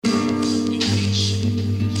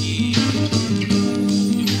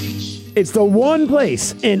It's the one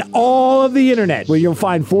place in all of the internet where you'll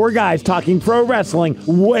find four guys talking pro wrestling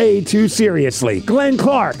way too seriously. Glenn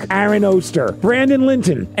Clark, Aaron Oster, Brandon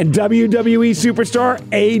Linton, and WWE superstar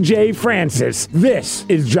AJ Francis. This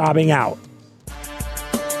is Jobbing Out.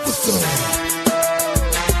 What's up?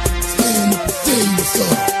 Stand up and say what's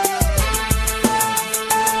up.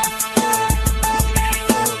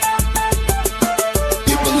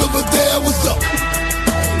 People over there, what's up?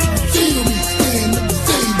 Feel me, stand up and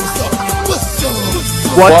say what's up.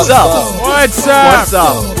 What's up? What's up?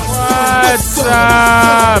 What's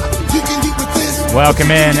up? You can get with this.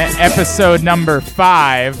 Welcome in, episode number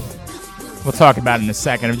 5. We'll talk about it in a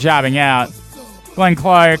second. Of Jobbing Out. Glenn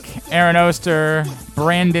Clark, Aaron Oster,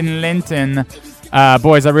 Brandon Linton.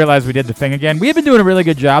 Boys, I realize we did the thing again. We have been doing a really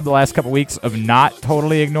good job the last couple weeks of not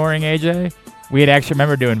totally ignoring AJ. We had actually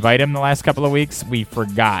remembered to invite him the last couple of weeks. We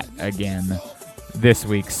forgot again this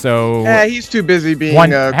week. So he's too busy being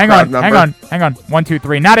a crowd member. Hang on. 1, 2,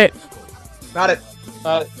 3. Not it. Not it.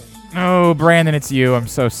 Oh, Brandon, it's you. I'm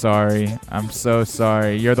so sorry.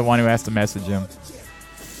 You're the one who has to message him.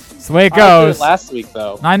 That's the way it goes. I did it last week,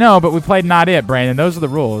 though. I know, but we played Not It, Brandon. Those are the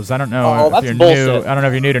rules. I don't know if you're new. I don't know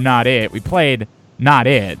if you're new to Not It. We played Not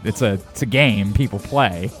It. It's a game people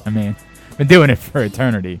play. I mean, been doing it for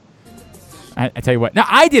eternity. I tell you what. Now,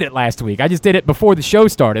 I did it last week. I just did it before the show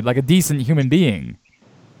started, like a decent human being.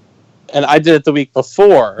 And I did it the week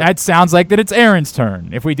before. That sounds like that it's Aaron's turn,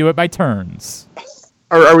 if we do it by turns.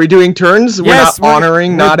 Are we doing turns? Yes, we're not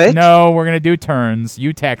honoring Not It? No, we're going to do turns.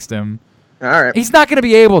 You text him. All right. He's not going to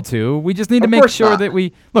be able to. We just need to make sure not. that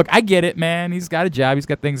we... Look, I get it, man. He's got a job. He's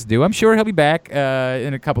got things to do. I'm sure he'll be back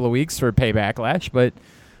in a couple of weeks for Pay Backlash, but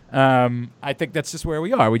I think that's just where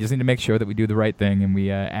we are. We just need to make sure that we do the right thing and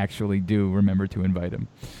we actually do remember to invite him.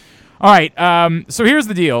 All right, so here's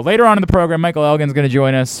the deal. Later on in the program, Michael Elgin's going to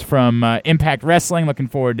join us from Impact Wrestling. Looking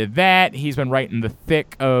forward to that. He's been right in the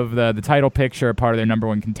thick of the title picture, part of their number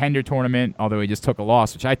one contender tournament, although he just took a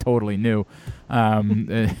loss, which I totally knew.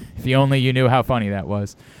 If you only you knew how funny that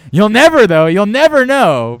was. You'll never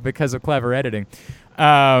know because of clever editing.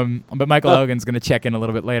 But Michael Elgin's going to check in a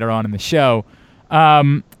little bit later on in the show.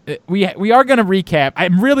 We are going to recap.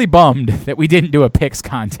 I'm really bummed that we didn't do a picks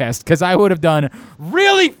contest because I would have done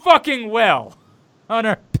really fucking well on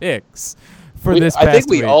our picks for this past week. I think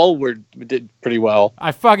we all did pretty well.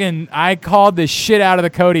 I called the shit out of the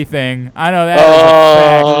Cody thing. I know that is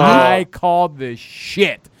a fact. I called the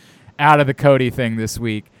shit out of the Cody thing this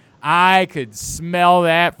week. I could smell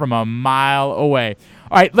that from a mile away.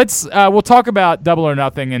 All right, we'll talk about Double or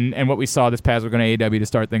Nothing and what we saw this past week on AEW to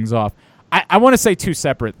start things off. I want to say two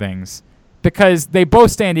separate things because they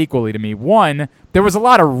both stand equally to me. One, there was a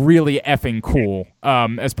lot of really effing cool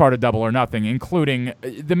as part of Double or Nothing, including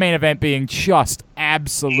the main event being just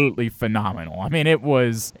absolutely phenomenal. I mean, it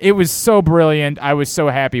was so brilliant. I was so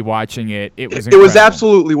happy watching it. It was incredible. It was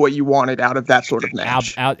absolutely what you wanted out of that sort of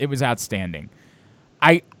match. It was outstanding.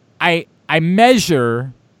 I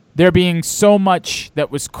measure there being so much that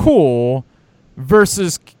was cool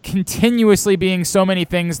versus continuously being so many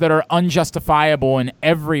things that are unjustifiable in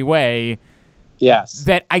every way. Yes.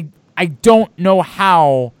 That I don't know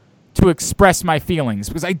how to express my feelings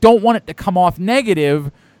because I don't want it to come off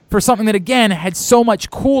negative for something that again had so much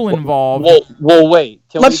cool involved. Well, wait.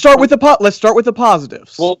 Let's start with the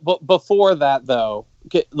positives. Well, but before that though,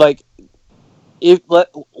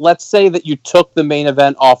 let's say that you took the main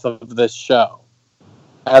event off of this show,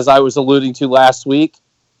 as I was alluding to last week.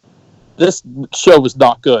 This show was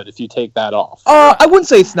not good if you take that off. I wouldn't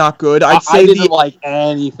say it's not good. I didn't like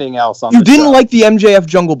anything else on the show. You didn't like the MJF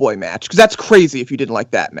Jungle Boy match, because that's crazy if you didn't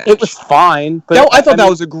like that match. It was fine. But no, I thought that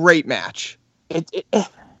was a great match. I've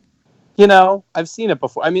seen it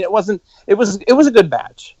before. I mean, it was a good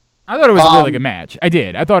match. I thought it was a really good match. I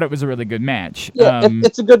did. I thought it was a really good match. Yeah,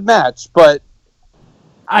 it's a good match, but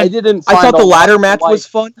I thought the ladder match was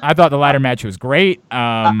fun. I thought the ladder match was great.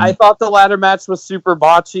 I thought the ladder match was super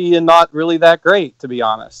botchy and not really that great, to be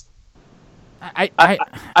honest. I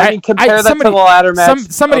mean, compare that to the ladder match.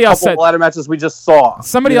 Somebody else said ladder matches we just saw.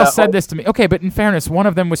 Somebody else said this to me. Okay, but in fairness, one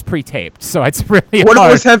of them was pre-taped, so it's really one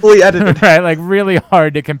hard. was heavily edited, right? Like really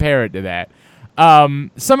hard to compare it to that.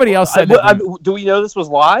 Somebody else said. Do we know this was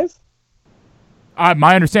live?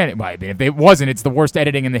 My understanding, if it wasn't, it's the worst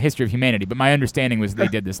editing in the history of humanity. But my understanding was they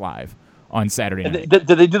did this live on Saturday night. Did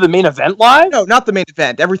they do the main event live? No, not the main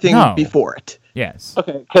event. Everything before it. Yes.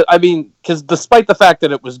 Okay, because despite the fact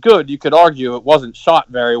that it was good, you could argue it wasn't shot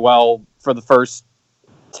very well for the first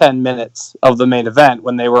 10 minutes of the main event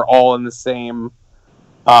when they were all in the same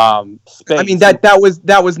space. I mean, that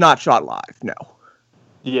was not shot live. No.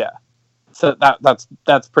 Yeah. So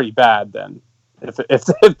that's pretty bad then.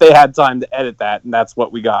 if they had time to edit that, and that's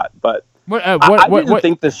what we got. But I didn't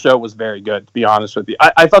think this show was very good, to be honest with you.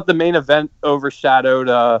 I thought the main event overshadowed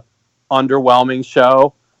a underwhelming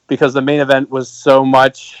show because the main event was so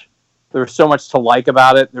much. There was so much to like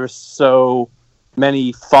about it. There were so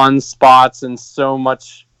many fun spots and so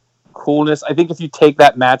much coolness. I think if you take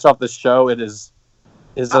that match off the show, it is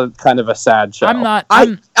a kind of a sad show.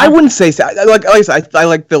 I wouldn't say sad. Like I said, I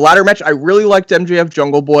like the ladder match. I really liked MJF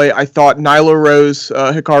Jungle Boy. I thought Nyla Rose,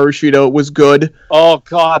 Hikaru Shida was good. Oh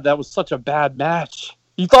God, that was such a bad match.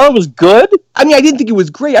 You thought it was good? I mean, I didn't think it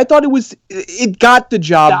was great. I thought it got the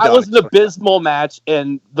job done. That was an abysmal match,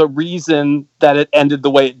 and the reason that it ended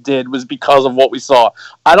the way it did was because of what we saw.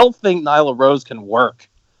 I don't think Nyla Rose can work.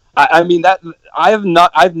 I mean that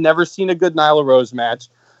I've never seen a good Nyla Rose match.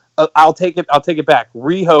 I'll take it back.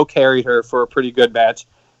 Riho carried her for a pretty good match.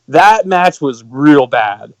 That match was real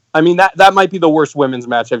bad. I mean that might be the worst women's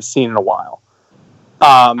match I've seen in a while.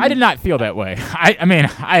 I did not feel that way.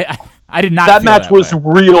 I did not. That match was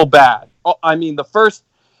real bad. I mean, the first,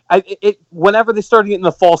 whenever they started getting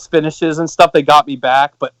the false finishes and stuff, they got me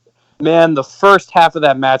back. But man, the first half of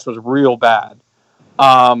that match was real bad.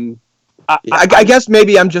 I guess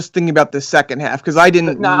maybe I'm just thinking about the second half because I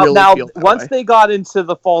didn't really feel that once way. They got into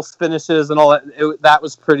the false finishes and all that, that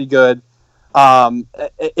was pretty good.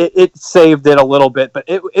 It saved it a little bit, but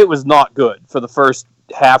it was not good for the first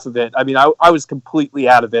half of it. I mean, I was completely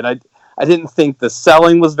out of it. I didn't think the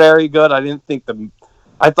selling was very good.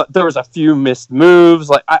 I thought there was a few missed moves.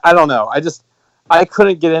 Like I don't know. I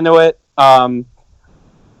couldn't get into it.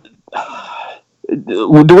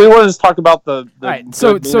 Do we want to just talk about the right, main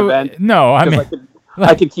so event? No, I mean,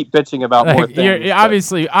 I could keep bitching about more things.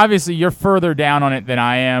 Obviously, you're further down on it than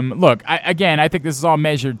I am. Look, I think this is all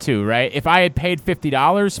measured too, right? If I had paid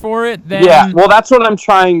 $50 for it, then yeah, well, that's what I'm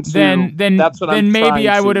trying to. Then maybe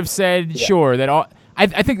I would have said sure that all.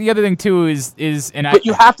 I think the other thing too is but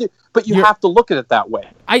you have to look at it that way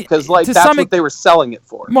because that's what they were selling it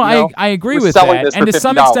for. Well, I agree with that, and to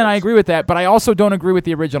some extent I agree with that, but I also don't agree with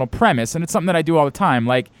the original premise, and it's something that I do all the time.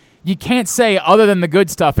 Like you can't say other than the good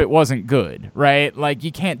stuff it wasn't good, right? Like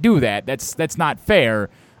you can't do that. That's not fair.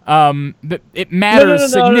 It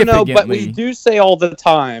matters significantly. But we do say all the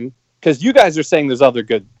time because you guys are saying there's other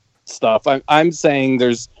good stuff. I'm saying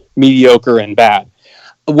there's mediocre and bad.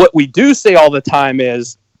 What we do say all the time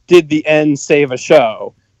is, did the end save a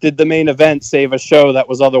show? Did the main event save a show that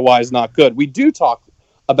was otherwise not good? We do talk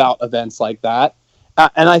about events like that,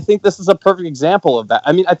 and I think this is a perfect example of that.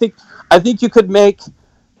 I mean, I think you could make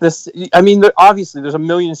this. I mean, obviously, there's a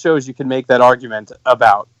million shows you can make that argument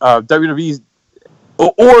about. WWE's,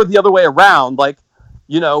 or the other way around. Like,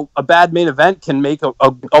 a bad main event can make a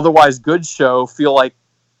otherwise good show feel like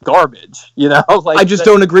garbage, like I just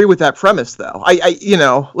don't agree with that premise though. I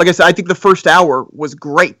like I said, I think the first hour was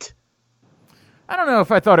great. I don't know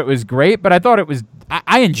if I thought it was great, but I thought it was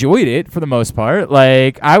I enjoyed it for the most part.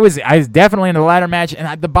 Like I was definitely in the ladder match,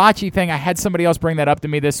 and the bocce thing, I had somebody else bring that up to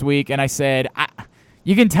me this week, and I said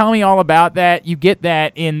you can tell me all about that. You get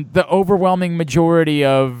that in the overwhelming majority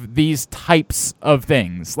of these types of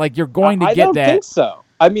things. Like you're going to get that. I don't think so.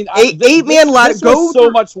 I mean, eight-man ladder was so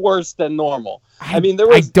much worse than normal. I mean, there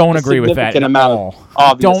was I don't agree with that at all.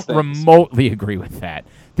 I don't remotely agree with that.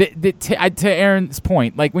 To Aaron's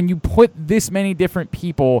point, like when you put this many different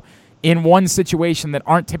people in one situation that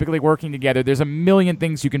aren't typically working together, there's a million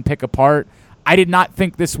things you can pick apart. I did not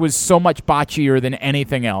think this was so much botchier than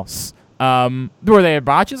anything else. Were there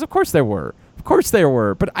botches? Of course there were.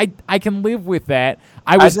 But I can live with that.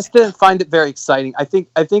 I just didn't find it very exciting. I think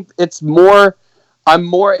it's more. I'm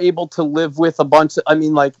more able to live with a bunch of,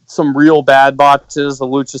 like some real bad botches, the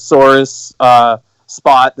Luchasaurus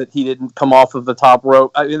spot that he didn't come off of the top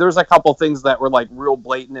rope. I mean, there was a couple things that were like real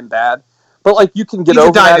blatant and bad, but like you can get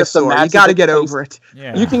over that if the match. You got to get over it.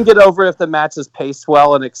 Yeah. You can get over it if the match is paced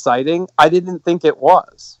well and exciting. I didn't think it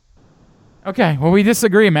was. Okay, well, we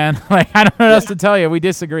disagree, man. Like I don't know what else to tell you. We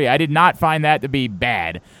disagree. I did not find that to be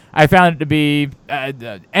bad. I found it to be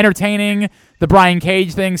entertaining. The Brian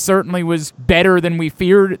Cage thing certainly was better than we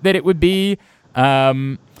feared that it would be.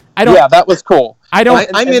 Yeah, that was cool.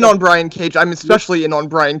 I'm in on Brian Cage. I'm especially in on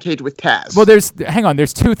Brian Cage with Taz. Well,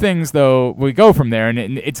 there's two things, though. We go from there, and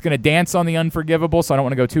it's going to dance on the unforgivable, so I don't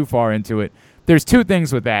want to go too far into it. There's two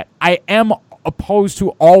things with that. I am opposed to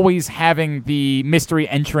always having the mystery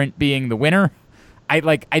entrant being the winner.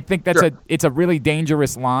 I think that's it's a really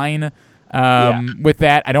dangerous line. With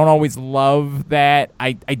that, I don't always love that.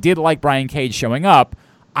 I did like Brian Cage showing up.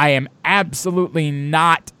 I am absolutely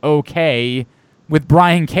not okay with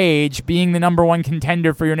Brian Cage being the number one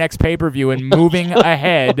contender for your next pay-per-view and moving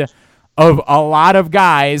ahead of a lot of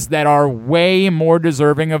guys that are way more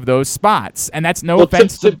deserving of those spots. And that's no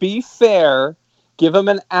offense to be fair, give him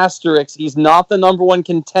an asterisk. He's not the number one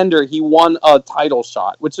contender. He won a title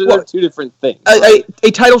shot, which are two different things.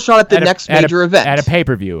 A title shot at the next major event. At a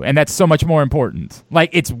pay-per-view, and that's so much more important. Like,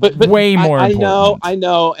 it's way more important. I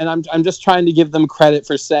know, and I'm just trying to give them credit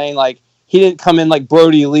for saying, like, he didn't come in like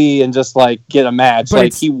Brody Lee and just like get a match. But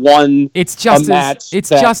like he won a match. It's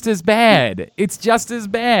just as bad. It's just as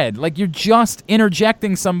bad. Like you're just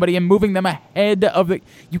interjecting somebody and moving them ahead of the.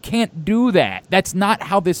 You can't do that. That's not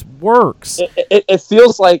how this works. It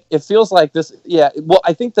feels like this. Yeah. Well,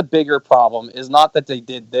 I think the bigger problem is not that they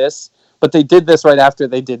did this, but they did this right after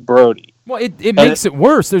they did Brody. Well, it makes it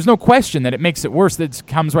worse. There's no question that it makes it worse that it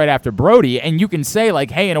comes right after Brody. And you can say,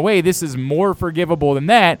 like, hey, in a way, this is more forgivable than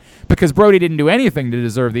that because Brody didn't do anything to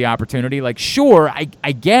deserve the opportunity. Like, sure,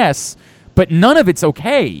 I guess, but none of it's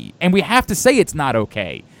okay. And we have to say it's not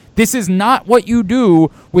okay. This is not what you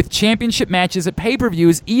do with championship matches at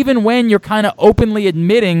pay-per-views, even when you're kind of openly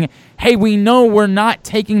admitting, hey, we know we're not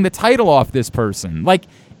taking the title off this person. Like,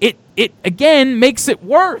 it again, makes it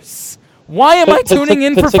worse. Why am I tuning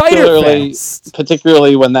in for Fyter Fest?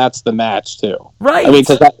 Particularly when that's the match, too. Right. I mean,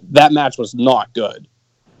 because that match was not good.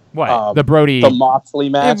 What? The Brody... The Moxley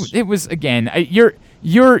match? It was, again,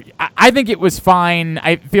 I think it was fine.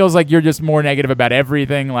 It feels like you're just more negative about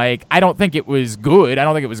everything. Like, I don't think it was good. I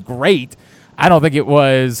don't think it was great. I don't think it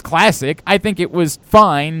was classic. I think it was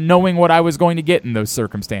fine knowing what I was going to get in those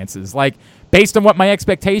circumstances. Like, based on what my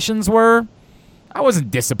expectations were... I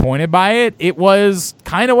wasn't disappointed by it. It was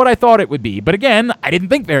kind of what I thought it would be. But again, I didn't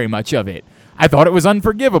think very much of it. I thought it was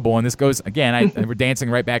unforgivable. And this goes, again, we're dancing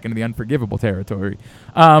right back into the unforgivable territory.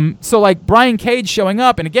 So, like, Brian Cage showing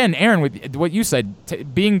up, and again, Aaron, with what you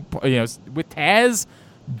said, being, with Taz,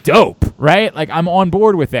 dope, right? Like, I'm on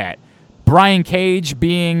board with that. Brian Cage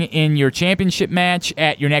being in your championship match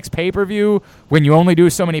at your next pay-per-view when you only do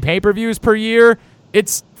so many pay-per-views per year,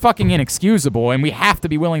 it's fucking inexcusable, and we have to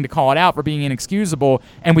be willing to call it out for being inexcusable,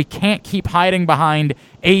 and we can't keep hiding behind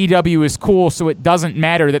AEW is cool, so it doesn't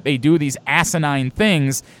matter that they do these asinine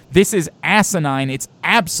things. This is asinine. It's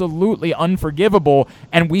absolutely unforgivable,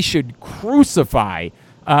 and we should crucify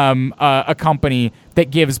a company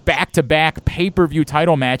that gives back-to-back pay-per-view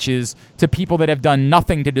title matches to people that have done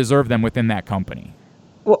nothing to deserve them within that company.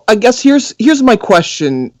 Well, I guess here's my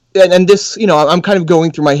question, and this, I'm kind of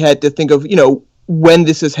going through my head to think of, when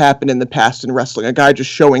this has happened in the past in wrestling, a guy just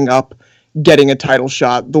showing up, getting a title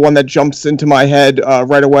shot. The one that jumps into my head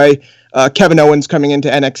right away, Kevin Owens coming into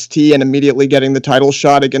NXT and immediately getting the title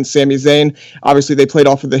shot against Sami Zayn. Obviously, they played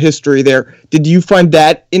off of the history there. Did you find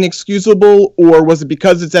that inexcusable, or was it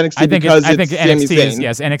because it's NXT? I think NXT is,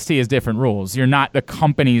 yes, NXT is different rules. You're not the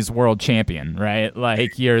company's world champion, right?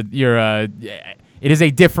 Like it is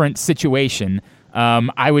a different situation.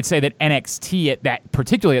 I would say that NXT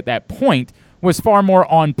particularly at that point, was far more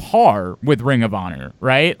on par with Ring of Honor,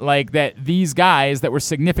 right? Like that these guys that were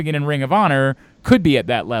significant in Ring of Honor could be at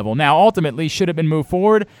that level. Now, ultimately, should have been moved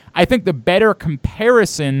forward. I think the better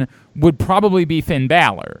comparison would probably be Finn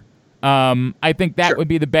Balor. I think that would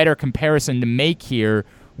be the better comparison to make here,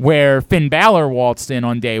 where Finn Balor waltzed in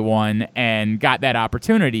on day one and got that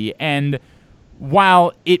opportunity. And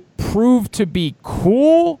while it proved to be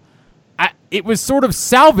cool, it was sort of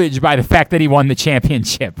salvaged by the fact that he won the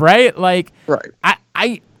championship, right? Like, right.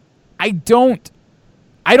 I don't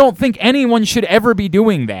think anyone should ever be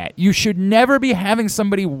doing that. You should never be having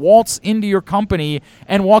somebody waltz into your company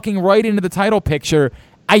and walking right into the title picture.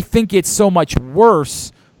 I think it's so much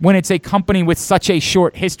worse when it's a company with such a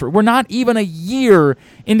short history. We're not even a year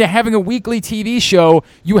into having a weekly TV show.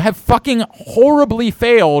 You have fucking horribly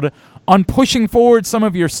failed on pushing forward some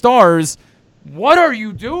of your stars. What are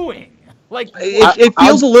you doing? Like it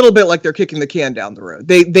feels a little bit like they're kicking the can down the road.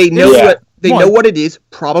 They know know what it is,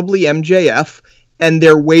 probably MJF, and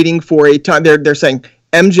they're waiting for a time. They're saying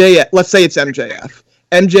MJF. Let's say it's MJF.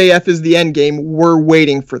 MJF is the end game. We're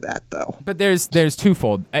waiting for that, though. But there's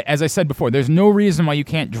twofold. As I said before, there's no reason why you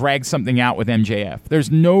can't drag something out with MJF.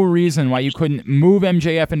 There's no reason why you couldn't move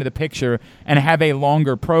MJF into the picture and have a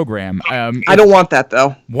longer program. I don't want that,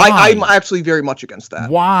 though. Why? I'm actually very much against that.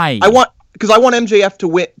 Why? Because I want MJF to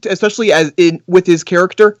win, especially with his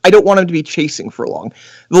character. I don't want him to be chasing for long.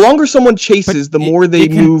 The longer someone chases, the more they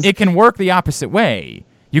move. It can work the opposite way.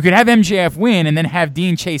 You could have MJF win and then have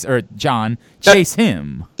Dean chase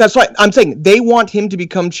him. That's right. I'm saying they want him to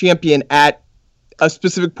become champion at a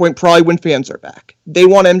specific point, probably when fans are back. They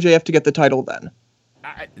want MJF to get the title then.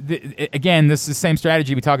 Again, this is the same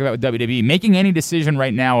strategy we talk about with WWE. Making any decision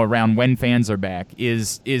right now around when fans are back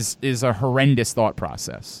is a horrendous thought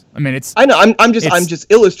process. I mean, it's. I know. I'm just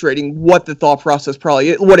illustrating what the thought process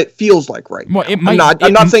what it feels like right now. I'm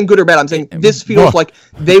not saying good or bad. I'm saying this feels like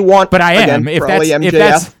they want. But I am. Again,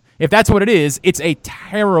 If that's what it is, it's a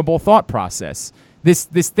terrible thought process. This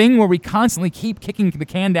thing where we constantly keep kicking the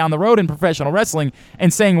can down the road in professional wrestling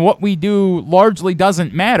and saying what we do largely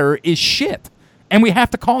doesn't matter is shit. And we have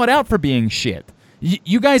to call it out for being shit.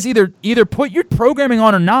 You guys either put your programming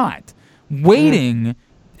on or not. Waiting,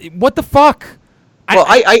 what the fuck? Well,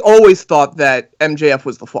 I always thought that MJF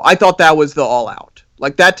was the fault. I thought that was the All Out.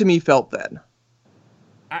 Like, that to me felt then.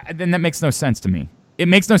 Then that makes no sense to me. It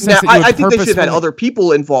makes no sense. Now, I think they should have had other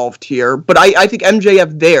people involved here, but I think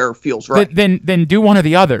MJF there feels right. Then do one or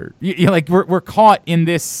the other. We're caught in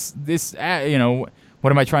this. What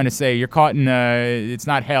am I trying to say? You're caught in. It's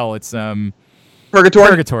not hell. It's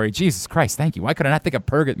Purgatory. Jesus Christ, thank you. Why could I not think of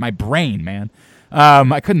purgatory? My brain, man.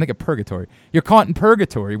 I couldn't think of purgatory. You're caught in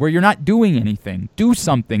purgatory where you're not doing anything. Do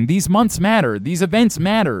something. These months matter. These events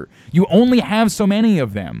matter. You only have so many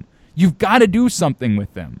of them. You've got to do something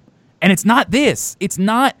with them. And it's not this. It's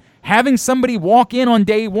not having somebody walk in on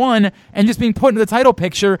day one and just being put into the title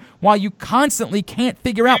picture while you constantly can't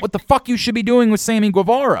figure out what the fuck you should be doing with Sammy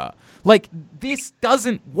Guevara. Like, this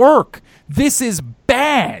doesn't work. This is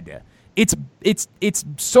bad. It's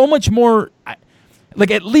so much more.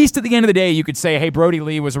 Like, at least at the end of the day, you could say, hey, Brody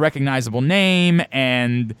Lee was a recognizable name,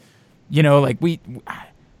 and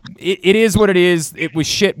it is what it is. It was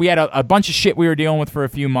shit. We had a bunch of shit we were dealing with for a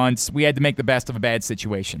few months. We had to make the best of a bad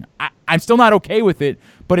situation. I'm still not okay with it,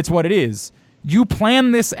 but it's what it is. You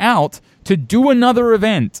plan this out to do another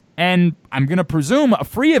event, and I'm going to presume a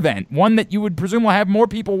free event, one that you would presume will have more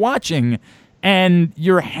people watching, and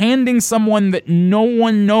you're handing someone that no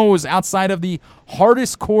one knows outside of the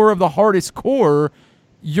hardest core of the hardest core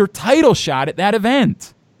your title shot at that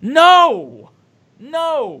event. No.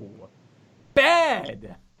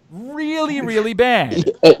 Bad. Really, really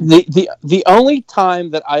bad. The only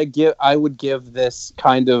time that I would give this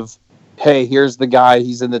kind of, hey, here's the guy,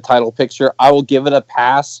 he's in the title picture, I will give it a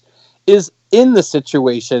pass, is in the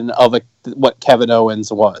situation of what Kevin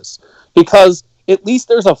Owens was. Because at least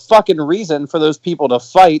there's a fucking reason for those people to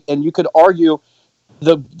fight, and you could argue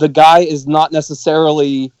the guy is not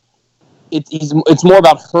necessarily. It's more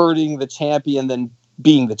about hurting the champion than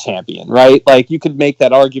being the champion, right? Like, you could make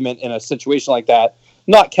that argument in a situation like that.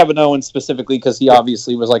 Not Kevin Owens specifically, because he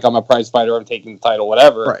obviously was like, I'm a prize fighter, I'm taking the title,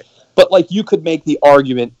 whatever. Right. But like, you could make the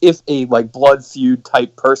argument if a like blood feud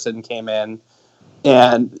type person came in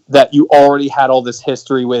and that you already had all this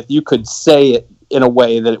history with, you could say it in a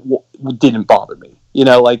way that it didn't bother me.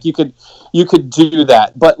 Like, you could do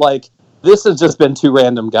that. But like, this has just been two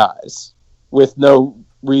random guys with no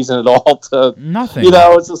reason at all to nothing.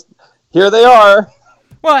 It's just, here they are.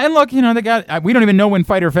 Well, and look, we don't even know when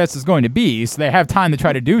Fyter Fest is going to be, so they have time to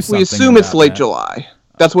try to do something. We assume it's late July.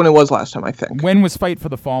 That's when it was last time, I think. When was Fight for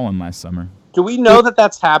the Fallen last summer? Do we know that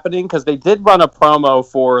that's happening? Because they did run a promo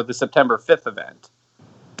for the September 5th event.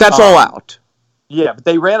 That's all out. Yeah, but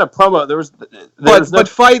they ran a promo.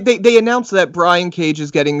 They announced that Brian Cage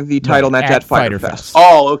is getting the title match at Fyter Fest.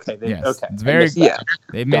 Oh, okay. Yes, okay. It's very.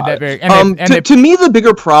 They made that very. To me, the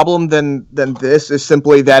bigger problem than this is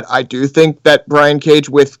simply that I do think that Brian Cage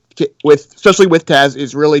with especially with Taz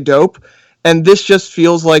is really dope, and this just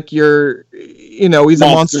feels like he's a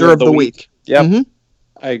monster of the week. Yep. Mm-hmm.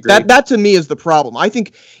 I agree. That to me is the problem. I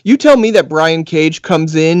think you tell me that Brian Cage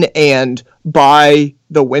comes in and by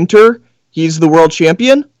the winter he's the world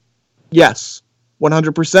champion. Yes,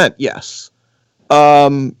 100%. Yes.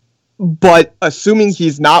 But assuming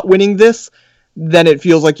he's not winning this, then it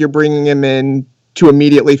feels like you're bringing him in to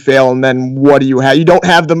immediatally fail, and then what do you have? You don't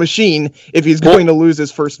have the machine if he's going to lose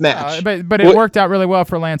his first match. But it worked out really well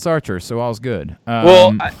for Lance Archer, so all's good.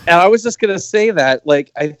 I was just going to say that,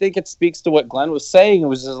 like, I think it speaks to what Glenn was saying. It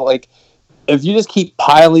was just like, if you just keep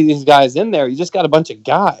piling these guys in there, you just got a bunch of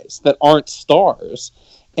guys that aren't stars.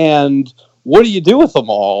 And what do you do with them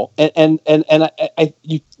all? And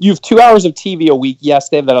you have 2 hours of TV a week. Yes,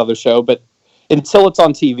 they have that other show, but until it's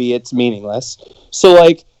on TV, it's meaningless. So,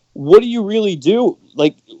 like, what do you really do,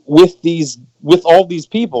 like, with all these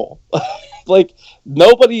people? Like,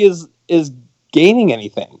 nobody is gaining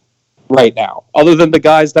anything right now, other than the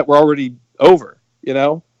guys that were already over.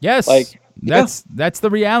 Yes, like that's the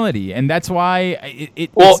reality, and that's why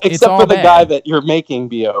except it's all for the bad. guy that you're making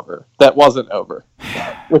be over, that wasn't over,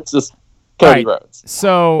 which is Cody Rhodes.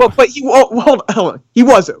 So, but he hold on, he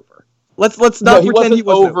was over. Let's not pretend he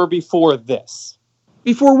was over before this.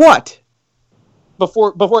 Before what?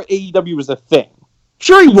 Before AEW was a thing.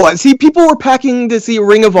 Sure, he was. People were packing to see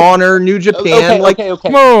Ring of Honor, New Japan. Okay.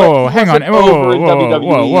 Whoa, But hang on. wasn't over in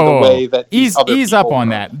WWE Whoa. the way that Ease other up people on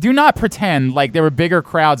were. that. Do not pretend like there were bigger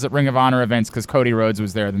crowds at Ring of Honor events because Cody Rhodes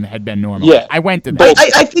was there than there had been normally. Yeah. I went to that.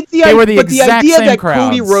 I think They were the but the exact idea same that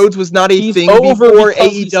crowds. Cody Rhodes was not a He's thing over before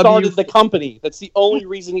because he started AEW. the company. That's the only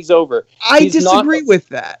reason he's over. I He's disagree not- with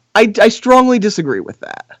that. I strongly disagree with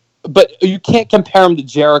that. But you can't compare him to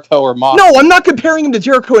Jericho or Moxley. No, I'm not comparing him to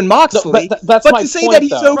Jericho and Moxley. but that's but my to say point, that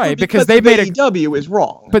he's though. over Right, because because they of made a- AEW is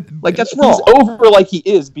wrong. But- like that's He's wrong. over like he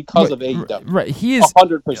is because of AEW. Right, he is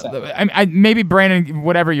 100%. Maybe Brandon,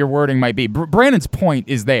 whatever your wording might be, Brandon's point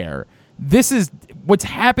is there. This is what's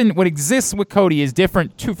happened. What exists with Cody is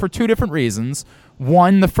different for two different reasons.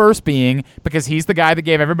 One, the first being because he's the guy that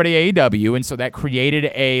gave everybody AEW, and so that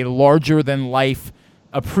created a larger than life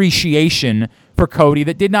appreciation for Cody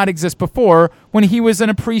that did not exist before when he was an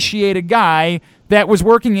appreciated guy that was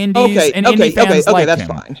working indies and indie fans liked that's him.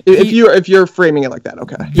 fine. If you're framing it like that,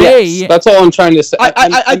 okay. Yes, that's all I'm trying to say.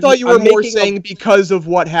 I thought you were I'm more making saying because of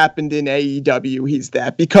what happened in AEW, he's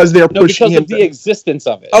that because they're no, pushing because him. of the existence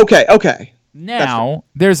of it. Okay. Now,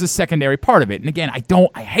 there's a secondary part of it. And again,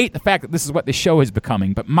 I hate the fact that this is what the show is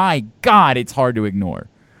becoming, but my God, it's hard to ignore.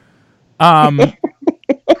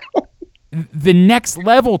 The next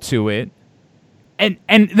level to it, and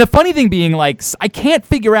the funny thing being, like, I can't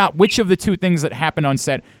figure out which of the two things that happened on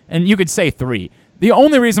set, and you could say three. The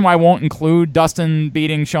only reason why I won't include Dustin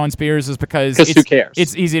beating Shawn Spears is because who cares?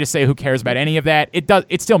 It's easy to say who cares about any of that.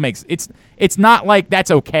 It still makes it's not like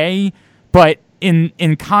that's okay, but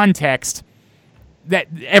in context, that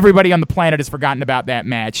everybody on the planet has forgotten about that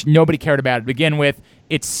match. Nobody cared about it to begin with.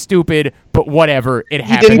 It's stupid, but whatever. It He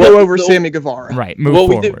happened. didn't go over Sammy Guevara. Right. Move Well,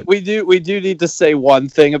 forward. we do need to say one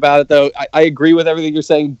thing about it, though. I agree with everything you're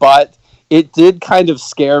saying, but it did kind of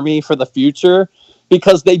scare me for the future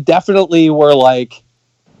because they definitely were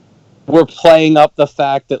playing up the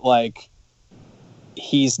fact that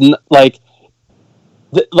he's If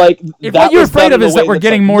what you're afraid of is that we're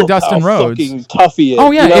getting more Dustin Rhodes. Tough he is.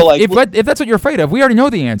 Oh yeah, You know, if that's what you're afraid of, we already know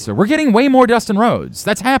the answer. We're getting way more Dustin Rhodes.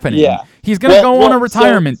 That's happening. Yeah. He's gonna go on a Well,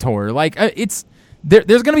 retirement tour.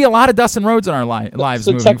 There's gonna be a lot of Dustin Rhodes in our lives.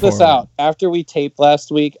 So moving check this forward. out. After we taped last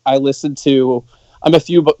week, I'm a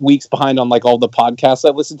few weeks behind on all the podcasts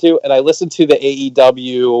I've listened to, and I listened to the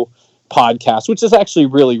AEW podcast, which is actually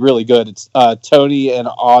really, really good. It's Tony and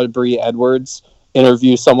Aubrey Edwards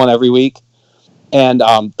interview someone every week. And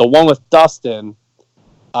the one with Dustin,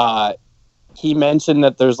 he mentioned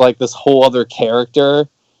that there's this whole other character.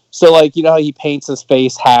 So how he paints his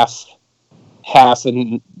face half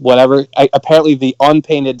and whatever. Apparently the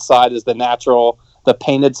unpainted side is the natural, the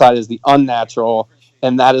painted side is the unnatural,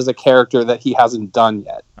 and that is a character that he hasn't done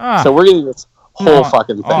yet. So we're getting this whole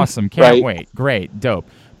fucking thing. Awesome. Can't wait. Great. Dope.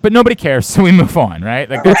 But nobody cares, so we move on, right?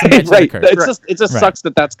 That's Right. occurred. It just Right. sucks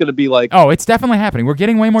that that's going to be Oh, it's definitely happening. We're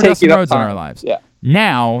getting way more taking Dustin up Rhodes in time. our lives. Yeah.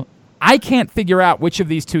 Now, I can't figure out which of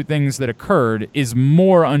these two things that occurred is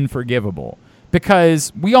more unforgivable.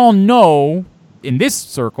 Because we all know, in this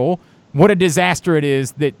circle, what a disaster it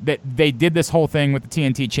is that they did this whole thing with the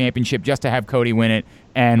TNT Championship just to have Cody win it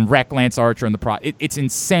and wreck Lance Archer in the It's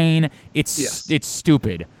insane. It's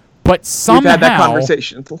stupid. But somehow... We've had that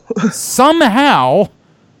conversation. somehow,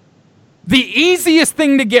 the easiest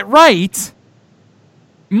thing to get right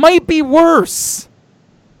might be worse.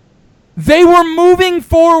 They were moving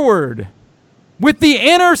forward with the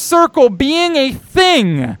inner circle being a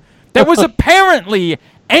thing that was apparently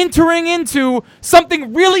entering into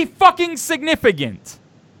something really fucking significant.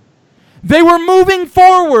 They were moving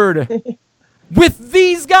forward with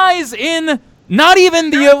these guys in not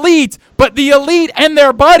even the elite, but the elite and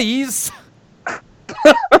their buddies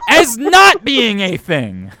as not being a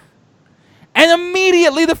thing. And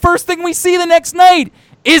immediately the first thing we see the next night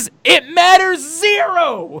is it matters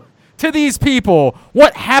zero to these people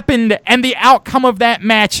what happened and the outcome of that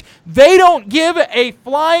match. They don't give a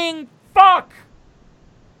flying fuck.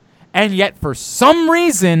 And yet for some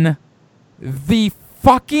reason, the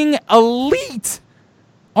fucking elite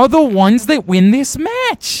are the ones that win this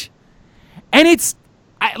match. And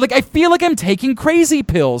I feel like I'm taking crazy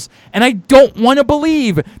pills, and I don't want to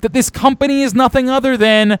believe that this company is nothing other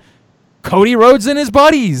than Cody Rhodes and his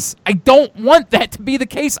buddies. I don't want that to be the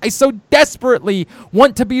case. I so desperately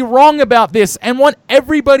want to be wrong about this and want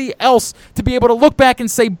everybody else to be able to look back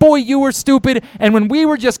and say, boy, you were stupid, and when we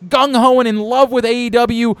were just gung-ho and in love with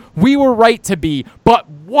AEW, we were right to be. But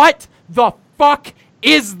what the fuck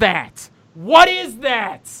is that? What is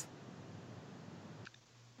that?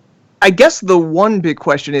 I guess the one big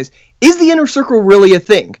question is the Inner Circle really a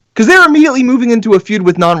thing? Because they're immediately moving into a feud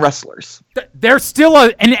with non-wrestlers. They're still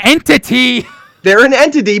an entity. They're an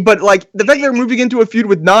entity, but like the fact they're moving into a feud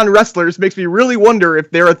with non-wrestlers makes me really wonder if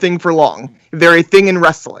they're a thing for long. If they're a thing in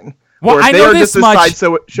wrestling. Well, or if I they know are this just a much.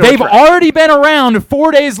 show They've attract. already been around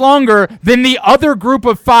 4 days longer than the other group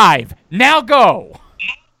of 5. Now go.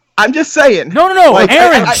 I'm just saying. No,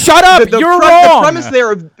 Aaron, shut up. You're wrong. The premise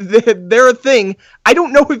there of they're a thing. I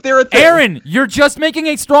don't know if they're a thing. Aaron, you're just making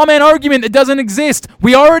a straw man argument that doesn't exist.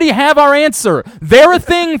 We already have our answer. They're a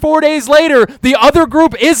thing 4 days later. The other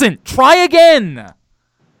group isn't. Try again.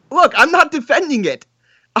 Look, I'm not defending it.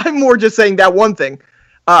 I'm more just saying that one thing.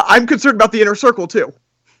 I'm concerned about the Inner Circle too.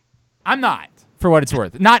 I'm not, for what it's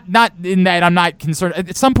worth. Not in that I'm not concerned.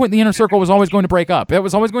 At some point, the Inner Circle was always going to break up. That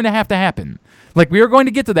was always going to happen. Like, we were going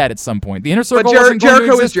to get to that at some point. The Inner Circle wasn't going to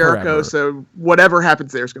Jericho exist is Jericho, forever. so whatever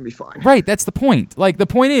happens there is going to be fine. Right, that's the point. Like, the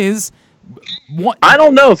point is... I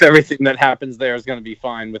don't know if everything that happens there is going to be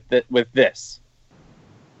fine with this.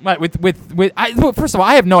 Well, first of all,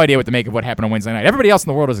 I have no idea what to make of what happened on Wednesday night. Everybody else in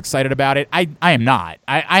the world is excited about it. I am not.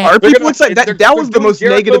 Are people excited? That was the most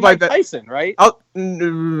Jericho negative Mike I've... Tyson, right?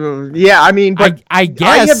 Yeah, I mean, but I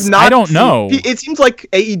guess, have not I don't know. It seems like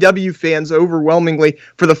AEW fans overwhelmingly,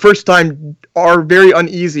 for the first time, are very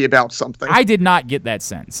uneasy about something. I did not get that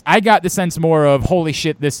sense. I got the sense more of, holy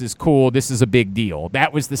shit, this is cool, this is a big deal.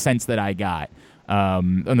 That was the sense that I got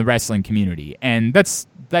in the wrestling community. And that's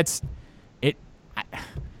it.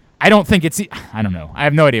 I don't think it's... I don't know. I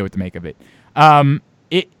have no idea what to make of it.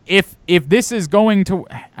 If this is going to...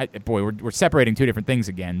 we're separating two different things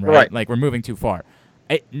again, right? Like, we're moving too far.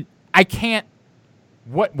 I can't...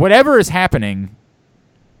 Whatever is happening,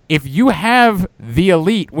 if you have the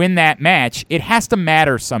Elite win that match, it has to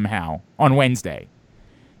matter somehow on Wednesday.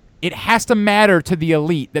 It has to matter to the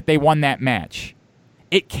Elite that they won that match.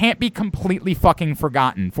 It can't be completely fucking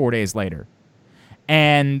forgotten 4 days later.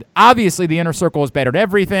 And obviously the Inner Circle is better at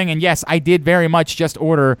everything. And yes, I did very much just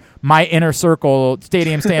order my Inner Circle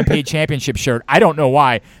Stadium Stampede Championship shirt. I don't know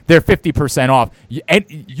why. They're 50% off.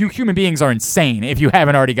 You human beings are insane if you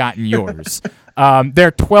haven't already gotten yours.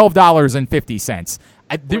 They're $12.50.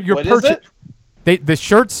 What is it? The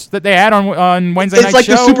shirts that they had on Wednesday night It's like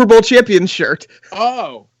show, the Super Bowl champion shirt.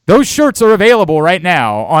 Oh. those shirts are available right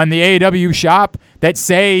now on the AEW shop that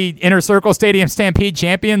say Inner Circle Stadium Stampede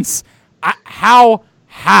Champions. How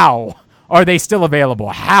are they still available?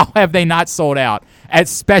 How have they not sold out,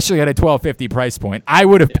 especially at a $12.50 price point? I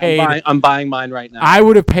would have paid... I'm buying mine right now. I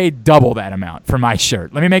would have paid double that amount for my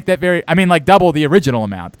shirt. Let me make that double the original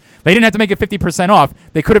amount. They didn't have to make it 50% off.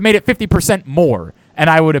 They could have made it 50% more, and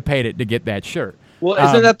I would have paid it to get that shirt. Well,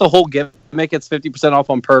 isn't that the whole gimmick? It's 50%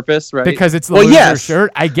 off on purpose, right? Because it's the loser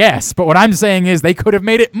shirt, I guess. But what I'm saying is they could have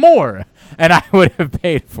made it more, and I would have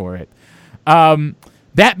paid for it.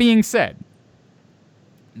 That being said,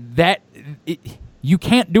 you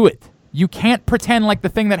can't do it. You can't pretend like the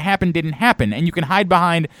thing that happened didn't happen, and you can hide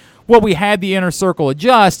behind, well, we had the Inner Circle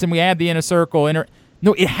adjust, and we had the Inner Circle...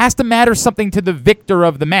 No, it has to matter something to the victor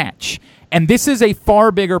of the match. And this is a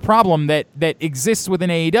far bigger problem that exists within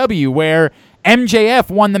AEW, where MJF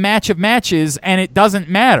won the match of matches, and it doesn't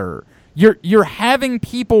matter. You're having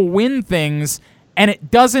people win things, and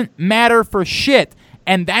it doesn't matter for shit.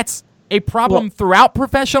 And that's a problem throughout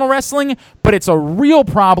professional wrestling, but it's a real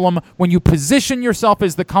problem when you position yourself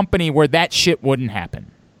as the company where that shit wouldn't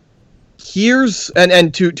happen. Here's,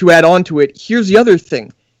 and to add on to it, here's the other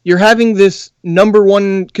thing. You're having this number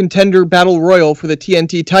one contender battle royal for the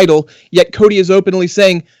TNT title, yet Cody is openly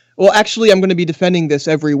saying, well, actually, I'm going to be defending this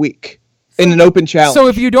every week in an open challenge. So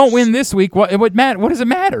if you don't win this week, what does it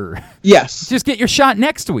matter? Yes. Just get your shot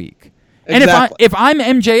next week. Exactly. And if I'm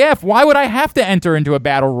MJF, why would I have to enter into a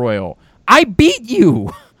battle royal? I beat you.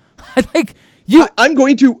 I'm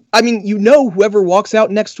going to, whoever walks out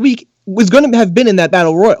next week was going to have been in that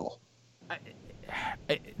battle royal.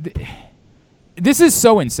 This is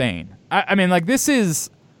so insane. This is...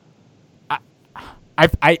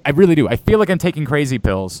 I really do. I feel like I'm taking crazy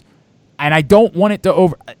pills, and I don't want it to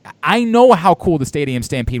over... I know how cool the Stadium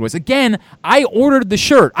Stampede was. Again, I ordered the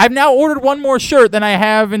shirt. I've now ordered one more shirt than I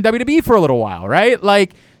have in WWE for a little while, right?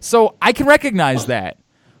 So I can recognize that.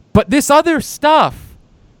 But this other stuff,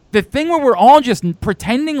 the thing where we're all just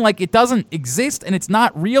pretending like it doesn't exist and it's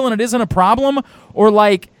not real and it isn't a problem, or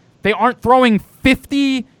like they aren't throwing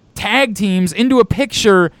 50 tag teams into a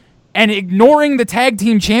picture and ignoring the tag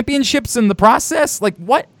team championships in the process, like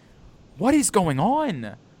what is going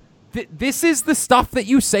on? This is the stuff that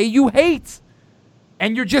you say you hate,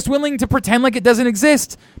 and you're just willing to pretend like it doesn't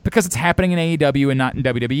exist because it's happening in AEW and not in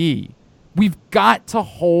WWE. We've got to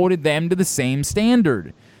hold them to the same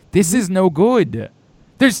standard. This is no good.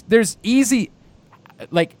 There's easy,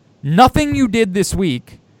 nothing you did this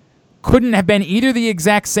week couldn't have been either the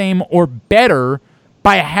exact same or better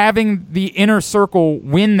by having the Inner Circle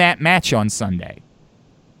win that match on Sunday.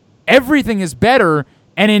 Everything is better,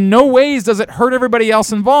 and in no ways does it hurt everybody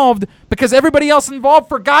else involved, because everybody else involved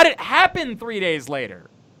forgot it happened 3 days later.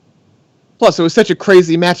 Plus, it was such a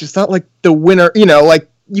crazy match. It's not like the winner, like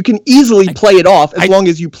you can easily play it off as long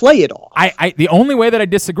as you play it off. The only way that I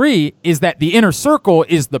disagree is that the Inner Circle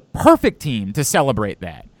is the perfect team to celebrate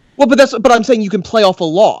that. Well, but I'm saying you can play off a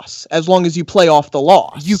loss as long as you play off the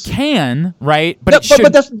loss. You can, right? But that's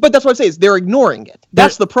what I'm saying is they're ignoring it.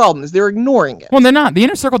 That's the problem, is they're ignoring it. Well, they're not. The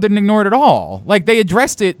Inner Circle didn't ignore it at all. Like, they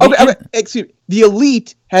addressed it. Excuse me. The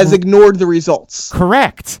Elite has ignored the results.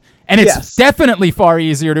 Correct. And it's definitely far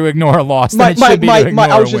easier to ignore a loss than it should be to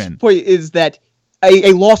ignore a win. Point is that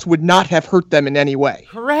a loss would not have hurt them in any way.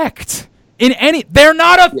 Correct. They're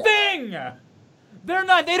not a thing. They're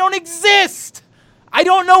not. They don't exist. I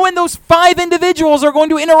don't know when those 5 individuals are going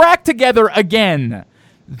to interact together again.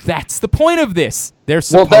 That's the point of this. They're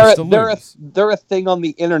supposed to lose. They're a thing on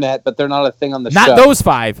the internet, but they're not a thing on the show. Not those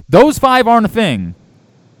 5. Those 5 aren't a thing.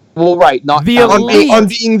 Well, right. Not the Elite. On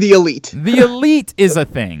being the Elite. The Elite is a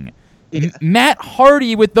thing. Yeah. Matt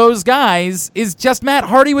Hardy with those guys is just Matt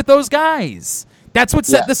Hardy with those guys. That's what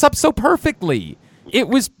set this up so perfectly. It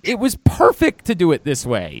was perfect to do it this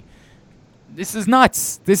way. This is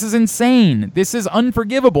nuts. This is insane. This is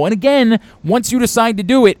unforgivable. And again, once you decide to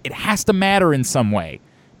do it, it has to matter in some way.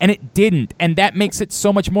 And it didn't. And that makes it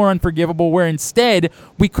so much more unforgivable, where instead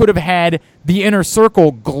we could have had the Inner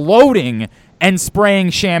Circle gloating and spraying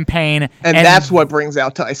champagne. And that's what brings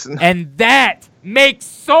out Tyson. And that makes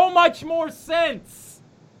so much more sense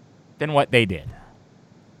than what they did.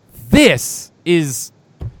 This is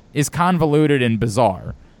convoluted and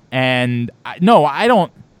bizarre. And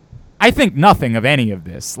I think nothing of any of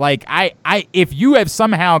this. Like, if you have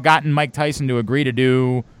somehow gotten Mike Tyson to agree to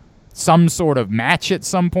do some sort of match at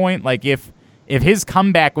some point, like if his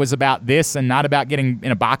comeback was about this and not about getting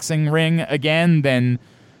in a boxing ring again, then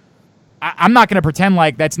I'm not going to pretend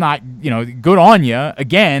like that's not, good on you.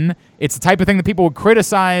 Again, it's the type of thing that people would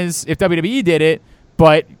criticize if WWE did it,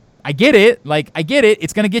 but I get it.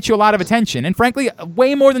 It's going to get you a lot of attention, and frankly,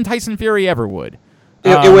 way more than Tyson Fury ever would.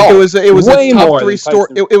 It was a top 3 story.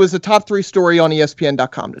 It was a top 3 story on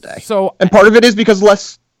ESPN.com today. So, and part of it is because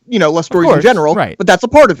less stories in general. Right. But that's a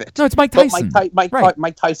part of it. No, it's Mike Tyson.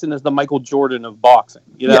 Mike Tyson is the Michael Jordan of boxing.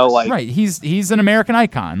 Right. He's an American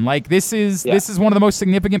icon. Like, this is one of the most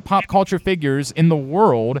significant pop culture figures in the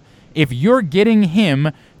world. If you're getting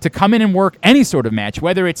him to come in and work any sort of match,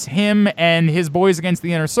 whether it's him and his boys against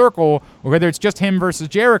the Inner Circle, or whether it's just him versus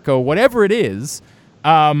Jericho, whatever it is,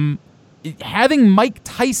 having Mike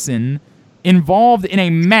Tyson involved in a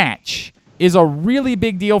match is a really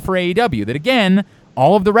big deal for AEW. That, again,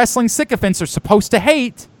 all of the wrestling sycophants are supposed to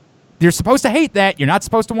hate. They're supposed to hate that. You're not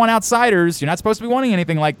supposed to want outsiders. You're not supposed to be wanting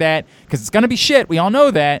anything like that, because it's going to be shit. We all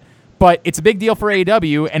know that. But it's a big deal for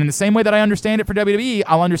AEW, and in the same way that I understand it for WWE,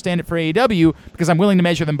 I'll understand it for AEW, because I'm willing to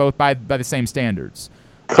measure them both by the same standards.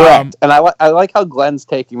 Correct. And I like how Glenn's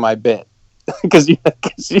taking my bit, because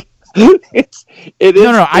it's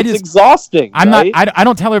exhausting. I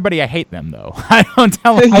don't tell everybody I hate them, though. I don't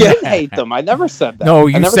tell them. I didn't hate them. I never said that. No,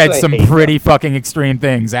 you said some pretty fucking extreme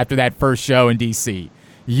things after that first show in DC.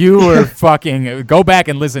 You were fucking. Go back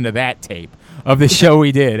and listen to that tape of the show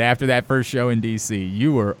we did after that first show in DC.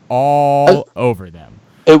 You were all over them.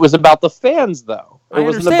 It was about the fans, though. It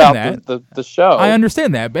wasn't about the show. I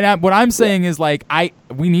understand that, but what I'm saying is, like,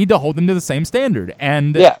 we need to hold them to the same standard,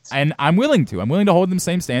 and I'm willing to. I'm willing to hold them the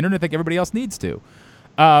same standard. I think everybody else needs to.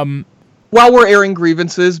 While we're airing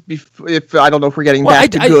grievances, if I don't know if we're getting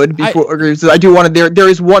back to good before grievances, I do want to. There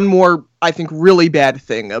is one more, I think, really bad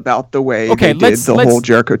thing about the way they did the whole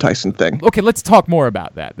Jericho Tyson thing. Okay, let's talk more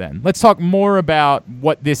about that then. Let's talk more about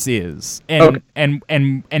what this is, and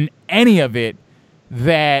any of it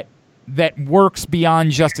that works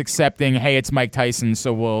beyond just accepting, hey, it's Mike Tyson,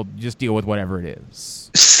 so we'll just deal with whatever it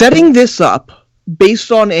is. Setting this up based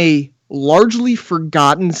on a largely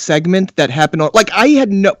forgotten segment that happened on,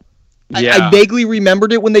 I vaguely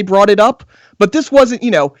remembered it when they brought it up, but this wasn't,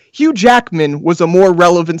 Hugh Jackman was a more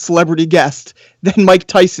relevant celebrity guest than Mike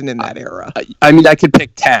Tyson in that era. I mean, I could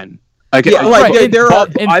pick 10. I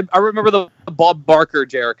remember the Bob Barker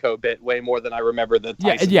Jericho bit way more than I remember the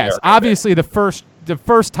Tyson Jericho obviously bit. the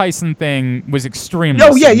first Tyson thing was extremely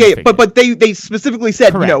but they specifically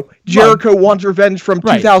said, Jericho wants revenge from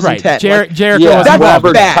 2010. Jericho was that's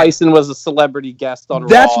Robert bad. Tyson was a celebrity guest on Raw.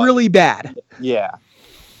 That's really bad. Yeah.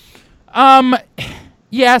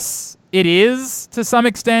 Yes, it is to some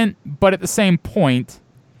extent, but at the same point,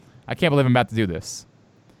 I can't believe I'm about to do this.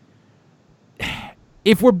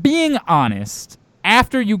 if we're being honest,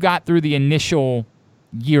 after you got through the initial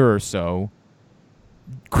year or so,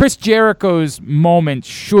 Chris Jericho's moment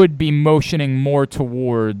should be motioning more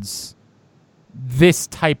towards this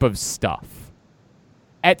type of stuff.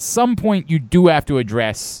 At some point, you do have to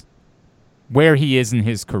address where he is in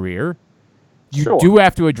his career. You do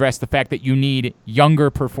have to address the fact that you need younger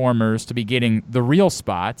performers to be getting the real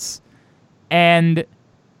spots. And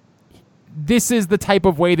this is the type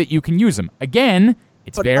of way that you can use them. Again,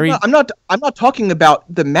 it's But very... I'm not talking about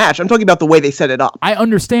the match. I'm talking about the way they set it up. I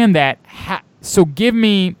understand that. So give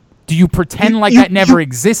me... Do you pretend like that never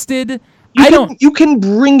existed? You can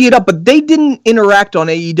bring it up, but they didn't interact on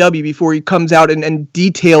AEW before he comes out and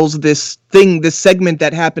details this segment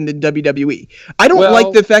that happened in WWE. I don't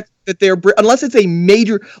like the fact that unless it's a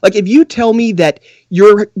major, like if you tell me that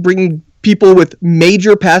you're bringing people with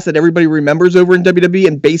major past that everybody remembers over in WWE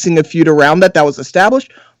and basing a feud around that was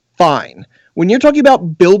established, fine. When you're talking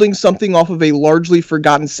about building something off of a largely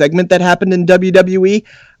forgotten segment that happened in WWE,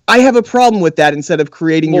 I have a problem with that instead of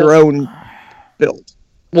creating your own build.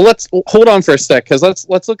 Well, let's hold on for a sec, because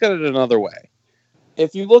let's look at it another way.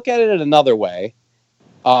 If you look at it in another way,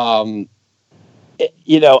 I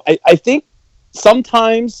think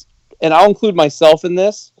sometimes, and I'll include myself in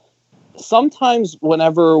this, sometimes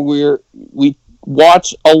whenever we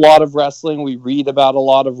watch a lot of wrestling, we read about a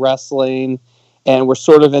lot of wrestling, and we're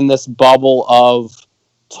sort of in this bubble of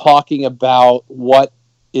talking about what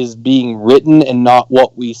is being written and not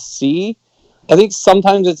what we see. I think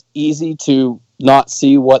sometimes it's easy to not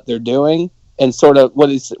see what they're doing and sort of what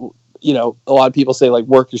is, a lot of people say, like,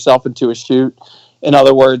 work yourself into a shoot. In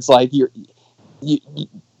other words, like you're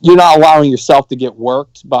not allowing yourself to get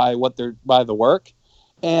worked by the work.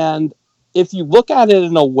 And if you look at it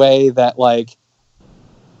in a way that, like,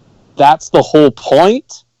 that's the whole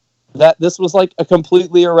point, that this was like a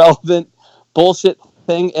completely irrelevant bullshit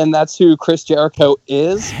thing, and that's who Chris Jericho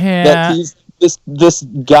is. Yeah. That he's this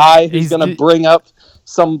guy who's going to bring up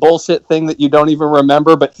some bullshit thing that you don't even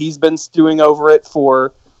remember, but he's been stewing over it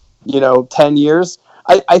for, 10 years.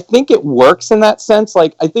 I think it works in that sense.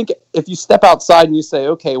 Like, I think if you step outside and you say,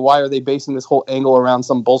 okay, why are they basing this whole angle around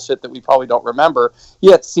some bullshit that we probably don't remember?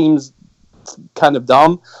 Yeah, it seems kind of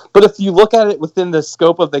dumb. But if you look at it within the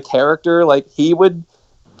scope of the character, like he would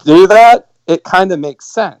do that, it kind of makes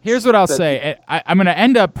sense. Here's what I'll say. I'm going to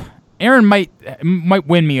end up... Aaron might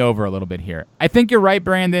win me over a little bit here. I think you're right,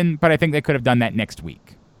 Brandon, but I think they could have done that next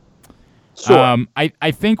week. Sure.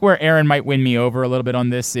 I think where Aaron might win me over a little bit on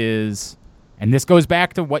this is, and this goes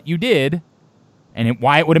back to what you did, and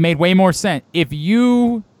why it would have made way more sense. If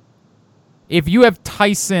you have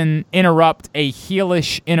Tyson interrupt a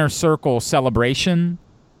heelish Inner Circle celebration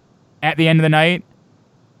at the end of the night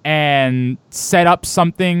and set up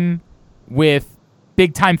something with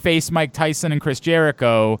big-time face Mike Tyson and Chris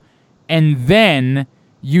Jericho, and then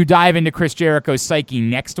you dive into Chris Jericho's psyche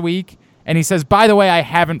next week, and he says, by the way, I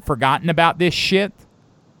haven't forgotten about this shit.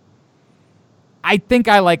 I think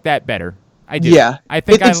I like that better. I do. Yeah. I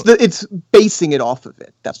think it's basing it off of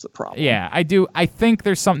it. That's the problem. Yeah, I do. I think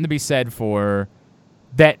there's something to be said for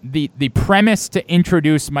that. The premise to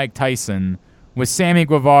introduce Mike Tyson was Sammy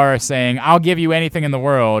Guevara saying, I'll give you anything in the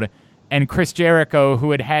world, and Chris Jericho,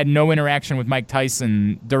 who had no interaction with Mike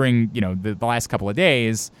Tyson during, the last couple of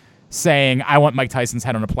days, saying, I want Mike Tyson's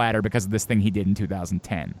head on a platter because of this thing he did in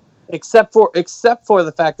 2010. Except for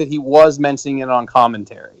the fact that he was mentioning it on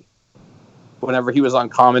commentary. Whenever he was on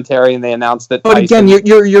commentary and they announced that But Tyson... again,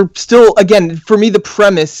 you're still, again, for me, the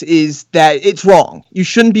premise is that it's wrong. You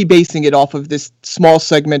shouldn't be basing it off of this small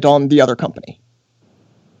segment on the other company.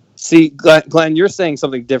 See, Glenn, you're saying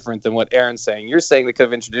something different than what Aaron's saying. You're saying they could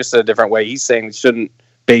have introduced it a different way. He's saying they shouldn't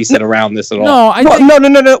base it around this at all.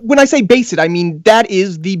 No. When I say base it, I mean that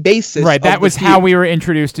is the basis. Right, that was how we were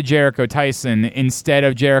introduced to Jericho Tyson, instead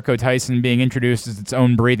of Jericho Tyson being introduced as its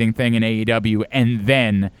own breathing thing in AEW and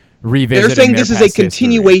then revisiting. They're saying this is a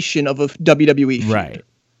continuation of a WWE feud. Right.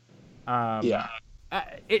 Yeah.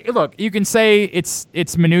 Look, you can say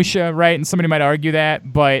it's minutia, right? And somebody might argue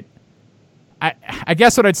that, but I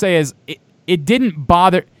guess what I'd say is it didn't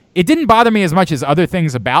bother me as much as other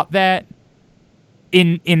things about that.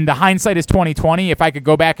 In the hindsight is 2020. If I could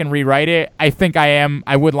go back and rewrite it, I think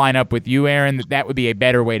I would line up with you, Aaron, that would be a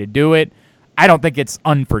better way to do it. I don't think it's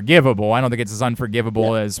unforgivable. I don't think it's as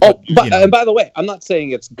unforgivable as. And by the way, I'm not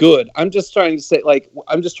saying it's good. I'm just trying to say,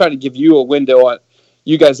 I'm just trying to give you a window on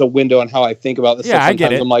how I think about this. Yeah, I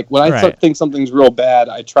get it. I'm like, when I think something's real bad,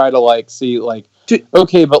 I try to see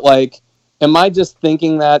okay, but am I just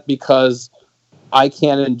thinking that because I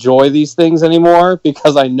can't enjoy these things anymore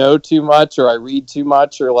because I know too much or I read too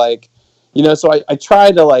much or So I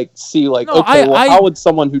try to like see like, No, okay, how would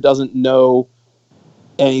someone who doesn't know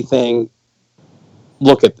anything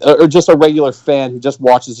look at, or just a regular fan who just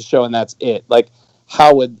watches the show and that's it? Like,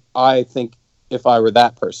 how would I think if I were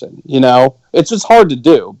that person? It's just hard to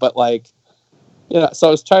do, but like, so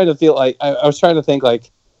I was trying to feel like, I was trying to think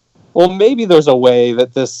like, well, maybe there's a way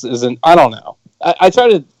that this isn't, I don't know. I try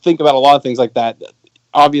to think about a lot of things like that.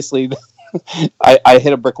 Obviously, I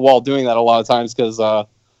hit a brick wall doing that a lot of times because, I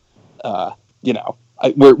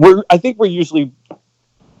think we're usually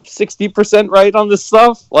 60% right on this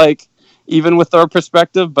stuff, like even with our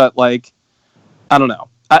perspective, but like, I don't know.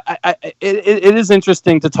 It is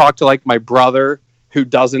interesting to talk to like my brother who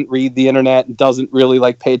doesn't read the internet and doesn't really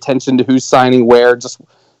like pay attention to who's signing where.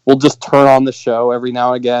 We'll just turn on the show every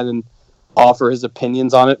now and again and offer his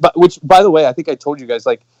opinions on it. But which, by the way, I think I told you guys,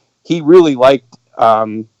 like, he really liked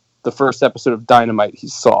the first episode of Dynamite he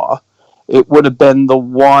saw. It would have been the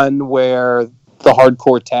one where the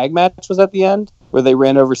hardcore tag match was at the end, where they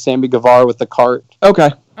ran over Sammy Guevara with the cart.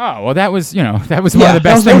 Okay. Oh, well, that was one of the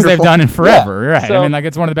best things they've done in forever, right? So, I mean, like,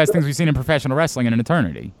 it's one of the best things we've seen in professional wrestling in an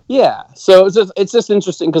eternity. Yeah, so it's just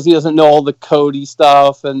interesting because he doesn't know all the Cody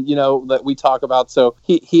stuff and, that we talk about. So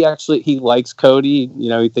he likes Cody.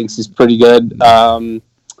 He thinks he's pretty good.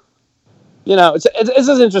 It's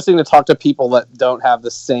just interesting to talk to people that don't have the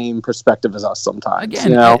same perspective as us sometimes.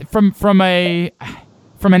 Again,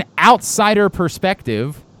 from an outsider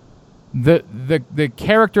perspective, the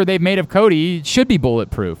character they've made of Cody should be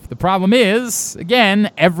bulletproof. The problem is,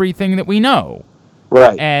 again, everything that we know.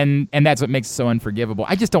 Right. And that's what makes it so unforgivable.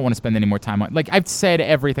 I just don't want to spend any more time on, like, I've said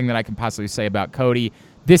everything that I can possibly say about Cody.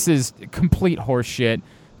 This is complete horseshit.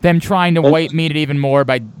 Them trying to weight meet it even more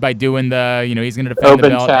by doing the, he's going to defend open the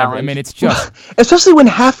belt. challenge. I mean, it's just... Especially when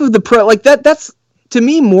half of the like that's to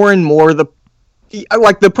me more and more the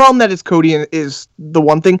problem that is Cody is the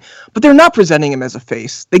one thing, but they're not presenting him as a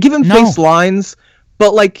face. They give him face lines,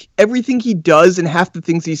 but like everything he does and half the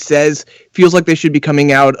things he says feels like they should be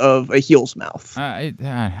coming out of a heel's mouth. And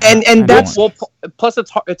that's plus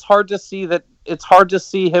it's hard to see that it's hard to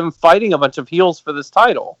see him fighting a bunch of heels for this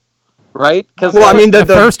title, right? Because the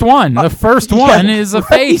first one is a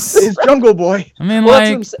face. It's Jungle Boy. I mean,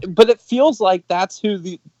 but it feels like that's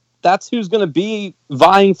who's going to be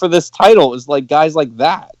vying for this title is like guys like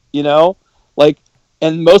that, like,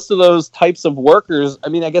 and most of those types of workers. I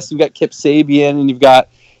mean, I guess you've got Kip Sabian and you've got,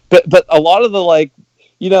 but a lot of the like,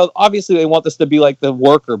 obviously they want this to be like the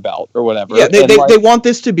worker belt or whatever. Yeah, they want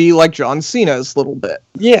this to be like John Cena's little bit.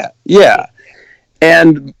 Yeah,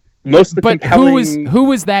 and most of the who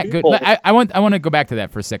was that good? I want to go back to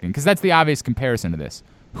that for a second because that's the obvious comparison to this.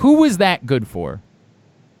 Who was that good for?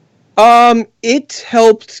 It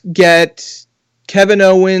helped get Kevin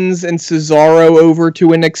Owens and Cesaro over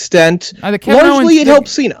to an extent. Largely, it helped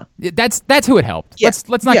Cena. That's who it helped. Yeah.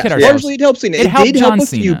 Let's not kid ourselves. Largely, it helped Cena. It did help a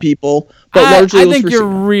few people, but largely, I think you're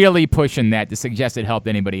really pushing that to suggest it helped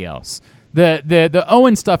anybody else. The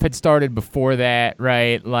Owen stuff had started before that,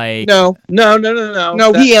 right? Like no.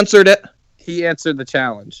 He answered it. He answered the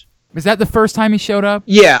challenge. Was that the first time he showed up?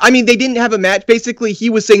 Yeah, I mean, they didn't have a match. Basically, he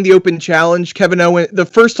was saying the open challenge. Kevin Owens, the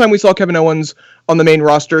first time we saw Kevin Owens on the main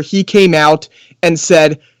roster, he came out and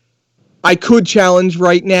said, I could challenge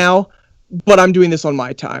right now, but I'm doing this on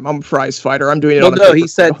my time. I'm a prize fighter. I'm doing it on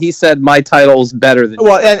he said my title's better than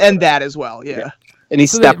yours. And that as well, yeah. And he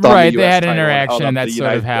stepped on the US they had an title interaction, and that's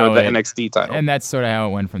sort of how the NXT title. And that's sort of how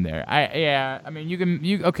it went from there. I mean, you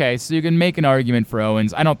can make an argument for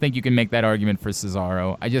Owens. I don't think you can make that argument for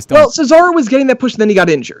Cesaro. I just don't. Well, Cesaro was getting that push, and then he got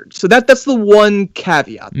injured, so that's the one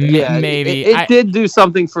caveat there. Yeah, maybe it did do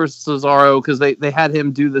something for Cesaro because they had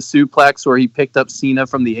him do the suplex where he picked up Cena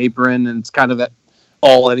from the apron, and it's kind of that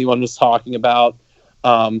all anyone was talking about.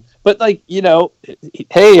 But like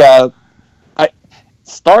hey.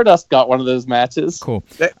 Stardust got one of those matches. Cool.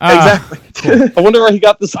 Exactly. Cool. I wonder where he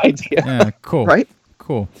got this idea. Yeah, cool. Right?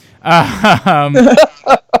 Cool. But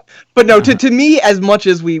no, to me, as much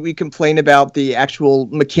as we complain about the actual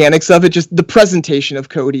mechanics of it, just the presentation of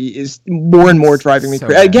Cody is more and more driving me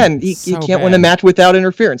crazy. Again, he can't win a match without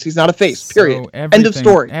interference. He's not a face, period. End of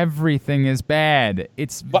story. Everything is bad.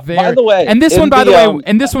 It's by the way, and this one,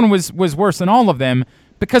 was worse than all of them.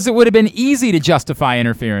 Because it would have been easy to justify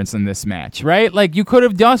interference in this match, right? Like, you could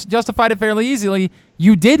have justified it fairly easily.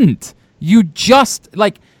 You didn't. You just,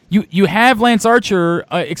 like, you have Lance Archer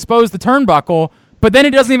expose the turnbuckle, but then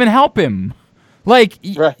it doesn't even help him. Like,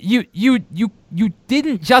 right. you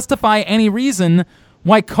didn't justify any reason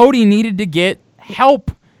why Cody needed to get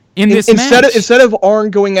help in this match. Instead of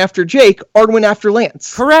Arn going after Jake, Arn went after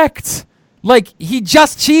Lance. Correct. Like, he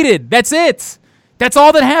just cheated. That's it. That's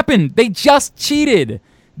all that happened. They just cheated.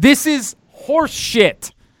 This is horse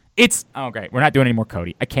shit. It's okay. We're not doing any more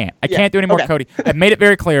Cody. I can't do any more okay. Cody. I've made it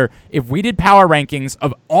very clear. If we did power rankings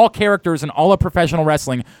of all characters in all of professional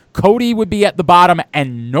wrestling, Cody would be at the bottom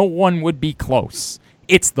and no one would be close.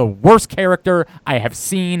 It's the worst character I have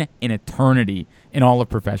seen in eternity in all of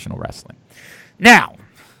professional wrestling. Now,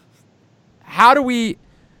 what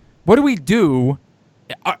do we do?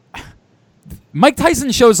 Mike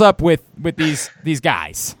Tyson shows up with these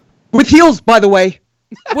guys. With heels, by the way.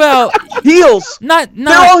 Well, Heels. not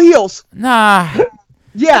They're all heels. nah.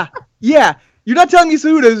 Yeah. You're not telling me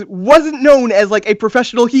Cejudo wasn't known as like a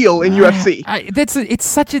professional heel in UFC. It's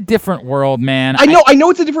such a different world, man. I know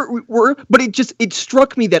it's a different word, but it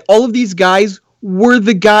struck me that all of these guys were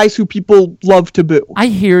the guys who people love to boo. I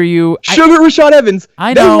hear you. Sugar Rashad Evans.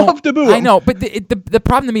 I know. They love to boo him. I know, but the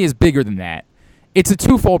problem to me is bigger than that. It's a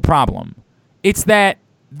twofold problem. It's that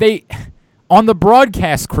they, on the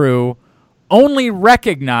broadcast crew, only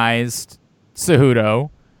recognized Cejudo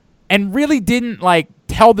and really didn't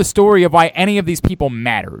tell the story of why any of these people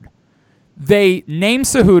mattered. They named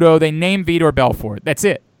Cejudo, they named Vitor Belfort. That's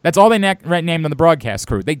it. That's all they named on the broadcast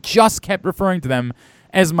crew. They just kept referring to them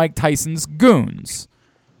as Mike Tyson's goons,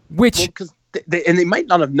 which because they might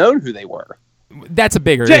not have known who they were. That's a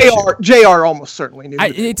bigger issue. JR almost certainly knew.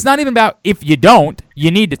 It's not even about if you don't, you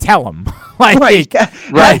need to tell them. Right.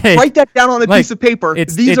 Right. Write that down on a piece of paper.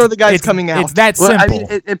 These are the guys coming out. It's that Well, simple.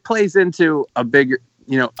 I mean, it plays into a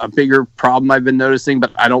bigger problem I've been noticing,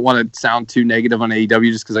 but I don't want to sound too negative on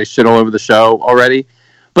AEW just because I shit all over the show already.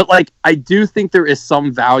 But I do think there is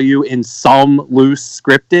some value in some loose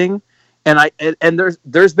scripting, and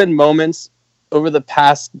there's been moments over the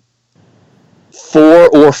past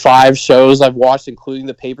 4 or 5 shows I've watched, including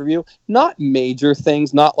the pay-per-view, not major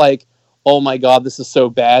things, not like, oh my God, this is so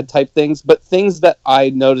bad type things, but things that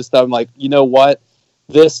I noticed that I'm like, you know what,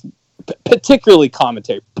 this, particularly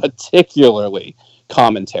commentary,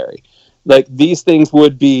 these things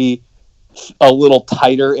would be a little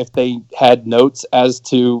tighter if they had notes as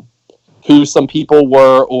to who some people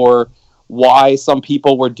were or why some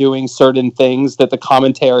people were doing certain things that the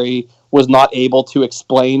commentary was not able to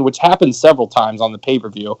explain, which happened several times on the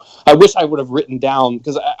pay-per-view. I wish I would have written down,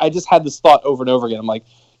 because I just had this thought over and over again. I'm like,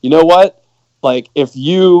 you know what? If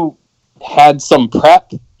you had some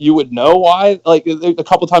prep, you would know why. A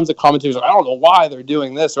couple times the commentators are, I don't know why they're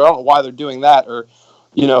doing this, or I don't know why they're doing that, or,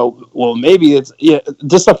 well, maybe it's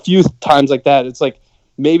just a few times like that. It's like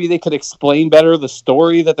maybe they could explain better the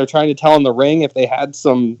story that they're trying to tell in the ring if they had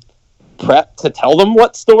some prep to tell them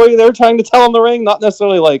what story they're trying to tell in the ring, not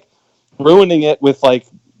necessarily ruining it with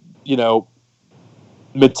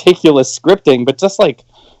meticulous scripting, but just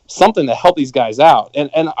something to help these guys out.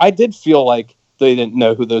 And I did feel like they didn't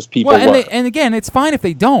know who those people were. And again, it's fine if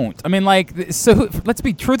they don't. I mean, so let's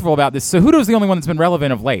be truthful about this. Cejudo's the only one that's been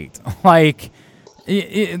relevant of late.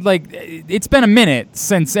 It's been a minute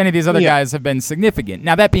since any of these other guys have been significant.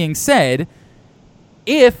 Now, that being said,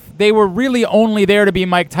 if they were really only there to be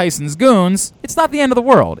Mike Tyson's goons, it's not the end of the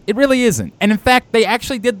world. It really isn't. And in fact, they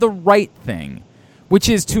actually did the right thing, which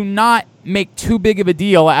is to not make too big of a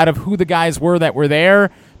deal out of who the guys were that were there,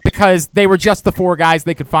 because they were just the 4 guys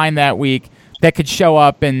they could find that week that could show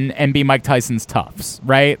up and be Mike Tyson's toughs,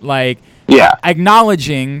 right?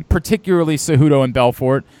 Acknowledging particularly Cejudo and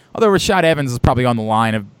Belfort, although Rashad Evans is probably on the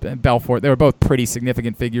line of Belfort. They were both pretty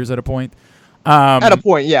significant figures at a point. At a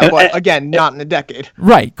point, yeah, but again, not in a decade.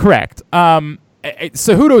 Right, correct.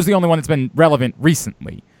 Cejudo is the only one that's been relevant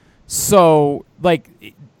recently. So,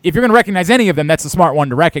 if you're going to recognize any of them, that's a smart one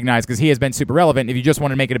to recognize because he has been super relevant. If you just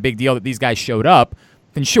want to make it a big deal that these guys showed up,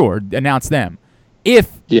 then sure, announce them.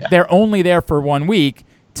 If they're only there for 1 week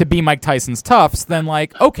to be Mike Tyson's toughs, then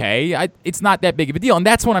okay, it's not that big of a deal. And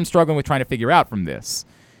that's what I'm struggling with trying to figure out from this.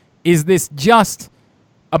 Is this just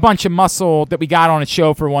a bunch of muscle that we got on a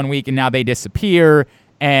show for 1 week and now they disappear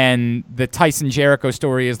and the Tyson-Jericho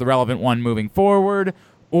story is the relevant one moving forward?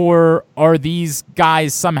 Or are these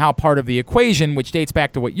guys somehow part of the equation, which dates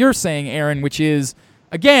back to what you're saying, Aaron, which is,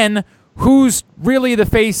 again, who's really the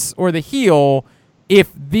face or the heel? If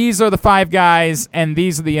these are the 5 guys and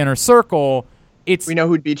these are the inner circle, we know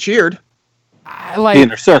who'd be cheered. The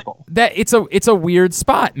inner circle. That it's a weird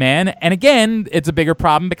spot, man. And again, it's a bigger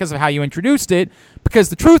problem because of how you introduced it. Because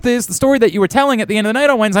the truth is, the story that you were telling at the end of the night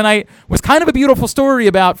on Wednesday night was kind of a beautiful story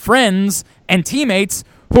about friends and teammates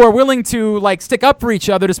who are willing to stick up for each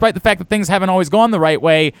other despite the fact that things haven't always gone the right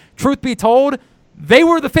way. Truth be told, they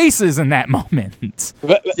were the faces in that moment.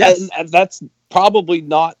 Yes. And that's probably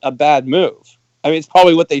not a bad move. I mean, it's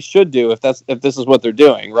probably what they should do if this is what they're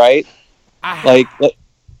doing, right?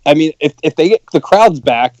 I mean, if they get the crowds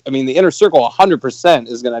back, I mean, the Inner Circle 100%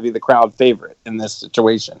 is going to be the crowd favorite in this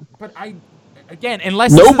situation. But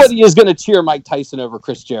unless nobody is going to cheer Mike Tyson over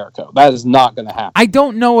Chris Jericho. That is not going to happen. I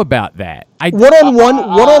don't know about that.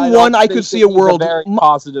 One-on-one, I could see a world. Very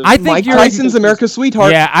positive. I think Mike Tyson's America's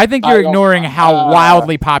sweetheart. Yeah, I think you're ignoring how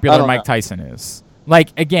wildly popular Mike Tyson is.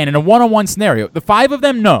 Like, again, in a one-on-one scenario, the 5 of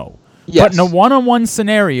them, no. Yes. But in a one-on-one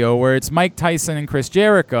scenario where it's Mike Tyson and Chris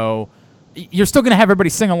Jericho, you're still going to have everybody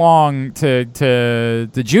sing along to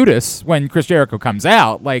Judas when Chris Jericho comes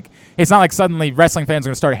out. Like, it's not like suddenly wrestling fans are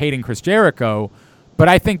going to start hating Chris Jericho. But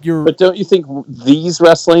I think But don't you think these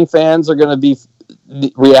wrestling fans are going to be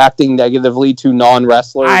reacting negatively to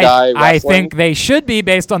non-wrestler guy wrestling? I think they should be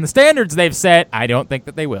based on the standards they've set. I don't think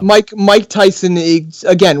that they will. Mike Tyson,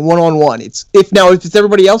 again, one-on-one. If it's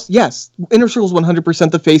everybody else, yes, Inner Circle's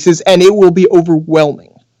 100% the faces, and it will be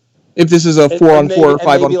overwhelming if this is a 4-on-4 or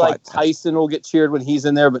 5-on-5. Maybe like Tyson will get cheered when he's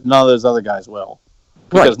in there, but none of those other guys will,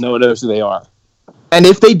 because no one knows who they are. And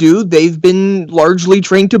if they do, they've been largely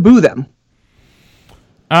trained to boo them.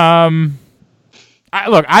 I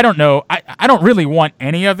don't know. I don't really want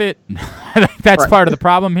any of it. That's part of the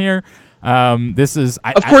problem here. This is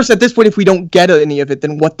of course at this point, if we don't get any of it,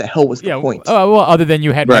 then what the hell was the point? Well, other than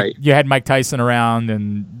you had Mike Tyson around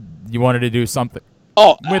and you wanted to do something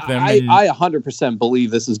with him. I 100% believe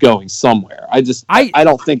this is going somewhere. I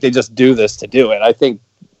don't think they just do this to do it. I think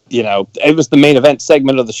it was the main event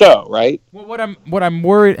segment of the show, right? Well, what I'm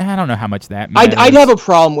worried, I don't know how much that matters. I'd have a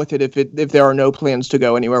problem with it if there are no plans to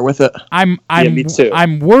go anywhere with it. Me too.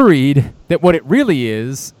 I'm worried that what it really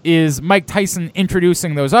is Mike Tyson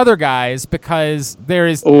introducing those other guys, because there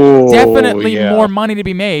is definitely more money to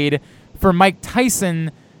be made for Mike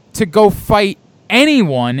Tyson to go fight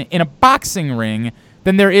anyone in a boxing ring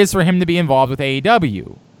than there is for him to be involved with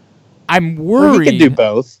AEW. I'm worried. Well, he can do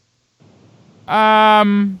both. By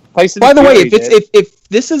the way, if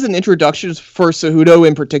this is an introduction for Cejudo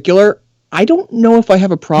in particular, I don't know if I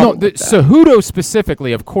have a problem with that. Cejudo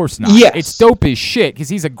specifically, of course not. Yes. It's dope as shit because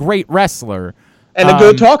he's a great wrestler. And a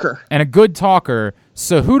good talker.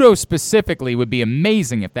 Cejudo specifically would be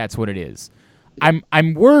amazing if that's what it is.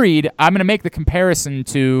 I'm worried. I'm going to make the comparison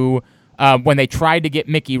to when they tried to get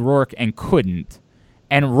Mickey Rourke and couldn't,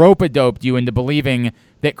 and rope-a-doped you into believing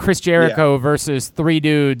that Chris Jericho versus 3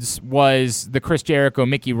 Dudes was the Chris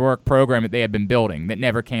Jericho-Mickey Rourke program that they had been building that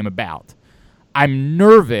never came about. I'm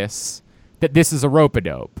nervous that this is a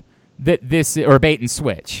rope-a-dope, or a bait and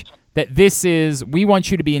switch, that this is, we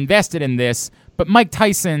want you to be invested in this, but Mike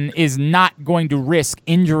Tyson is not going to risk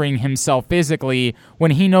injuring himself physically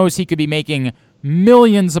when he knows he could be making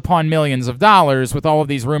millions upon millions of dollars with all of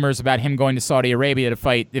these rumors about him going to Saudi Arabia to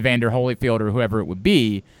fight Evander Holyfield or whoever it would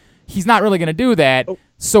be. He's not really going to do that,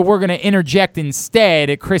 so we're going to interject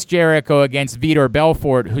instead Chris Jericho against Vitor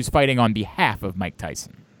Belfort, who's fighting on behalf of Mike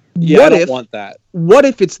Tyson. Yeah, I don't want that. What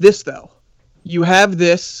if it's this, though? You have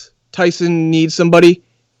this, Tyson needs somebody,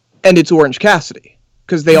 and it's Orange Cassidy,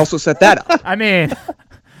 because they also set that up. I mean...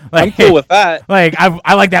 I'm cool with that. Like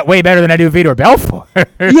I like that way better than I do Vitor Belfort.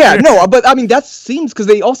 Yeah, no, but I mean that seems because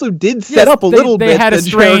they also did set up a little bit had the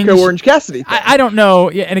Jericho Orange Cassidy thing. I don't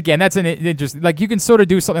know. Yeah, and again, that's an interesting. Like you can sort of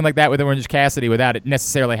do something like that with Orange Cassidy without it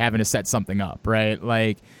necessarily having to set something up, right?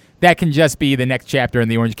 Like that can just be the next chapter in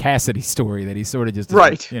the Orange Cassidy story that he sort of just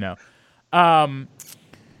right.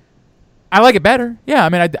 I like it better. Yeah, I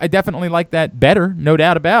mean, I definitely like that better, no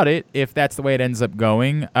doubt about it, if that's the way it ends up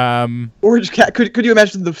going. Could you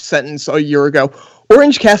imagine the sentence a year ago?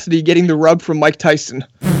 Orange Cassidy getting the rub from Mike Tyson.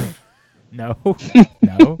 No.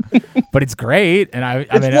 But it's great, and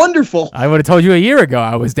it's wonderful. I would have told you a year ago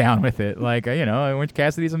I was down with it. Like, Orange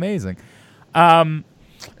Cassidy's amazing.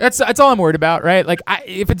 That's all I'm worried about, right? Like,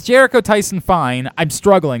 if it's Jericho Tyson, fine. I'm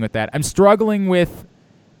struggling with that. I'm struggling with...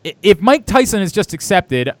 If Mike Tyson is just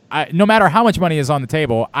accepted, no matter how much money is on the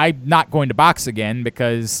table, I'm not going to box again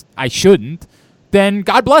because I shouldn't, then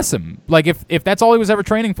God bless him. Like, if that's all he was ever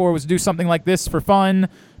training for was to do something like this for fun,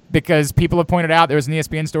 because people have pointed out, there was an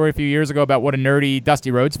ESPN story a few years ago about what a nerdy Dusty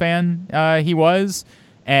Rhodes fan he was,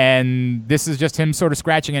 and this is just him sort of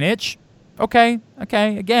scratching an itch. Okay.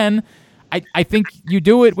 Again, I think you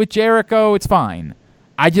do it with Jericho, it's fine.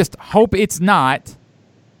 I just hope it's not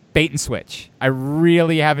bait and switch. I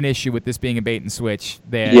really have an issue with this being a bait and switch.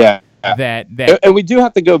 That and we do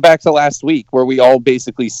have to go back to last week where we all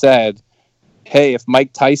basically said, hey, if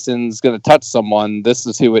Mike Tyson's going to touch someone, this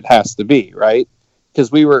is who it has to be, right?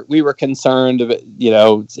 Because we were concerned of it,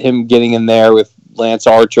 him getting in there with Lance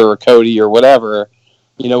Archer or Cody or whatever,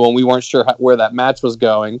 when we weren't sure where that match was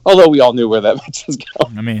going, although we all knew where that match was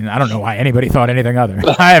going. I mean, I don't know why anybody thought anything other.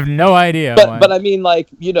 I have no idea. But I mean, like,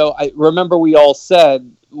 I remember we all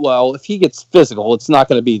said well, if he gets physical, it's not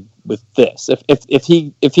going to be with this.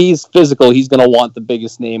 If he's physical, he's going to want the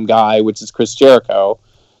biggest name guy, which is Chris Jericho.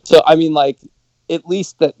 So I mean, like, at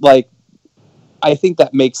least that, like, I think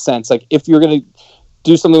that makes sense. Like, if you're going to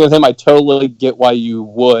do something with him, I totally get why you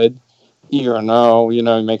would. You know, you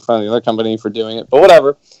make fun of the other company for doing it, but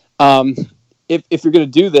whatever. If you're going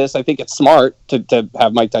to do this, I think it's smart to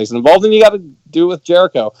have Mike Tyson involved, and you got to do it with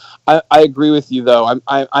Jericho. I agree with you, though.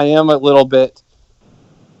 I am a little bit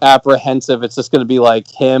apprehensive. It's just going to be like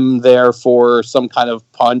him there for some kind of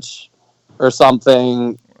punch or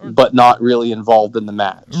something, but not really involved in the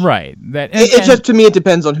match. Right. It's just, to me, it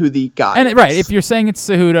depends on who the guy is. Right. If you're saying it's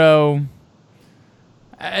Cejudo,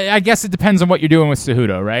 I guess it depends on what you're doing with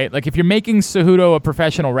Cejudo, right? Like, if you're making Cejudo a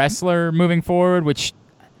professional wrestler moving forward, which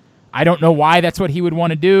I don't know why that's what he would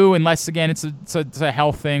want to do, unless, again, it's a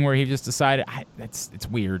health thing where he just decided. It's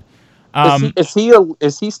weird.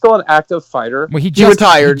 Is he still an active fighter? Well, he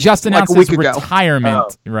retired. He just announced like his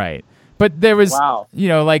retirement, right? But there was,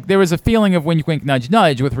 there was a feeling of wink, wink, nudge,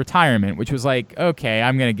 nudge with retirement, which was like, okay,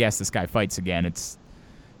 I'm gonna guess this guy fights again.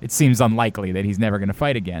 It seems unlikely that he's never gonna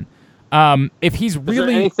fight again. If he's really, is there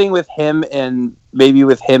anything with him and maybe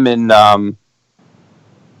with him and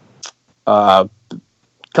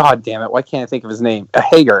God damn it, why can't I think of his name?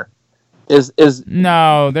 Hager. Is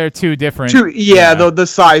no, they're two different. The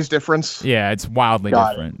size difference. Yeah, it's wildly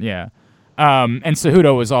different. Yeah, and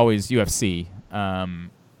Cejudo was always UFC.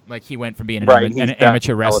 Like, he went from being an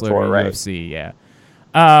amateur wrestler to UFC. Yeah.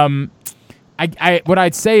 What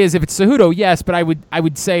I'd say is, if it's Cejudo, yes, but I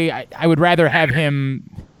would say I would rather have him.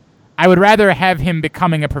 I would rather have him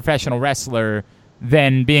becoming a professional wrestler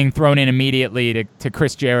than being thrown in immediately to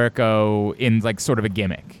Chris Jericho in, like, sort of a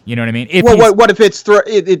gimmick. You know what I mean? What if it's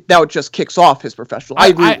now it just kicks off his professional? I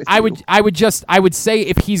agree with you. I would say,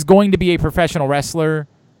 if he's going to be a professional wrestler,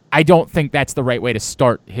 I don't think that's the right way to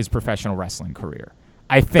start his professional wrestling career.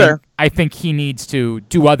 I think he needs to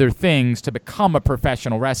do other things to become a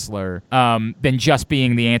professional wrestler than just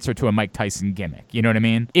being the answer to a Mike Tyson gimmick. You know what I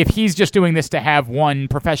mean? If he's just doing this to have one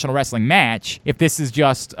professional wrestling match, if this is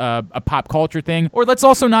just a pop culture thing, or let's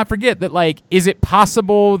also not forget that, like, is it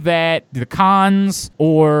possible that the Khans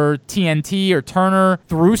or TNT or Turner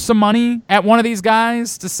threw some money at one of these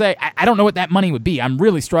guys to say, I don't know what that money would be. I'm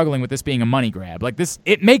really struggling with this being a money grab. Like, this,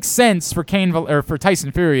 it makes sense for for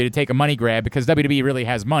Tyson Fury to take a money grab because WWE really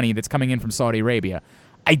has money that's coming in from Saudi Arabia.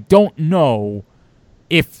 I don't know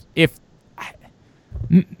if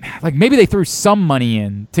like, maybe they threw some money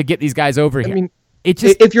in to get these guys over here. I mean,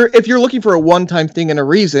 if you're looking for a one-time thing and a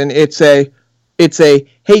reason, it's a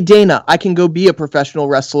hey, Dana, I can go be a professional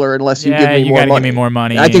wrestler unless you give me more money. Give me more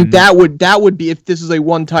money. I think that would be, if this is a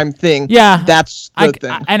one-time thing. Yeah, that's the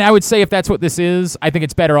thing. And I would say, if that's what this is, I think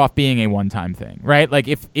it's better off being a one-time thing, right? Like,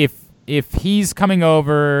 if he's coming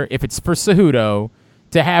over, if it's for Cejudo,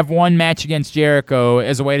 to have one match against Jericho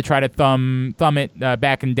as a way to try to thumb it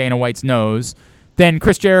back in Dana White's nose, then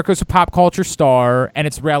Chris Jericho's a pop culture star, and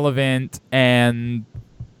it's relevant, and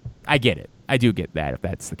I get it. I do get that, if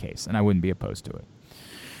that's the case, and I wouldn't be opposed to it.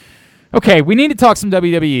 Okay, we need to talk some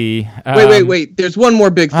WWE. Wait. There's one more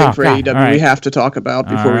big thing for AEW right. We have to talk about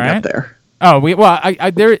before we get there. Oh,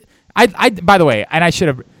 by the way, and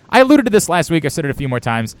I alluded to this last week. I said it a few more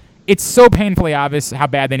times. It's so painfully obvious how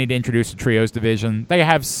bad they need to introduce the trios division. They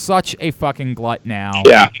have such a fucking glut now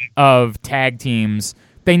of tag teams.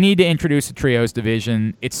 They need to introduce the trios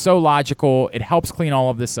division. It's so logical. It helps clean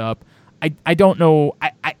all of this up. I don't know.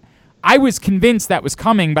 I was convinced that was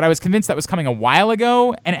coming, but I was convinced that was coming a while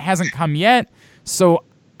ago, and it hasn't come yet. So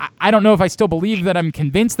I don't know if I still believe that I'm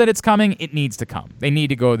convinced that it's coming. It needs to come. They need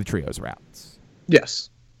to go the trios routes.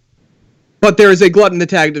 Yes. But there is a glut in the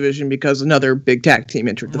tag division because another big tag team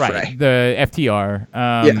entered the fray. The FTR.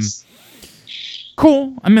 Yes.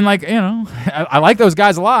 Cool. I mean, like, I like those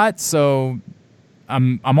guys a lot, so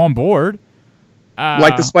I'm on board.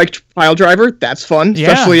 Like the spiked pile driver, that's fun,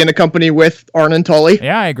 especially in a company with Arn and Tully.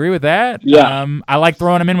 Yeah, I agree with that. Yeah. I like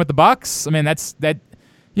throwing them in with the Bucks. I mean,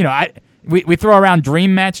 we throw around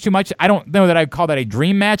dream match too much. I don't know that I'd call that a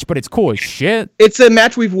dream match, but it's cool as shit. It's a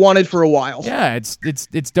match we've wanted for a while. Yeah,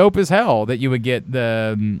 it's dope as hell that you would get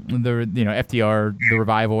the FTR, the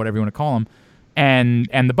Revival, whatever you want to call them,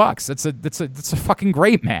 and the Bucks. It's a fucking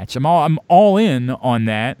great match. I'm all in on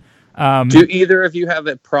that. Do either of you have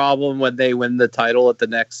a problem when they win the title at the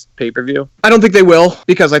next pay-per-view? I don't think they will,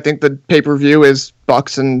 because I think the pay-per-view is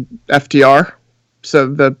Bucks and FTR, so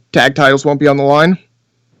the tag titles won't be on the line.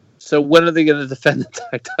 So when are they going to defend the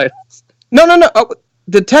tag titles? No.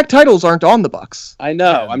 the tag titles aren't on the Bucks. I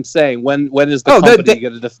know. I'm saying when is the Oh, company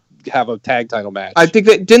going to have a tag title match? I think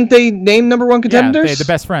didn't they name number one contenders? Yeah, the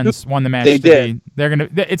Best Friends won the match. They did. They're gonna.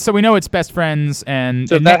 It's so we know it's Best Friends, and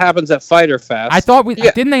so and that happens at Fyter Fest. I thought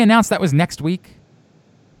didn't they announce that was next week?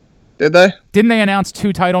 Did they? Didn't they announce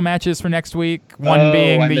 2 title matches for next week? One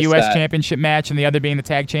being I the missed U.S. that. Championship match, and the other being the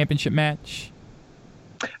Tag Championship match.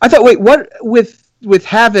 I thought. Wait, what with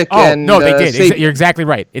Havoc Oh and no, they did. Sabian? You're exactly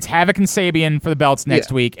right. It's Havoc and Sabian for the belts next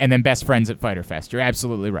Yeah. week, and then Best Friends at Fyter Fest. You're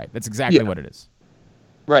absolutely right. That's exactly Yeah. what it is.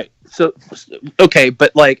 Right. So, okay,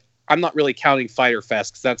 but like, I'm not really counting Fyter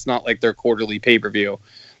Fest because that's not like their quarterly pay-per-view.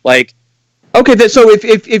 Like, Okay, so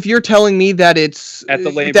if you're telling me that it's At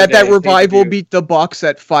the Labor that Day Revival pay-per-view. beat the Bucks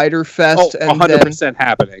at Fyter Fest 100%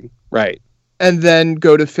 happening. Right. and then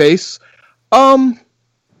go to face,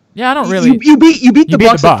 Yeah, I don't really. you beat the beat the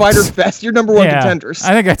Bucks at Bucks. Fyter Fest. You're number one contenders.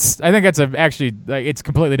 I think that's actually like, it's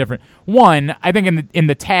completely different. One, I think in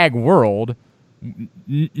the tag world,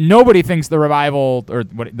 nobody thinks the Revival or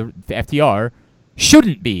the FTR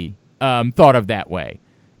shouldn't be thought of that way.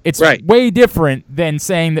 It's Right. way different than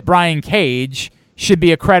saying that Brian Cage should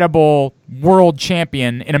be a credible world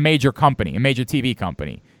champion in a major company, a major TV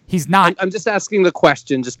company. He's not. I'm just asking the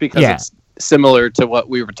question just because Yeah. it's similar to what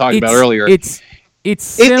we were talking about earlier. It's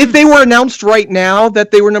If they were announced right now that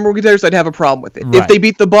they were number one contenders, I'd have a problem with it. Right. If they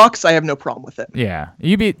beat the Bucks, I have no problem with it. Yeah,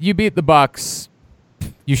 you beat the Bucks.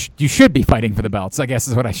 You should be fighting for the belts, I guess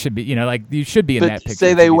is what I should be. Like you should be in that But picture.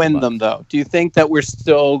 say if they you beat win the them, Bucks. though. Do you think that we're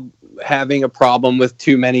still having a problem with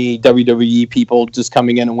too many WWE people just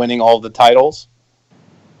coming in and winning all the titles?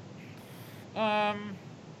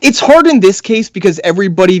 It's hard in this case because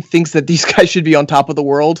everybody thinks that these guys should be on top of the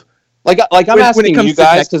world. Like I'm When it asking comes you to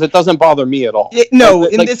guys tech- because it doesn't bother me at all. No,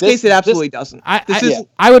 Like, in like this case, it absolutely doesn't.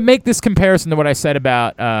 I would make this comparison to what I said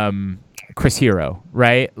about Chris Hero,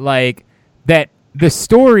 right? Like that the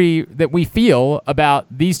story that we feel about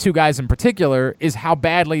these two guys in particular is how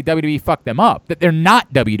badly WWE fucked them up. That they're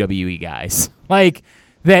not WWE guys. Like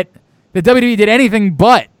that the WWE did anything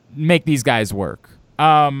but make these guys work.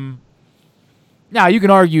 Now you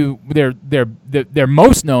can argue they're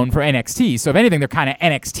most known for NXT. So if anything, they're kind of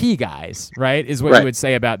NXT guys, right? Is what Right. you would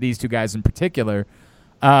say about these two guys in particular,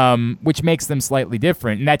 which makes them slightly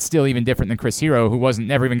different, and that's still even different than Chris Hero, who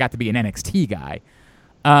never even got to be an NXT guy.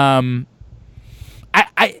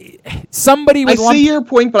 Somebody would I lump, see your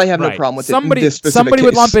point, but I have no right. problem with somebody, it in this specific somebody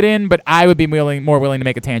would case. lump it in, but I would be more willing to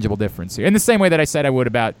make a tangible difference here. In the same way that I said I would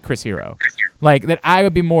about Chris Hero. Like, that I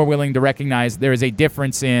would be more willing to recognize there is a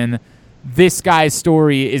difference in this guy's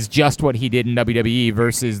story is just what he did in WWE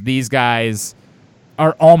versus these guys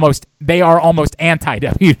are almost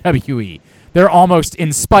anti-WWE. They're almost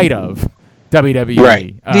in spite of WWE.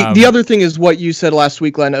 Right. The other thing is what you said last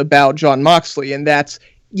week, Glenn, about Jon Moxley, and that's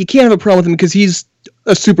you can't have a problem with him because he's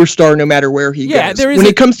a superstar no matter where he goes. When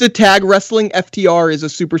it comes to tag wrestling, FTR is a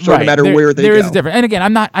superstar no matter where they go. There is a difference. And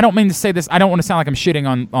again, I don't mean to say this. I don't want to sound like I'm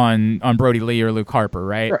shitting on Brody Lee or Luke Harper,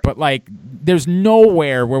 right? But like, there's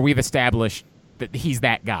nowhere where we've established that he's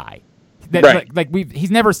that guy.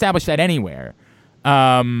 He's never established that anywhere.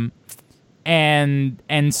 And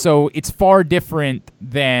so it's far different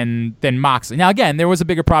than Moxley. Now again, there was a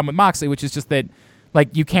bigger problem with Moxley, which is just that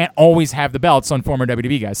like you can't always have the belts on former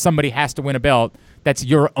WWE guys. Somebody has to win a belt that's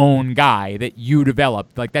your own guy that you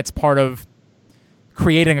developed. Like that's part of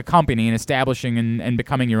creating a company and establishing and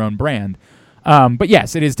becoming your own brand. But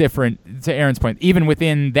yes, it is different. To Aaron's point, even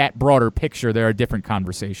within that broader picture, there are different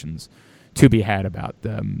conversations to be had about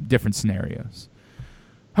different scenarios.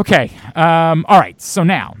 Okay, all right. So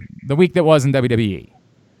now, the week that was in WWE.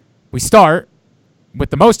 We start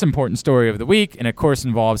with the most important story of the week, and of course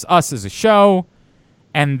involves us as a show,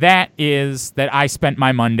 and that is that I spent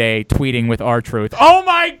my Monday tweeting with R-Truth. Oh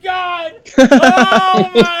my God!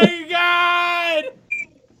 Oh my God!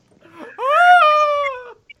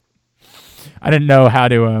 Ah! I didn't know how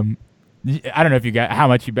to. I don't know if you got how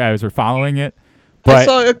much you guys were following it. But I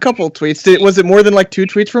saw a couple tweets. Was it more than like 2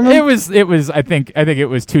 tweets from him? It was. I think it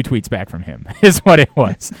was 2 tweets back from him. Is what it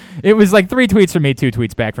was. It was like 3 tweets from me, 2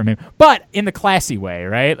 tweets back from him. But in the classy way,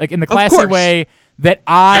 right? Like in the classy way that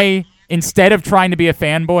I, instead of trying to be a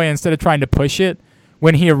fanboy, instead of trying to push it,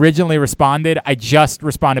 when he originally responded, I just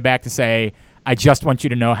responded back to say, "I just want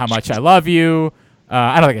you to know how much I love you."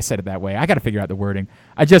 I don't think I said it that way. I got to figure out the wording.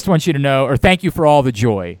 I just want you to know, or thank you for all the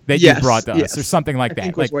joy that you brought to us, or something like that. I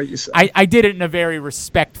think was what you said. I did it in a very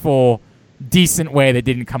respectful, decent way that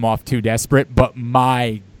didn't come off too desperate, but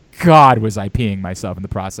my God, was I peeing myself in the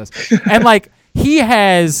process. And like, he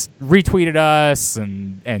has retweeted us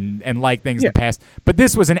and liked things in the past, but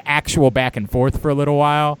this was an actual back and forth for a little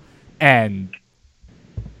while, and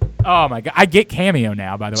Oh my god, I get Cameo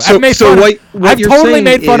now. By the way, So, I've made so fun what, of, what I've you're totally saying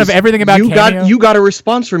made fun is of everything about you Cameo. you got a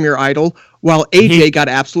response from your idol, while AJ got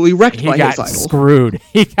absolutely wrecked He by got his idol. screwed.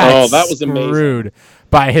 He got Oh, that was amazing. screwed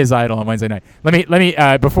by his idol on Wednesday night. Let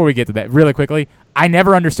me before we get to that, really quickly. I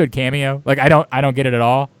never understood Cameo. Like I don't get it at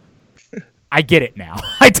all. I get it now.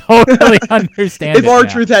 I totally understand. If it now.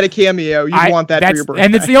 R-Truth had a cameo, you'd want that for your birthday.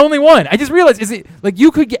 And it's the only one. I just realized, is it like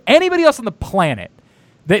you could get anybody else on the planet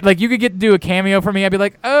that like you could get to do a cameo for me? I'd be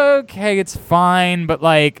like, okay, it's fine, but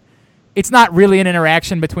like it's not really an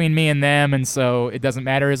interaction between me and them, and so it doesn't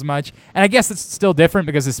matter as much. And I guess it's still different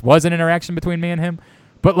because this was an interaction between me and him.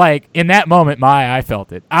 But like in that moment, I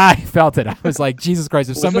felt it. I felt it. I was like, Jesus Christ!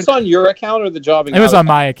 If Was somebody, this on your account or the jobbing? it was out on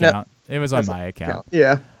my account? account. It was on my account.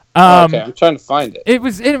 Yeah. Okay, I'm trying to find it. It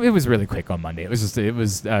was really quick on Monday. It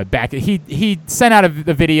was back. He sent out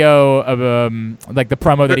the video of like the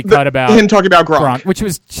promo that he cut about him talking about Gronk. which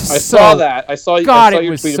was just I so, saw that. I saw. God, I saw it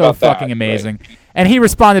your was tweet so about that. fucking amazing. And he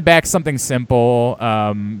responded back something simple.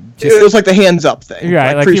 It was like the hands up thing. Right, I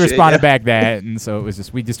like he appreciate it, responded yeah. back that, and so it was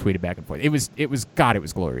just we just tweeted back and forth. It was God, it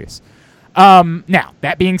was glorious. Now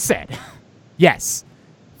that being said, yes,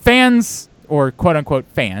 fans or quote unquote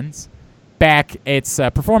fans. Back, it's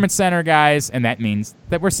Performance Center, guys, and that means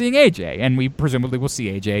that we're seeing AJ, and we presumably will see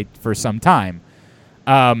AJ for some time.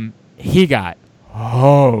 He got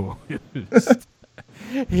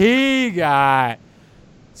he got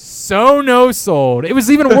so no-sold. It was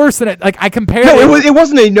even worse than it. Like I compared. No, it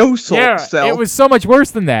wasn't a no-sold Yeah, sell. it was so much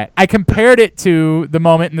worse than that. I compared it to the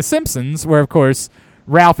moment in The Simpsons where, of course,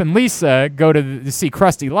 Ralph and Lisa go to see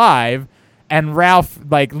Krusty live. And Ralph,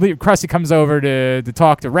 Krusty comes over to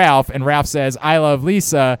talk to Ralph, and Ralph says, "I love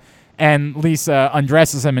Lisa," and Lisa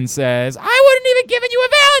undresses him and says, "I wouldn't even given you a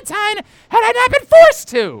Valentine had I not been forced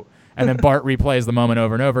to." And then Bart replays the moment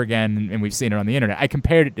over and over again, and we've seen it on the internet. I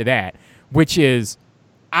compared it to that, which is,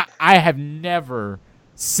 I have never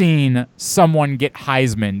seen someone get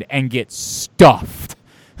Heisman'd and get stuffed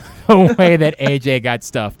the way that AJ got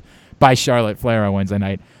stuffed by Charlotte Flair on Wednesday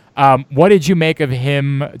night. What did you make of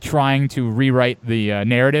him trying to rewrite the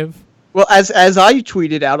narrative? Well, as I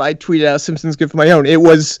tweeted out Simpsons gift of my own. It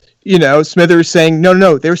was, Smithers saying,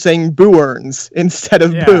 no, they were saying boo earns instead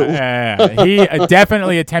of boo. Yeah. He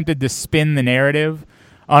definitely attempted to spin the narrative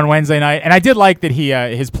on Wednesday night. And I did like that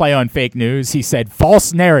his play on fake news, he said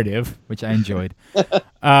false narrative, which I enjoyed,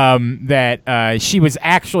 that she was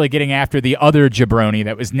actually getting after the other jabroni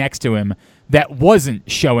that was next to him that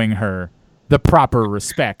wasn't showing her the proper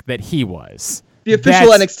respect that he was. The official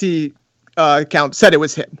NXT account said it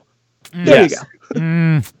was him. There you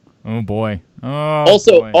go. Oh boy.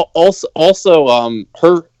 Also,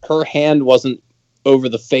 her hand wasn't over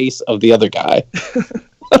the face of the other guy.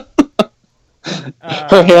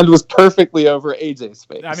 Her hand was perfectly over AJ's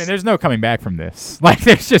face. I mean, there's no coming back from this. Like,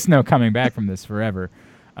 there's just no coming back from this forever.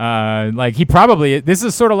 He probably, this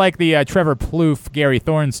is sort of like the Trevor Plouffe, Gary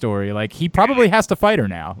Thorne story. Like, he probably has to fight her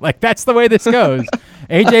now. Like, that's the way this goes.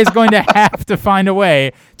 AJ's going to have to find a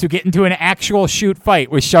way to get into an actual shoot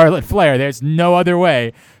fight with Charlotte Flair. There's no other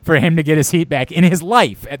way for him to get his heat back in his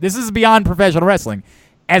life. This is beyond professional wrestling.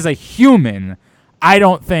 As a human, I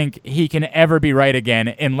don't think he can ever be right again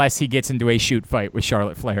unless he gets into a shoot fight with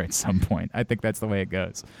Charlotte Flair at some point. I think that's the way it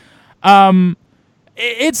goes.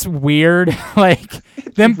 It's weird, like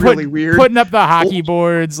them really weird. putting up the hockey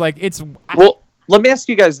boards. Like it's well. Let me ask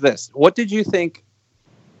you guys this: what did you think?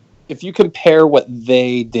 If you compare what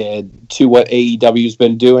they did to what AEW's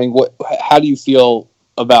been doing, how do you feel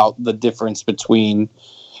about the difference between?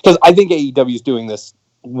 Because I think AEW's doing this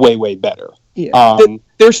way better. Yeah.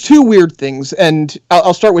 There's two weird things, and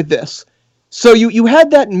I'll start with this. So you had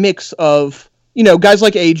that mix of guys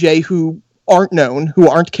like AJ who aren't known, who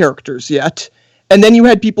aren't characters yet. And then you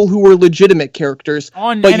had people who were legitimate characters,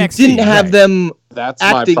 on but NXT, you didn't have them That's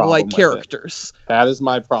acting my problem like with characters. That is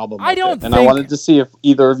my problem. I with don't it. And I think- wanted to see if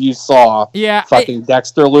either of you saw fucking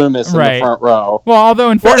Dexter Loomis in Right. the front row. well,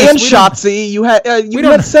 although in Well, fairness, and we don't- Shotzi, you had you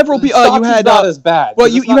don't- had several people. You Shotzi's had not as bad. well,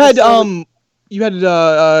 'cause you it's not had necessarily-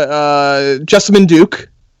 Jessamine Duke.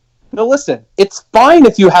 No, listen. It's fine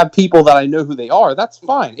if you have people that I know who they are. That's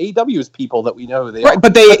fine. AEW is people that we know who they are. Right,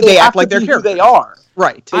 but they have act like to they're be who characters. they are.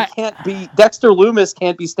 Right. They can't be. Dexter Loomis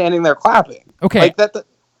can't be standing there clapping. Okay. Like that.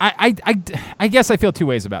 I guess I feel two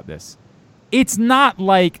ways about this. It's not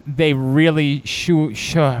like they really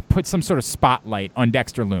put some sort of spotlight on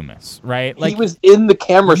Dexter Loomis, right? Like he was in the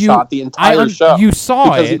camera shot the entire show. You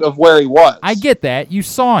saw because it of where he was. I get that. You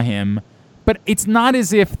saw him, but it's not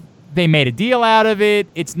as if they made a deal out of it.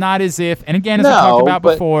 It's not as if, and again, as I talked No, about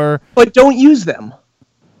but- before, But don't use them.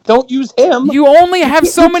 Don't use him. You only have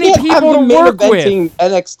so many can't have people to him main work eventing with.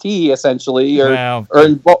 NXT essentially, or Well.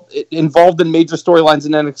 involved in major storylines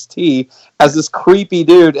in NXT as this creepy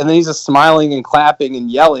dude, and then he's just smiling and clapping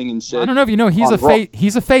and yelling and shit. I don't know if you know he's on Raw.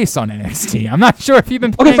 he's a face on NXT. I'm not sure if you've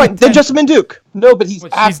been Okay, paying fine. Then attention. Jessamine Duke. No, but he's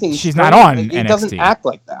Well, acting. she's straight. not on He NXT. doesn't act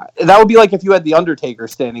like that. That would be like if you had the Undertaker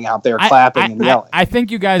standing out there clapping and yelling. I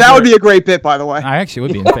think you guys. That are- would be a great bit, by the way. I actually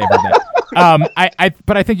would be in favor of that.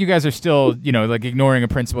 But I think you guys are still, like ignoring a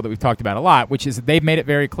principle that we've talked about a lot, which is that they've made it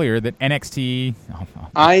very clear that NXT.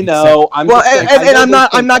 I know. I'm Well, just saying, and I know I'm they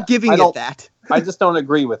not. think I'm not that. giving I it don't- that. I just don't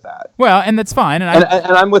agree with that. Well, and that's fine. And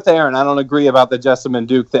I'm with Aaron. I don't agree about the Jessamine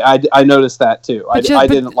Duke thing. I noticed that too. I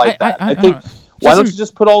didn't like that. I think why don't you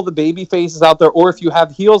just put all the baby faces out there, or if you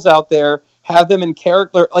have heels out there, have them in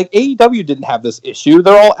character. Like AEW didn't have this issue.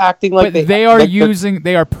 They're all acting like But they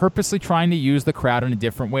are purposely trying to use the crowd in a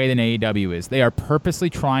different way than AEW is. They are purposely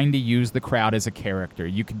trying to use the crowd as a character.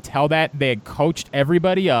 You can tell that they had coached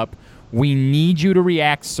everybody up. We need you to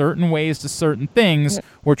react certain ways to certain things.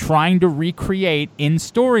 We're trying to recreate in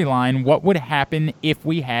storyline what would happen if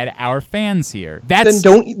we had our fans here. That's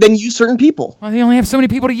Then use certain people. well, they only have so many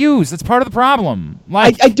people to use. That's part of the problem.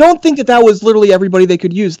 I don't think that was literally everybody they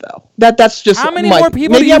could use, though. That's just How many my, more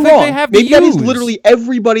people maybe do you I'm think wrong. they have to Maybe that is use? literally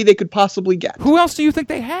everybody they could possibly get. who else do you think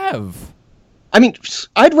they have? I mean,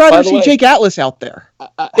 I'd rather By the see way, Jake Atlas out there.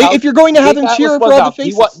 If you're going to have him cheer for all the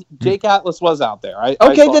faces. Jake Atlas was out there. I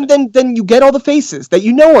Okay, saw it. then you get all the faces that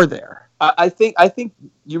you know are there. I think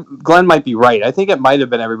Glenn might be right. I think it might have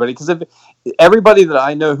been everybody, because if everybody that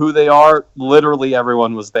I know who they are, literally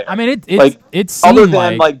everyone was there. I mean, it seemed other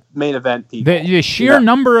than like main event people. the sheer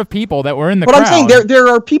number of people that were in the But crowd. I'm saying there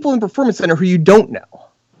are people in Performance Center who you don't know.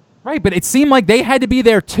 Right, but it seemed like they had to be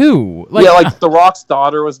there too. Like The Rock's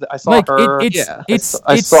daughter was. I saw like her. it I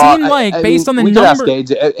saw- seemed like I based mean, on the we could ask number.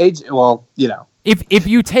 AJ. Well, If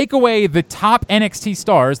you take away the top NXT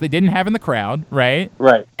stars they didn't have in the crowd, right?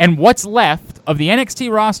 right. And what's left of the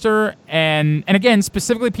NXT roster, and again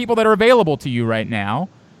specifically people that are available to you right now,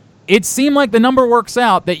 it seemed like the number works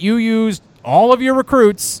out that you used all of your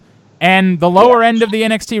recruits and the lower end of the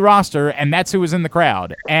NXT roster, and that's who was in the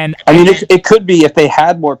crowd. And I mean, it could be if they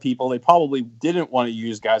had more people, they probably didn't want to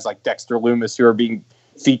use guys like Dexter Lumis, who are being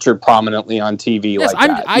featured prominently on TV yes, like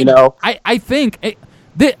that. I think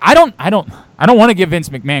I don't want to give Vince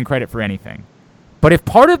McMahon credit for anything, but if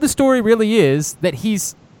part of the story really is that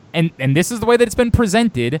he's and this is the way that it's been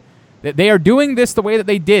presented, that they are doing this the way that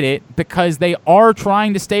they did it because they are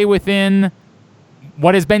trying to stay within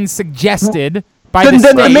what has been suggested by the Then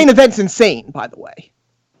state. the main event's insane, by the way.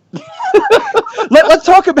 Let's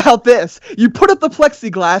talk about this. You put up the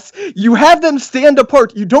plexiglass, you have them stand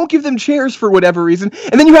apart, you don't give them chairs for whatever reason,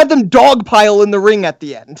 and then you have them dogpile in the ring at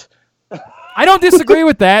the end. I don't disagree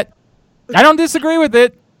with that. I don't disagree with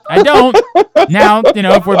it. I don't. Now,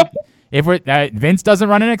 if we're Vince doesn't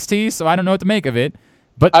run NXT, so I don't know what to make of it.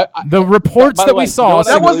 But the reports by the that way, we saw, you know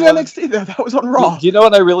That what I wasn't really NXT, though. That was on Raw. Do you know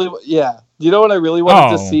what I really? Yeah. Do you know what I really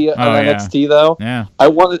wanted to see on yeah. NXT though? yeah. I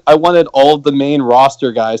wanted all of the main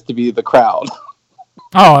roster guys to be the crowd.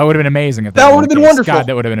 Oh, that would have been amazing if That were would have the been case. wonderful. God,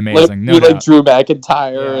 that would have been amazing. No like doubt. Drew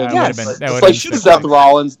McIntyre and Yeah, Yes. that just would have like been Seth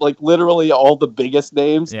Rollins, like literally all the biggest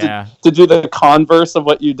names Yeah. to do the converse of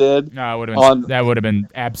what you did. No, that would have been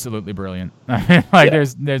absolutely brilliant.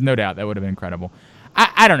 There's no doubt that would have been incredible.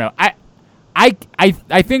 I don't know.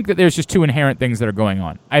 I think that there's just two inherent things that are going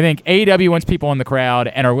on. I think AEW wants people in the crowd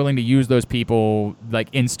and are willing to use those people like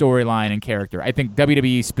in storyline and character. I think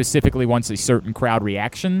WWE specifically wants a certain crowd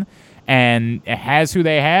reaction, and it has who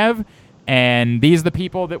they have. And these are the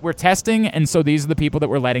people that we're testing, and so these are the people that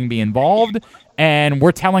we're letting be involved, and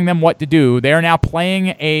we're telling them what to do. They're now playing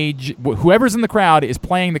whoever's in the crowd is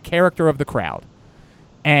playing the character of the crowd.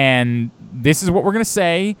 And this is what we're going to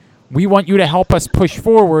say. We want you to help us push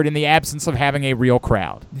forward in the absence of having a real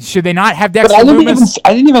crowd. Should they not have Dexter But Lumis?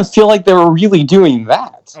 I didn't even feel like they were really doing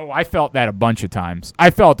that. Oh, I felt that a bunch of times.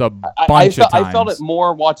 I felt a I bunch of times. I felt it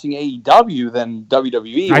more watching AEW than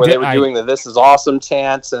WWE, I where did- they were I- doing the "This is awesome"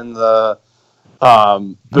 chants and the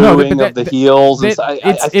No, booing but of the heels. And so I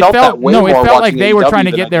it felt that way more it felt like watching they were AEW trying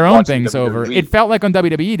to than I get their did own watching things over. WWE. It felt like on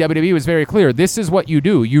WWE was very clear. This is what you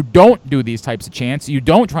do. You don't do these types of chants. You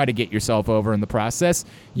don't try to get yourself over in the process.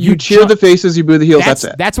 You cheer the faces, you boo the heels, that's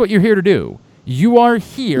it. That's what you're here to do. You are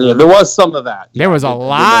here. Yeah, there was some of that. There was a Yeah,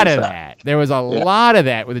 lot there of was that. There was a lot of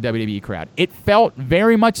that with the WWE crowd. It felt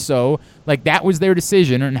very much so like that was their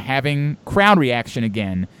decision on having crowd reaction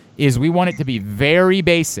again, is we want it to be very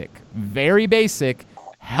basic. Very basic.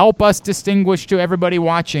 Help us distinguish to everybody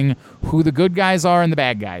watching who the good guys are and the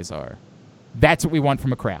bad guys are. That's what we want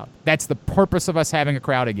from a crowd. That's the purpose of us having a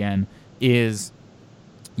crowd again, is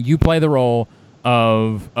You play the role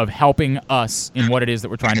of helping us in what it is that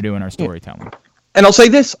we're trying to do in our storytelling. And I'll say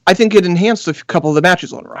this: I think it enhanced a couple of the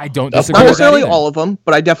matches on Raw. I don't Not disagree with that necessarily either. all of them,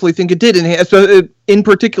 but I definitely think it did enhance. In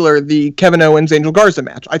particular, the Kevin Owens Angel Garza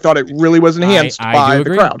match. I thought it really was enhanced I by do the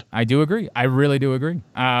agree. crowd. I do agree. I really do agree.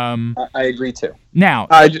 I agree too. Now,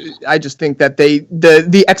 I just think that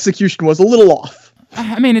the execution was a little off.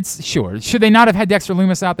 I mean, it's sure. Should they not have had Dexter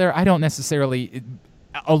Lumis out there? I don't necessarily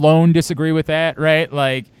alone disagree with that, right?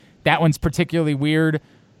 Like, that one's particularly weird,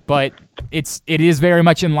 but it is very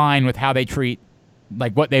much in line with how they treat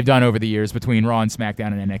like what they've done over the years between Raw and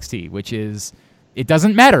SmackDown and NXT, which is it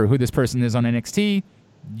doesn't matter who this person is on NXT.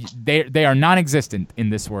 They are non-existent in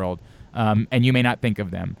this world, and you may not think of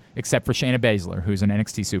them, except for Shayna Baszler, who's an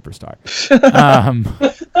NXT superstar.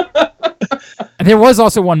 There was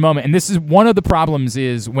also one moment, and this is one of the problems,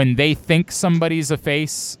 is when they think somebody's a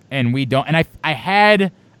face and we don't. And I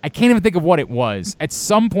can't even think of what it was. At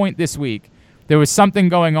some point this week, there was something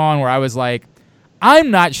going on where I was like,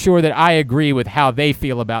 I'm not sure that I agree with how they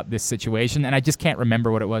feel about this situation, and I just can't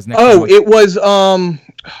remember what it was. It was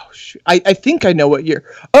I think I know what year.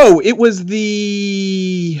 Oh, it was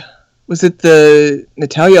was it the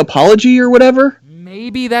Natalia apology or whatever?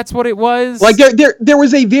 Maybe that's what it was. Like there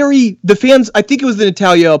was the fans. I think it was the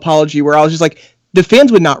Natalia apology where I was just like, the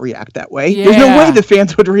fans would not react that way. Yeah. There's no way the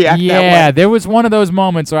fans would react that way. Yeah, there was one of those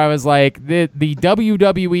moments where I was like, the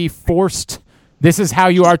WWE forced. This is how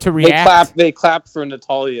you are to react. They clapped for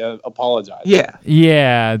Natalia apologizing. Yeah.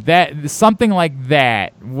 Yeah, that something like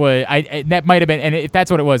that was. That might have been, and if that's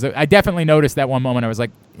what it was, I definitely noticed that one moment. I was like,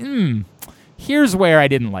 here's where I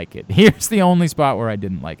didn't like it. Here's the only spot where I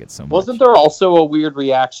didn't like it so much. Wasn't there also a weird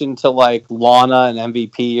reaction to like Lana and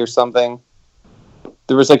MVP or something?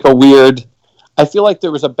 There was like a weird. I feel like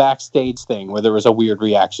there was a backstage thing where there was a weird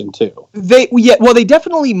reaction too. They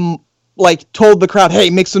definitely like told the crowd, "Hey,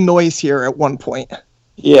 make some noise here." At one point.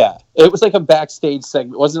 Yeah, it was like a backstage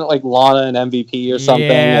segment. Wasn't it like Lana and MVP or something?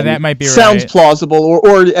 Yeah, and that might be sounds right. plausible,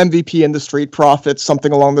 or MVP and the Street Profits,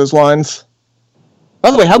 something along those lines.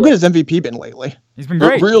 By the way, how good has MVP been lately? He's been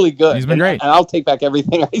great. Really good. He's been great. And I'll take back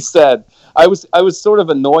everything I said. I was sort of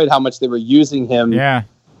annoyed how much they were using him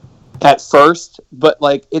at first, but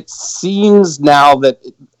like it seems now that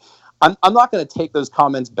I'm not going to take those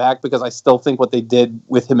comments back because I still think what they did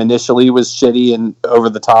with him initially was shitty and over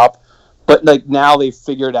the top. But like now they've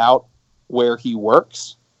figured out where he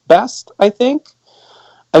works best, I think.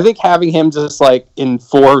 I think having him just like in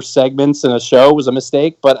 4 segments in a show was a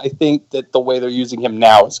mistake, but I think that the way they're using him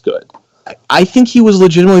now is good. I think he was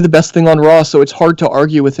legitimately the best thing on Raw, so it's hard to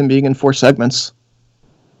argue with him being in 4 segments.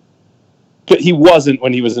 He wasn't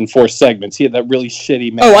when he was in 4 segments. He had that really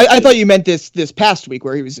shitty match. Oh, I thought you meant this past week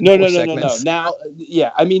where he was in 4 segments. No. Now,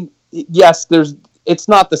 yeah, I mean, yes, it's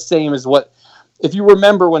not the same as what, if you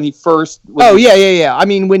remember when he first... Yeah. I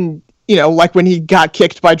mean, when, like when he got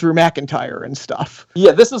kicked by Drew McIntyre and stuff.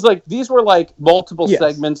 Yeah, these were like multiple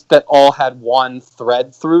segments that all had one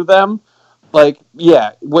thread through them. Like,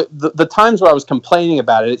 yeah, the times where I was complaining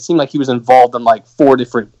about it seemed like he was involved in like 4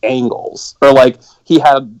 different angles. Or like he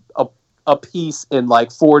had a piece in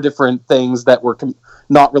like 4 different things that were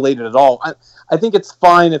not related at all. I think it's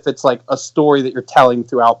fine if it's like a story that you're telling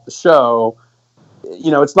throughout the show.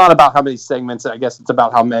 It's not about how many segments. I guess it's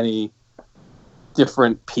about how many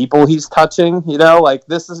different people he's touching. Like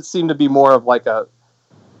this seemed to be more of like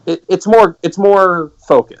it's more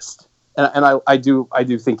focused, and I do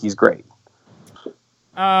think he's great.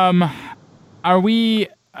 Are we?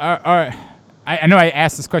 I know I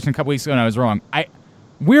asked this question a couple weeks ago and I was wrong.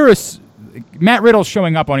 Matt Riddle's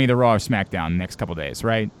showing up on either Raw or SmackDown the next couple days,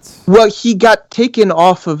 right? Well, he got taken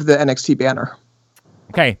off of the NXT banner.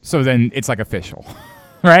 Okay, so then it's like official,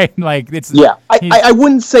 right? Like it's I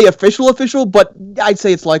wouldn't say official, but I'd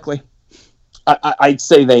say it's likely. I'd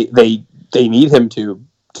say they need him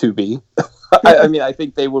to be. I mean, I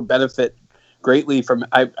think they would benefit greatly from.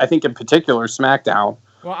 I think in particular SmackDown.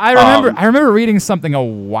 Well, I remember reading something a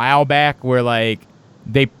while back where like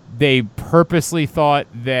they purposely thought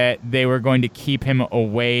that they were going to keep him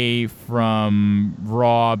away from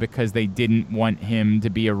Raw because they didn't want him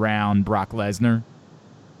to be around Brock Lesnar.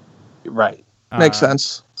 Right. Makes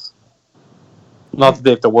sense. Not that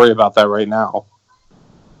they have to worry about that right now.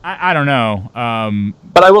 I don't know.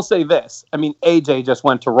 But I will say this. I mean, AJ just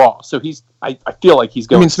went to Raw, so I feel like he's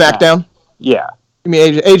going to SmackDown? Yeah. You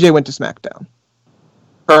mean AJ went to SmackDown?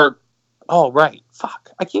 Right.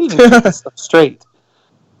 Fuck. I can't even get this stuff straight.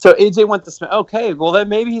 So AJ went to SmackDown. Okay, well then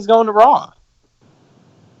maybe he's going to Raw.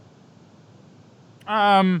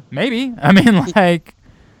 Maybe. I mean, like,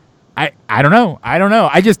 I don't know.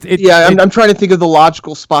 I just... I'm trying to think of the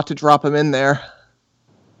logical spot to drop him in there.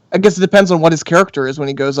 I guess it depends on what his character is when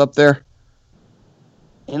he goes up there.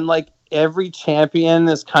 And like every champion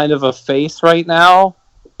is kind of a face right now.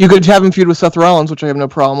 You could have him feud with Seth Rollins, which I have no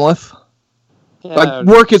problem with. Yeah, Like,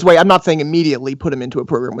 work his way. I'm not saying immediately put him into a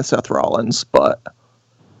program with Seth Rollins, but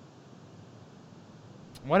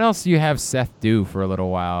What else do you have Seth do for a little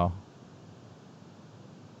while?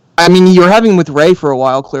 I mean, you're having him with Ray for a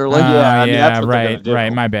while, clearly. Yeah, I mean, that's what they're right, gonna do.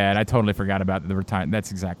 right. My bad. I totally forgot about the retirement.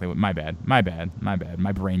 That's exactly what. My bad. My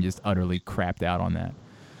brain just utterly crapped out on that.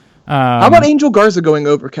 How about Angel Garza going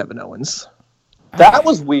over Kevin Owens? that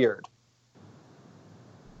was weird.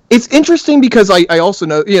 It's interesting because I also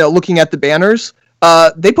know, looking at the banners,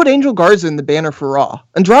 they put Angel Garza in the banner for Raw.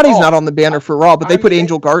 Andrade's not on the banner for Raw, but they put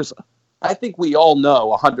Angel Garza. I think we all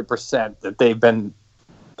know 100% that they've been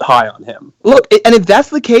high on him. Look, and if that's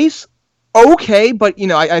the case, okay, but,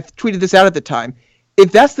 I tweeted this out at the time.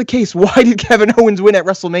 If that's the case, why did Kevin Owens win at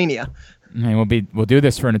WrestleMania? I mean, we'll do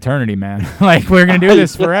this for an eternity, man. Like, we're gonna do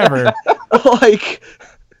this forever. Like,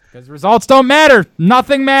 Because results don't matter.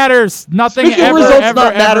 Nothing matters. Nothing Speaking of ever, results ever,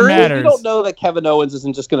 not ever mattering, matters. We don't know that Kevin Owens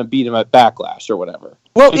isn't just going to beat him at Backlash or whatever.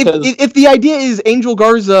 well, Because if the idea is Angel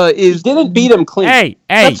Garza he is... didn't beat him clean. Hey,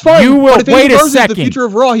 That's fine, you will but if wait Angel a Garza is the second. future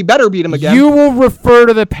of Raw, he better beat him again. You will refer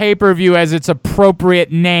to the pay-per-view as its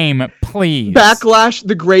appropriate name, please. Backlash,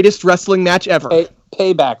 the greatest wrestling match ever.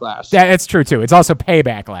 Pay Backlash. That's true too. It's also Pay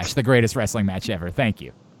Backlash, the greatest wrestling match ever. Thank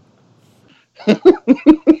you.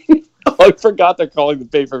 I forgot they're calling the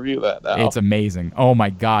pay-per-view that now. It's amazing. Oh my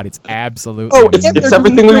god, it's absolutely Oh, amazing. It's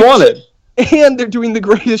everything we wanted. And they're doing the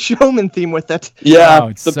Greatest Showman theme with it. Yeah, Oh,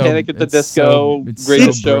 it's the so- Panic at the it's Disco, it's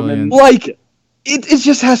Greatest so Showman. brilliant. Like, it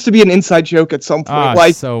just has to be an inside joke at some point. Oh,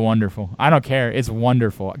 like, it's so wonderful. I don't care. It's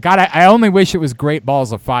wonderful. God, I only wish it was Great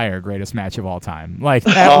Balls of Fire, greatest match of all time. Like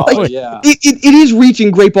that Oh, would- yeah. it is reaching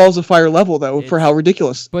Great Balls of Fire level, though, for how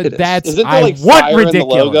ridiculous But it is. that's Isn't there, I like, want fire in the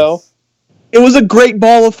ridiculous. logo? It was a great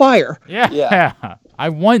ball of fire. Yeah. Yeah. I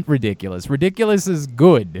want ridiculous. Ridiculous is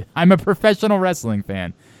good. I'm a professional wrestling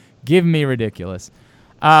fan. Give me ridiculous.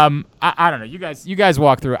 I don't know. You guys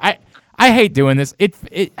walk through. I hate doing this.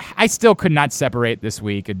 I still could not separate this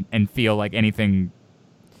week and feel like anything.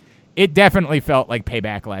 It definitely felt like Pay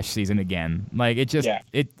Backlash season again. Like it just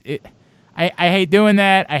I hate doing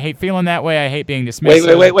that. I hate feeling that way. I hate being dismissed.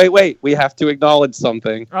 Wait. We have to acknowledge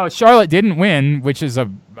something. Oh, Charlotte didn't win, which is a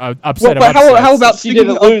upset Well, of but how upsets. about She speaking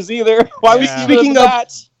didn't of, lose either. Why was Yeah. she speaking of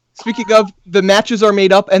match? speaking of the matches are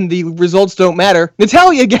made up and the results don't matter?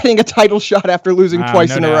 Natalia getting a title shot after losing twice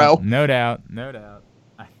no in doubt, a row. No doubt.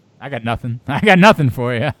 I got nothing. I got nothing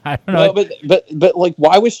for you. I don't know. No, but like,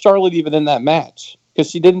 why was Charlotte even in that match? Because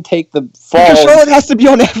she didn't take the fall. Because Charlotte has to be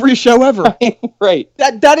on every show ever. Right.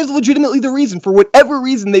 That is legitimately the reason. For whatever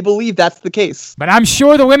reason, they believe that's the case. But I'm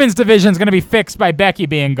sure the women's division is going to be fixed by Becky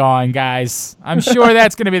being gone, guys. I'm sure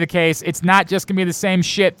that's going to be the case. It's not just going to be the same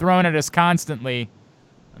shit thrown at us constantly.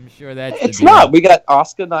 I'm sure that's the It's deal. not. We got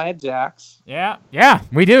Asuka, Nia Jax. Yeah,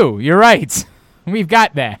 we do. You're right. We've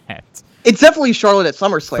got that. It's definitely Charlotte at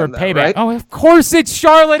SummerSlam, For though, payback. right? Oh, of course it's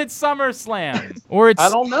Charlotte at SummerSlam. Or it's I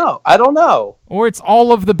don't know. or it's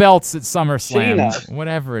all of the belts at SummerSlam. Shayna.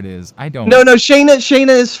 Whatever it is. I don't No, Shayna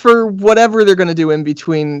is for whatever they're going to do in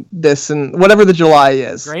between this and whatever the July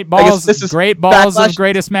is. Great I guess balls, this is great balls Backlash. of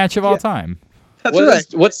greatest match of all time. That's right.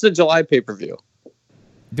 What's the July pay-per-view?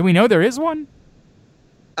 Do we know there is one?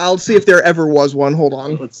 I'll see if there ever was one. Hold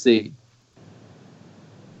on. Let's see.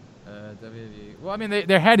 Well, I mean,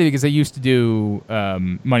 there had to be because they used to do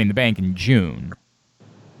Money in the Bank in June.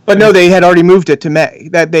 But no, they had already moved it to May.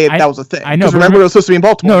 That was a thing. I know, 'Cause but remember, it was supposed to be in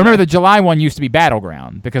Baltimore. No, remember the July one used to be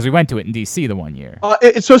Battleground because we went to it in D.C. the one year.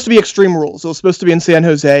 It's supposed to be Extreme Rules. It was supposed to be in San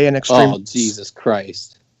Jose and Extreme. Oh, Jesus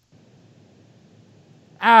Christ.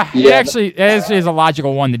 It Yeah. actually is a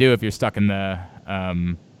logical one to do if you're stuck in the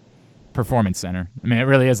Performance Center. I mean, it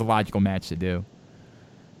really is a logical match to do.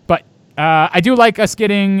 But I do like us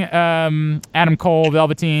getting Adam Cole,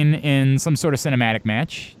 Velveteen in some sort of cinematic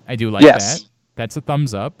match. I do like Yes. that. That's a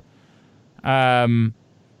thumbs up.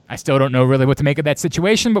 I still don't know really what to make of that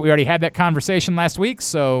situation, but we already had that conversation last week,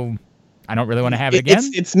 so I don't really want to have it again.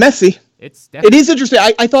 It's messy. It's It is interesting.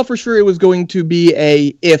 I thought for sure it was going to be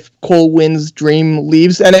if Cole wins, Dream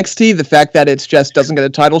leaves NXT. The fact that it's just doesn't get a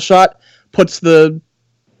title shot puts the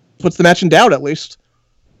match in doubt, at least.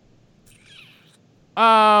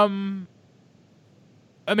 I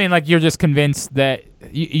mean, like, you're just convinced that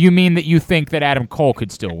you mean that you think that Adam Cole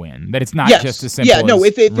could still win, that it's not Yes. just as simple. Yeah, no, as,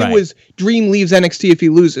 if it right. was Dream leaves NXT if he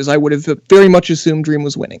loses, I would have very much assumed Dream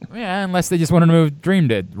was winning. Yeah, unless they just wanted to move Dream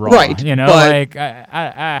to Raw. Right, You know,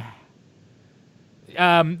 but-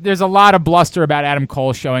 there's a lot of bluster about Adam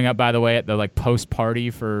Cole showing up, by the way, at the post party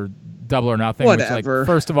for Double or Nothing. Which, Whatever.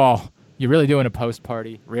 first of all, you're really doing a post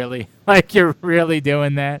party, really? You're really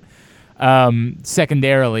doing that?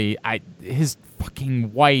 Secondarily, his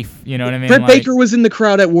fucking wife. You know what I mean? Britt Baker was in the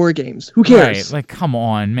crowd at War Games. Who cares? Right? Come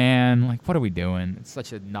on, man. What are we doing? It's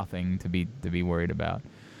such a nothing to be worried about.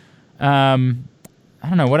 I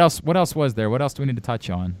don't know what else. What else was there? What else do we need to touch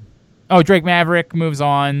on? Oh, Drake Maverick moves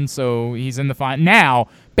on, so he's in the final. Now,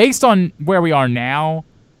 based on where we are now,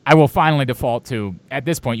 I will finally default to, at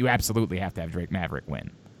this point, you absolutely have to have Drake Maverick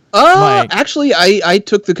win. Actually, I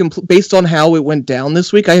took the based on how it went down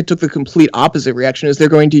this week, I took the complete opposite reaction. Is they're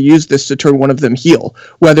going to use this to turn one of them heel,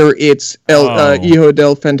 whether it's Hijo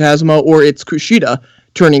del Fantasma or it's Kushida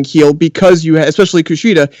turning heel, because especially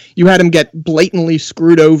Kushida, you had him get blatantly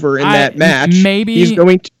screwed over in that match. Maybe he's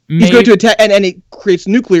going to attack, and it creates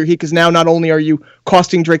nuclear heat, because now not only are you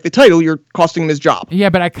costing Drake the title, you're costing him his job. Yeah,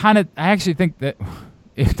 but I actually think that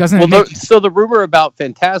it doesn't. So the rumor about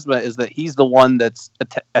Phantasma is that he's the one that's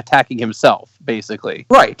attacking himself, basically.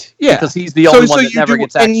 Right. Yeah. Because he's the only one that never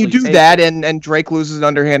gets actually. And you do taken. that, and Drake loses in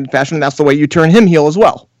underhand fashion. And that's the way you turn him heel as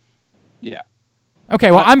well. Yeah. Okay,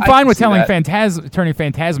 well, I'm fine with turning that.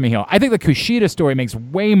 Phantasma heel. I think the Kushida story makes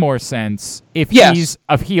way more sense if he's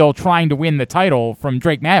a heel trying to win the title from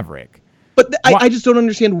Drake Maverick. But I just don't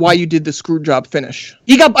understand why you did the screw job finish.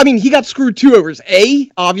 He got screwed 2 overs. A,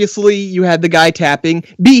 obviously you had the guy tapping.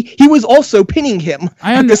 B, he was also pinning him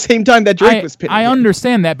at the same time that Drake was pinning him. I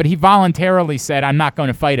understand that, but he voluntarily said, I'm not going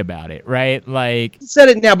to fight about it, right? He said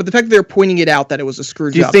it now, but the fact that they're pointing it out that it was a screw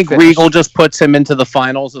job. Do you think finish. Regal just puts him into the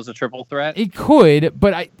finals as a triple threat? It could,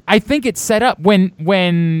 but I think it's set up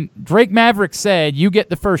when Drake Maverick said, you get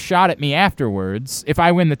the first shot at me afterwards if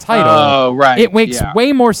I win the title. Oh, right. It makes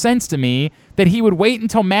way more sense to me that he would wait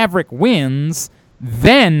until Maverick wins,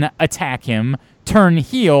 then attack him, turn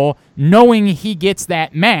heel, knowing he gets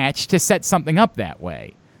that match to set something up that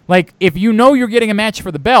way. If you know you're getting a match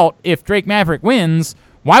for the belt, if Drake Maverick wins,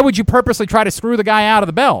 why would you purposely try to screw the guy out of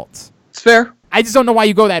the belt? It's fair. I just don't know why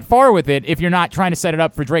you go that far with it if you're not trying to set it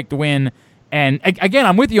up for Drake to win. And again,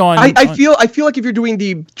 I'm with you on. I feel like if you're doing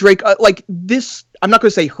the Drake this, I'm not going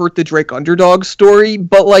to say hurt the Drake underdog story,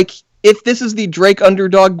 but if this is the Drake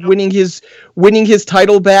underdog winning his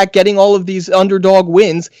title back, getting all of these underdog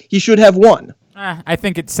wins, he should have won. I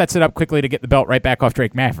think it sets it up quickly to get the belt right back off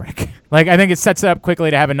Drake Maverick. I think it sets it up quickly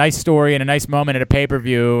to have a nice story and a nice moment at a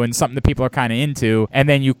pay-per-view and something that people are kind of into, and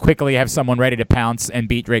then you quickly have someone ready to pounce and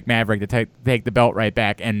beat Drake Maverick to take the belt right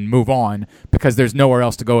back and move on, because there's nowhere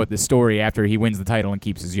else to go with this story after he wins the title and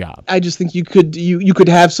keeps his job. I just think you could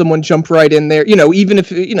have someone jump right in there, even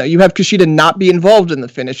if you have Kushida not be involved in the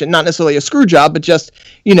finish, and not necessarily a screw job, but just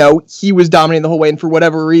he was dominating the whole way, and for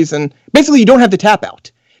whatever reason, basically you don't have the tap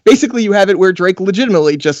out. Basically, you have it where Drake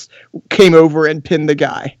legitimately just came over and pinned the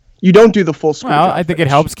guy. You don't do the full screw job I think finish. it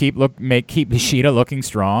helps keep Kushida looking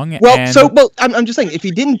strong. I'm just saying, if he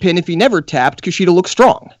didn't pin, if he never tapped, Kushida looks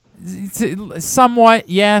strong. Somewhat,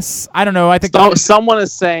 yes. I don't know. I think someone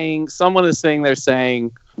is saying they're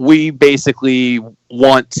saying we basically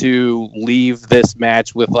want to leave this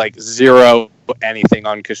match with zero anything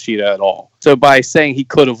on Kushida at all. So by saying he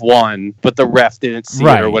could have won, but the ref didn't see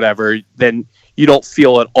it or whatever, then you don't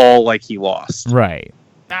feel at all like he lost. Right.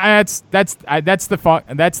 That's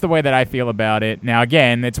the way that I feel about it. Now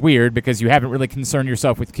again, it's weird because you haven't really concerned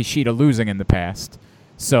yourself with Kushida losing in the past.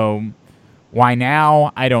 So why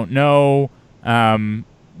now? I don't know.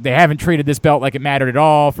 They haven't treated this belt like it mattered at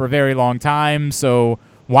all for a very long time. So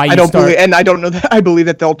why you I don't know that I believe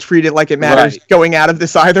that they'll treat it like it matters going out of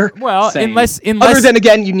this either. Well, Same. unless other than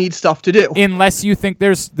again, you need stuff to do. Unless you think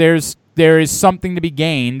there is something to be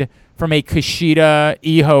gained from a Kushida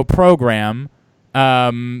Iho program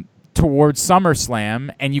towards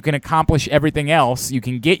SummerSlam, and you can accomplish everything else. You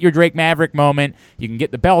can get your Drake Maverick moment, you can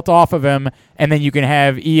get the belt off of him, and then you can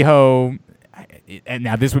have Iho. And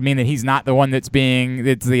now this would mean that he's not the one that's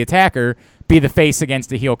the attacker, be the face against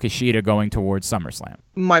the heel Kushida going towards SummerSlam.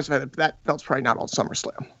 Might as well, that belt's probably not on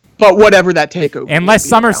SummerSlam. But whatever that takeover. Unless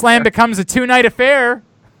SummerSlam becomes a 2-night affair.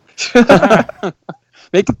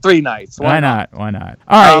 Make it 3 nights. Why not? All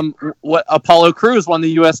right. What Apollo Crews won the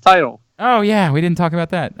U.S. title. Oh yeah, we didn't talk about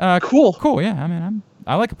that. Cool. Yeah, I mean,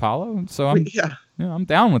 I like Apollo, so I'm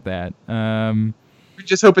down with that. We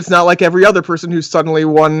just hope it's not like every other person who's suddenly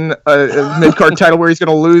won a mid-card title where he's going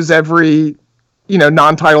to lose every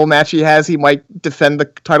non-title match he has. He might defend the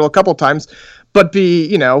title a couple times, but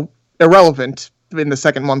be irrelevant in the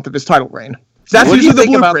second month of his title reign. That's usually the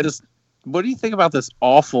blueprint. What do you think about this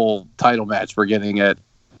awful title match we're getting at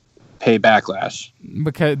Pay Backlash?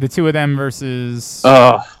 Because the two of them versus...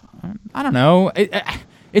 I don't know.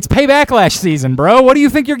 It's Pay Backlash season, bro. What do you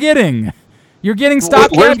think you're getting? You're getting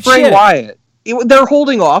stopgap Where's Bray shit. Wyatt? They're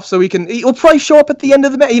holding off so he'll probably show up at the end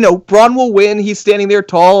of the match. Braun will win. He's standing there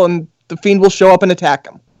tall, and the Fiend will show up and attack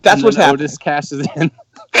him. That's And what's then happening. Otis cashes in.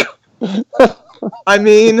 I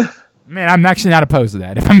mean, Man, I'm actually not opposed to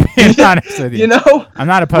that. If I'm being honest with you, I'm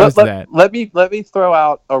not opposed to that. Let me throw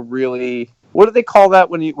out a really, what do they call that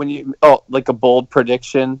when you like a bold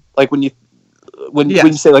prediction, like when you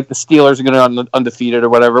say like the Steelers are going to undefeated or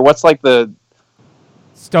whatever. What's like the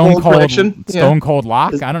Stone Bold cold prediction? Stone cold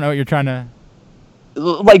lock. I don't know what you're trying to.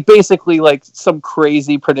 like basically like some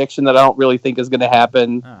crazy prediction that I don't really think is going to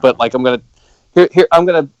happen, but like I'm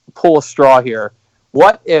gonna pull a straw here.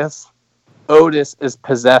 What if Otis is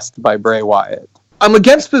possessed by Bray Wyatt? I'm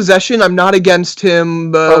against possession. I'm not against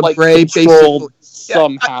him, Or, like, Bray, controlled basically.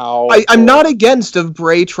 somehow. I'm not against of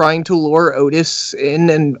Bray trying to lure Otis in,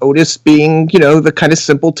 and Otis being, the kind of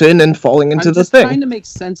simpleton and falling into I'm the just thing. trying to make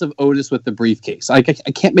sense of Otis with the briefcase. I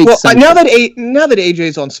can't make Well, sense. now that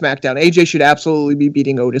AJ's on SmackDown, AJ should absolutely be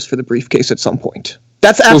beating Otis for the briefcase at some point.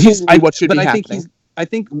 That's absolutely what should be happening. I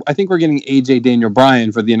think we're getting AJ Daniel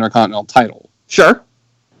Bryan for the Intercontinental title. Sure.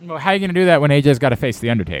 Well, how are you going to do that when AJ's got to face the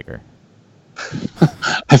Undertaker?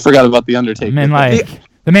 I forgot about the Undertaker. I mean, like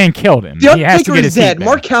the man killed him. The He has to Undertaker get is his dead. heat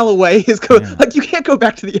Mark back. Calloway is like, you can't go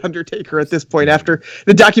back to the Undertaker at this point after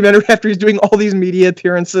the documentary, after he's doing all these media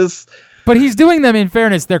appearances. But he's doing them, in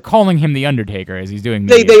fairness, they're calling him the Undertaker as he's doing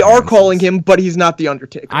They media are appearances. calling him, but he's not the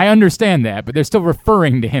Undertaker. I understand that, but they're still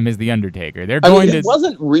referring to him as the Undertaker. They're I going mean, to. it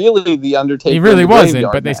wasn't really the Undertaker. He really in the wasn't,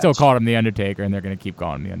 graveyard but they still match. called him the Undertaker, and they're going to keep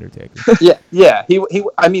calling him the Undertaker. Yeah.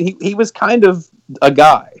 He was kind of a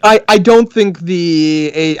guy. I don't think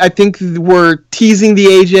I think we're teasing the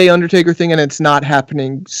AJ Undertaker thing, and it's not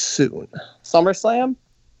happening soon. SummerSlam.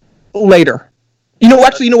 Later. You know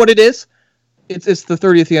what it is? It's the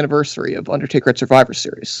 30th anniversary of Undertaker at Survivor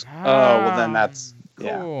Series. Oh, well then that's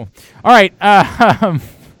Cool. All right. I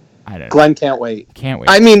don't know. Glenn can't wait. Can't wait.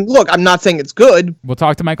 I mean, look, I'm not saying it's good. We'll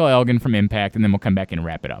talk to Michael Elgin from Impact, and then we'll come back and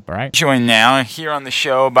wrap it up, all right? Joined now here on the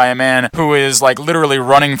show by a man who is like literally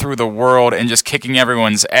running through the world and just kicking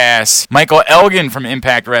everyone's ass. Michael Elgin from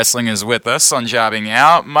Impact Wrestling is with us on Jobbing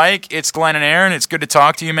Out. Mike, it's Glenn and Aaron. It's good to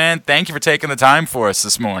talk to you, man. Thank you for taking the time for us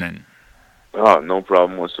this morning. Oh, no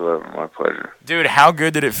problem whatsoever. My pleasure. Dude, how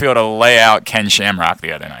good did it feel to lay out Ken Shamrock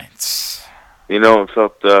the other night? It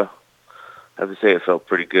felt, I have to say, it felt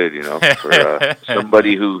pretty good, for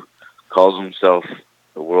somebody who calls himself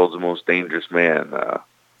the world's most dangerous man.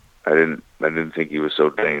 I didn't think he was so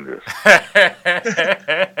dangerous.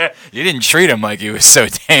 You didn't treat him like he was so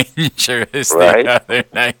dangerous Right? the other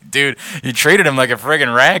night, dude. You treated him like a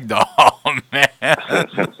friggin' rag doll, man.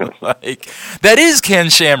 Like that is Ken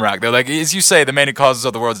Shamrock, though. Like as you say, the man who causes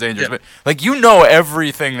all the world's dangerous. But like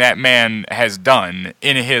everything that man has done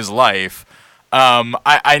in his life.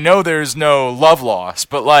 I know there's no love lost,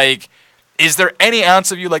 but like, is there any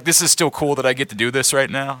ounce of you like this is still cool that I get to do this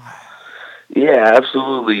right now? Yeah,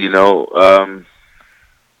 absolutely.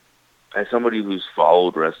 As somebody who's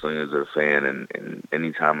followed wrestling as a fan, and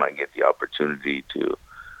anytime I get the opportunity to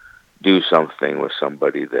do something with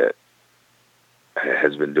somebody that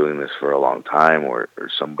has been doing this for a long time, or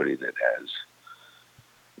somebody that has,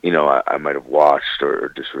 I might have watched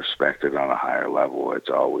or disrespected on a higher level, it's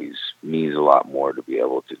always means a lot more to be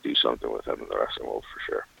able to do something with them in the wrestling world for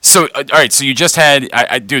sure. So, all right, so you just had,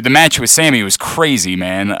 dude, the match with Sammy was crazy,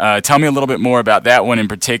 man. Tell me a little bit more about that one in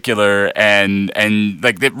particular, and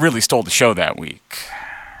like, it really stole the show that week.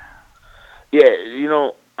 Yeah,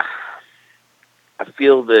 I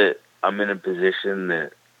feel that I'm in a position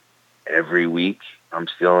that every week I'm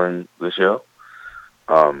stealing the show.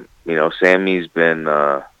 Sammy's been,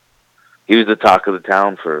 he was the talk of the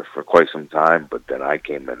town for quite some time, but then I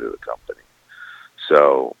came into the company.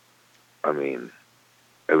 So, I mean,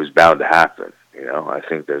 it was bound to happen. I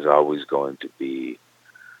think there's always going to be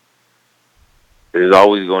a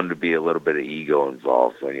little bit of ego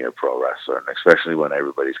involved when you're a pro wrestler, and especially when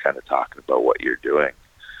everybody's kind of talking about what you're doing.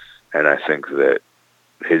 And I think that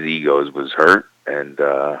his ego was hurt, and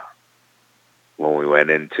when we went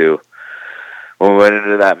into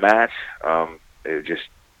that match, it just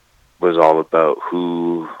was all about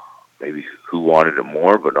who wanted it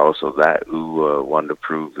more, but also that who wanted to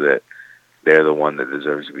prove that they're the one that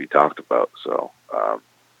deserves to be talked about. So,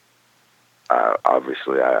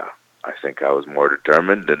 obviously, I think I was more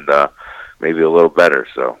determined and maybe a little better.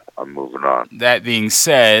 So I'm moving on. That being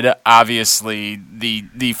said, obviously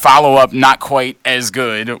the follow up not quite as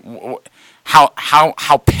good.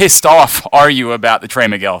 How pissed off are you about the Trey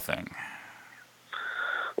Miguel thing?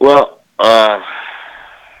 Well,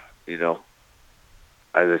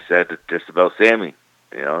 as I said, just about Sammy.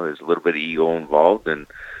 There's a little bit of ego involved, and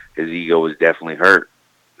his ego was definitely hurt.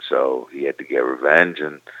 So he had to get revenge.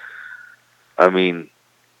 And, I mean,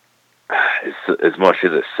 as much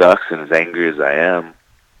as it sucks and as angry as I am,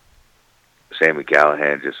 Sami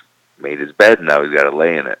Callihan just made his bed, and now he's got to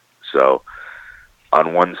lay in it. So,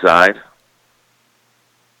 on one side,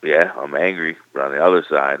 yeah, I'm angry, but on the other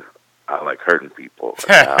side, I like hurting people.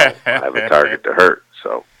 And now I have a target to hurt.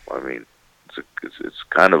 So, I mean, it's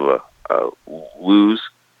kind of a lose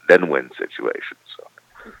then win situation. So.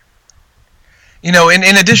 You know, in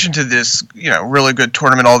addition to this, you know, really good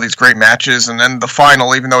tournament, all these great matches, and then the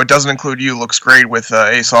final, even though it doesn't include you, looks great with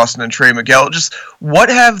Ace Austin and Trey Miguel. Just what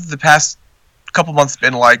have the past couple months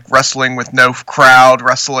been like wrestling with no crowd,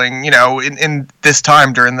 wrestling, you know, in this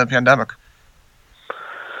time during the pandemic?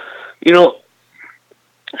 You know,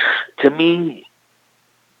 to me,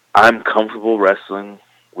 I'm comfortable wrestling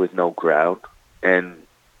with no crowd, and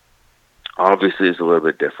obviously it's a little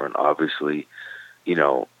bit different. Obviously, you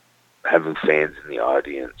know, having fans in the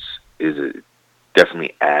audience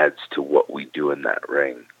definitely adds to what we do in that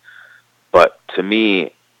ring. But to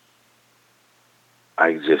me,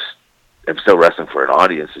 I'm still wrestling for an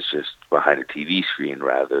audience. It's just behind a TV screen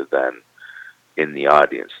rather than in the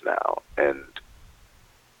audience now. And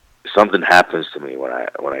something happens to me when I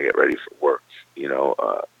get ready for work. You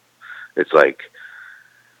know, it's like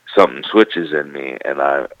something switches in me, and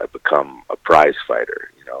I become a prize fighter.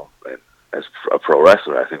 You know, and as a pro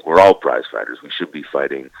wrestler, I think we're all prize fighters. We should be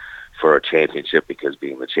fighting for a championship because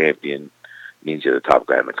being the champion means you're the top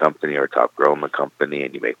guy in the company or top girl in the company,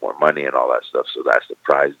 and you make more money and all that stuff. So that's the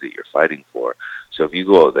prize that you're fighting for. So if you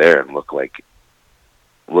go out there and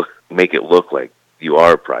make it look like you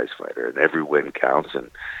are a prize fighter, and every win counts,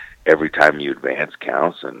 and every time you advance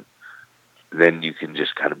counts, and then you can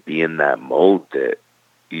just kind of be in that mode that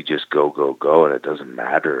you just go, and it doesn't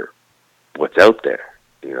matter what's out there,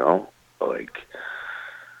 you know? Like,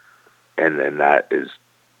 and then that is,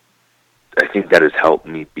 I think that has helped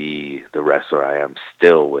me be the wrestler I am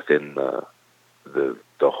still within the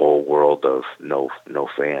whole world of no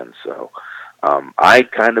fans. So I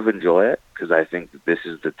kind of enjoy it because I think that this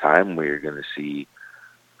is the time where you're going to see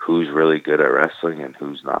who's really good at wrestling and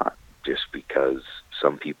who's not, just because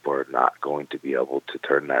some people are not going to be able to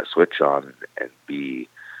turn that switch on and be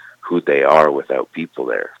who they are without people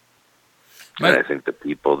there. And I think the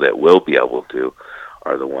people that will be able to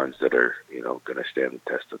are the ones that are, you know, going to stand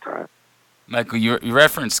the test of time. Michael, you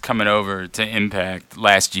referenced coming over to Impact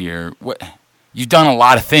last year. You've done a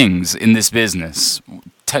lot of things in this business.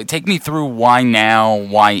 Take me through why now,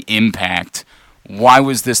 why Impact, why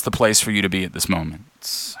was this the place for you to be at this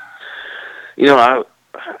moment? You know,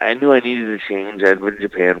 I knew I needed a change. I'd been in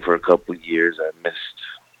Japan for a couple of years. I missed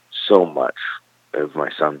so much of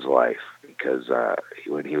my son's life because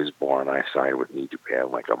when he was born, I signed with New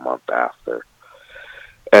Japan like a month after.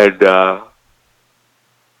 And I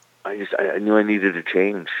knew I needed a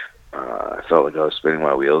change. I felt like I was spinning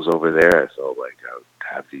my wheels over there. I felt like I would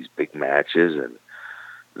have these big matches, and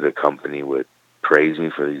the company would praise me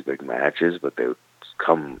for these big matches, but they would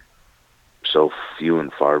come so few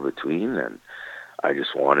and far between, and I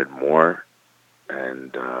just wanted more,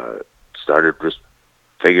 and started just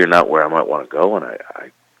figuring out where I might want to go, and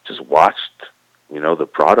I just watched, you know, the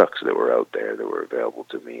products that were out there that were available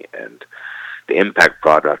to me, and the Impact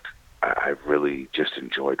product I really just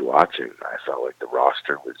enjoyed watching. I felt like the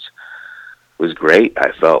roster was great.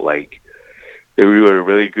 I felt like they were doing a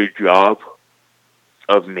really good job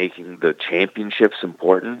of making the championships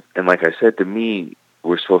important. And like I said, to me,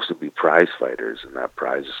 we're supposed to be prize fighters, and that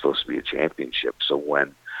prize is supposed to be a championship. So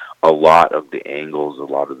when a lot of the angles,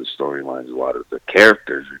 a lot of the storylines, a lot of the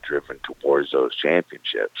characters are driven towards those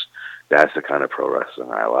championships, that's the kind of pro wrestling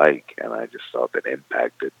I like. And I just felt that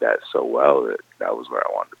Impact did that so well that was where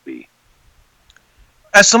I wanted to be.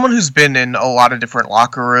 As someone who's been in a lot of different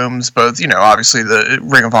locker rooms, both, you know, obviously the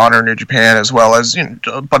Ring of Honor, New Japan, as well as, you know,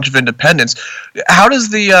 a bunch of independents, how does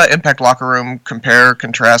the Impact locker room compare,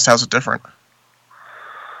 contrast? How's it different?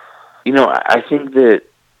 You know, I think that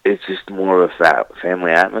it's just more of a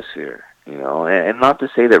family atmosphere, you know, and not to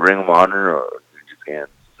say that Ring of Honor or New Japan's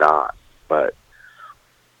not, but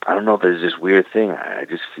I don't know, there's this weird thing. I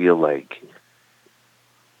just feel like,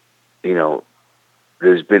 you know,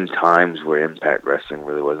 there's been times where Impact Wrestling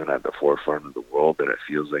really wasn't at the forefront of the world, and it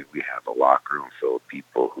feels like we have a locker room full of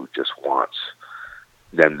people who just wants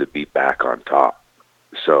them to be back on top.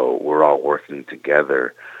 So we're all working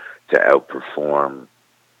together to outperform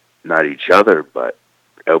not each other, but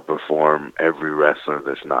outperform every wrestler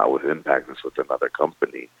that's not with Impact, that's with another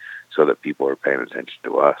company, so that people are paying attention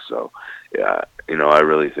to us. So, yeah, you know, I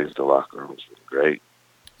really think the locker room's been great.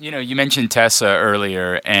 You know, you mentioned Tessa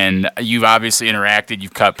earlier, and you've obviously interacted.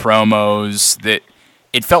 You've cut promos. That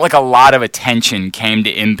it felt like a lot of attention came to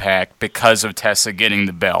Impact because of Tessa getting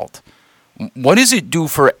the belt. What does it do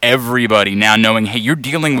for everybody now, knowing, hey, you're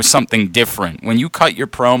dealing with something different? When you cut your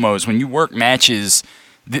promos, when you work matches,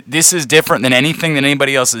 this is different than anything that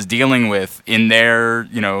anybody else is dealing with in their,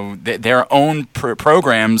 you know, their own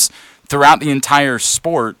programs throughout the entire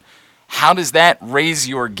sport. How does that raise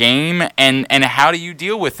your game, and how do you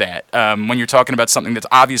deal with that when you're talking about something that's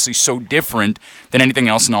obviously so different than anything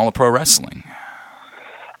else in all of pro wrestling?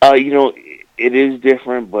 You know, it is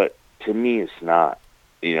different, but to me, it's not.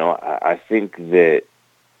 You know, I think that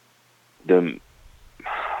I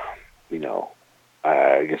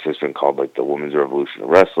guess it's been called like the women's revolution of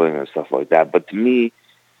wrestling and stuff like that. But to me,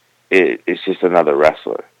 it's just another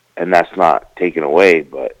wrestler, and that's not taken away.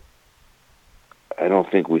 But I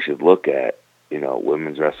don't think we should look at, you know,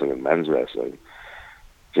 women's wrestling and men's wrestling.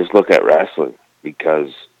 Just look at wrestling,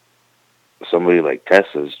 because somebody like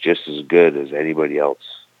Tessa is just as good as anybody else,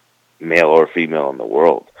 male or female, in the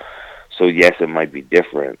world. So yes, it might be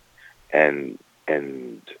different, and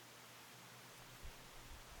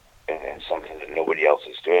something that nobody else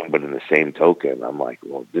is doing. But in the same token, I'm like,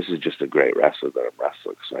 well, this is just a great wrestler that I'm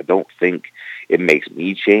wrestling. So I don't think it makes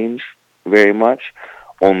me change very much,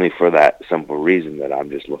 only for that simple reason that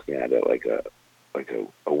I'm just looking at it like a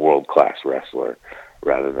world class wrestler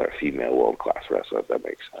rather than a female world class wrestler. If that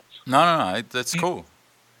makes sense. No, that's cool.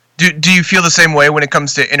 Do you feel the same way when it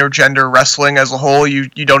comes to intergender wrestling as a whole? You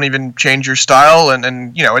don't even change your style,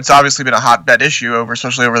 and you know, it's obviously been a hotbed issue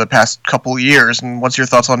especially over the past couple of years. And what's your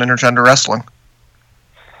thoughts on intergender wrestling?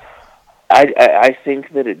 I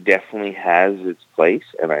think that it definitely has its place,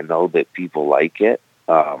 and I know that people like it.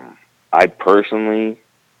 I personally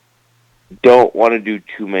don't want to do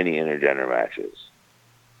too many intergender matches.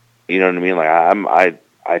 You know what I mean? Like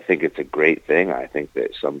I think it's a great thing. I think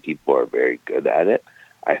that some people are very good at it.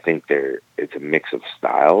 I think it's a mix of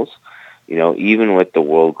styles. You know, even with the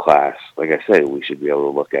world class, like I said, we should be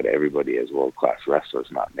able to look at everybody as world class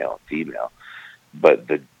wrestlers, not male and female. But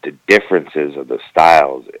the differences of the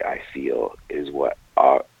styles, I feel, is what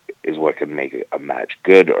can make a match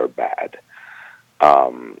good or bad.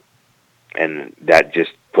 And that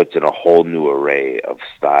just puts in a whole new array of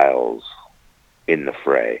styles in the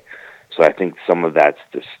fray. So I think some of that's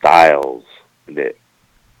the styles that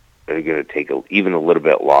are going to take even a little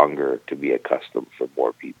bit longer to be accustomed for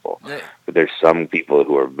more people. Yeah. But there's some people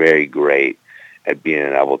who are very great at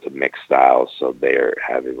being able to mix styles, so they're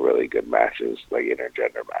having really good matches, like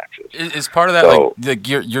intergender matches. Is part of that, so, like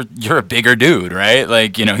you're a bigger dude, right?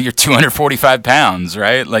 Like, you know, you're 245 pounds,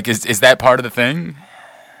 right? Like, is that part of the thing?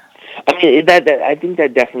 I mean, that I think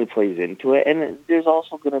that definitely plays into it. And there's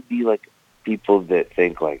also going to be, like, people that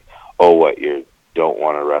think, like, oh, what, you don't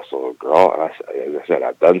want to wrestle a girl? And as I said,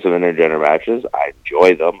 I've done some intergender matches. I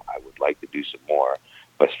enjoy them. I would like to do some more,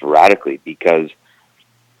 but sporadically, because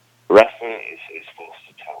wrestling is supposed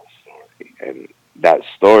to tell a story. And that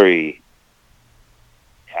story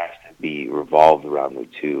has to be revolved around the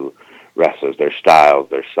two wrestlers, their styles,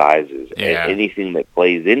 their sizes, and anything that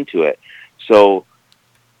plays into it. So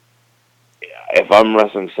if I'm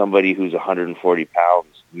wrestling somebody who's 140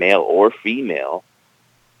 pounds, male or female,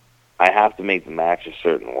 I have to make the match a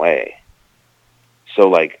certain way. So,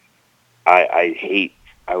 like, I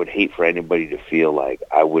would hate for anybody to feel like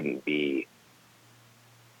I wouldn't be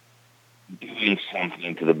doing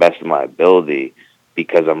something to the best of my ability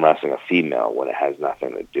because I'm wrestling a female when it has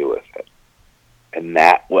nothing to do with it. And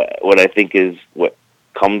that, what I think is what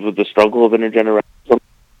comes with the struggle of intergender wrestling,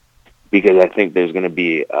 because I think there's going to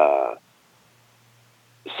be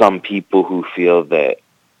some people who feel that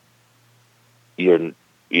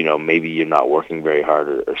maybe you're not working very hard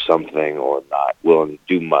or something, or not willing to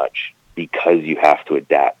do much because you have to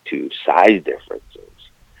adapt to size differences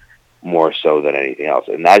more so than anything else.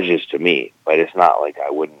 And that's just to me, but it's not like I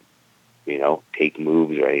wouldn't, take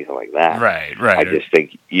moves or anything like that. Right. I just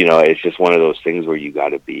think, it's just one of those things where you got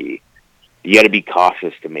to be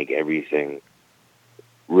cautious to make everything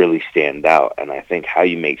really stand out. And I think how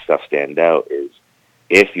you make stuff stand out is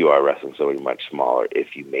if you are wrestling somebody much smaller,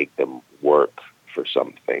 if you make them work for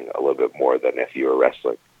something a little bit more than if you were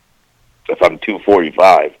wrestling. If I'm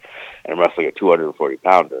 245 and I'm wrestling a 240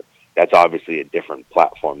 pounder, that's obviously a different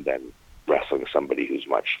platform than wrestling somebody who's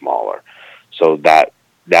much smaller. So that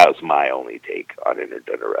was my only take on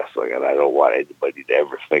intergender wrestling, and I don't want anybody to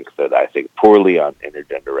ever think that I think poorly on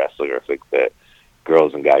intergender wrestling or think that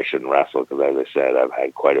girls and guys shouldn't wrestle, because as I said, I've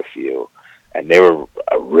had quite a few, and they were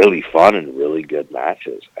really fun and really good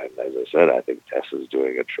matches. And as I said, I think Tessa's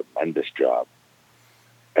doing a tremendous job.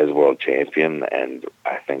 as world champion, and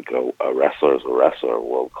I think a wrestler is a wrestler,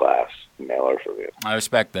 world class male or female. I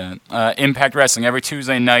respect that. Impact Wrestling every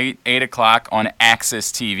Tuesday night, 8 o'clock on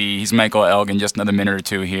Axis TV. He's Michael Elgin. Just another minute or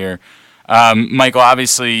two here. Michael,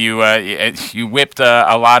 obviously you whipped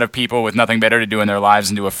a lot of people with nothing better to do in their lives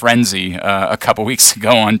into a frenzy a couple weeks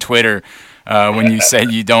ago on Twitter when you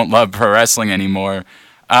said you don't love pro wrestling anymore.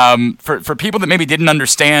 For people that maybe didn't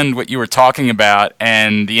understand what you were talking about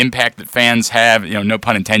and the impact that fans have, no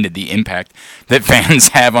pun intended, the impact that fans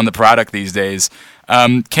have on the product these days,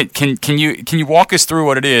 can you walk us through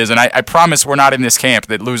what it is? And I promise we're not in this camp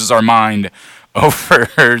that loses our mind over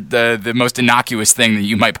the most innocuous thing that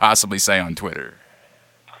you might possibly say on Twitter.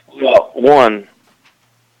 Well, one,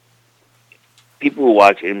 people who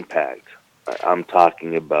watch Impact, I'm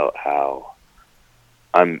talking about how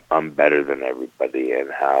I'm better than everybody and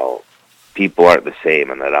how people aren't the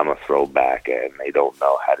same and that I'm a throwback and they don't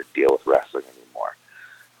know how to deal with wrestling anymore.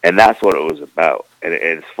 And that's what it was about. And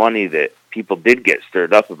it's funny that people did get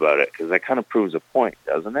stirred up about it because that kind of proves a point,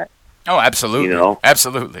 doesn't it? Oh, absolutely.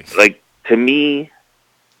 Absolutely. Like, to me,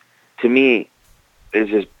 there's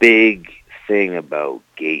this big thing about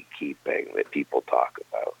gatekeeping that people talk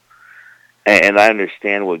about. And I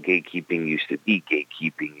understand what gatekeeping used to be.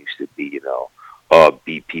 Gatekeeping used to be,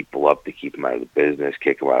 beat people up to keep them out of the business,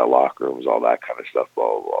 kick them out of locker rooms, all that kind of stuff,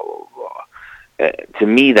 blah, blah, blah, blah. To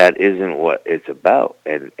me, that isn't what it's about.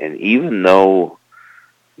 And even though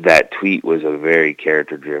that tweet was a very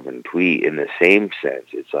character-driven tweet, in the same sense,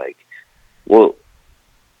 it's like, well,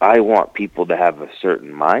 I want people to have a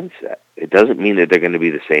certain mindset. It doesn't mean that they're going to be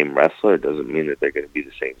the same wrestler. It doesn't mean that they're going to be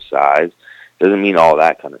the same size. It doesn't mean all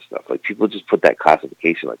that kind of stuff. Like, people just put that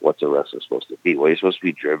classification, like, what's a wrestler supposed to be? Well, you're supposed to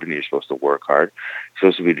be driven. You're supposed to work hard. You're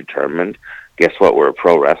supposed to be determined. Guess what? We're a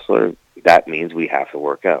pro wrestler. That means we have to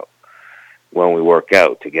work out. When we work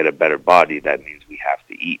out to get a better body, that means we have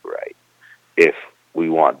to eat right. If we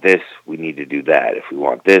want this, we need to do that. If we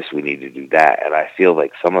want this, we need to do that. And I feel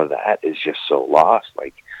like some of that is just so lost.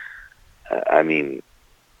 Like,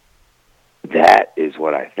 that is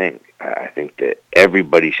what I think. I think that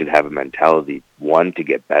everybody should have a mentality, 1, to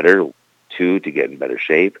get better, 2, to get in better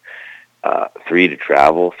shape, 3, to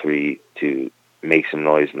travel, 3, to make some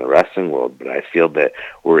noise in the wrestling world. But I feel that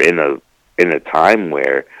we're in a time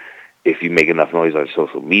where if you make enough noise on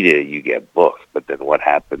social media, you get booked. But then what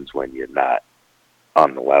happens when you're not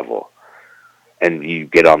on the level? And you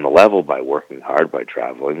get on the level by working hard, by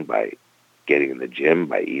traveling, by getting in the gym,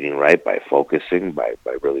 by eating right, by focusing, by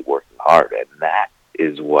really working hard. And that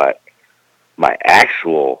is what my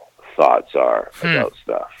actual thoughts are about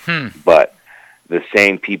stuff. But the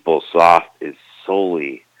same people soft is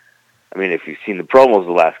solely, if you've seen the promos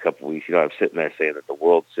the last couple of weeks, I'm sitting there saying that the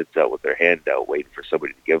world sits out with their hand out waiting for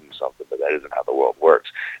somebody to give them something, but that isn't how the world works.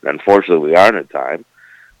 And unfortunately, we are in a time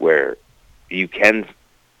where you can,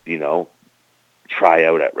 try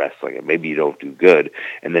out at wrestling and maybe you don't do good.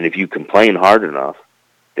 And then if you complain hard enough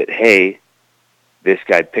that, hey, this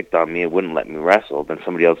guy picked on me and wouldn't let me wrestle, then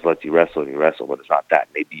somebody else lets you wrestle and you wrestle, but it's not that.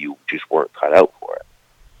 Maybe you just weren't cut out for it.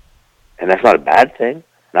 And that's not a bad thing.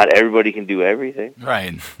 Not everybody can do everything.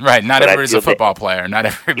 Right. Not everybody's a football player. Not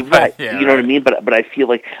everybody. Right. Yeah, you know what I mean? But I feel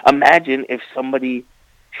like, imagine if somebody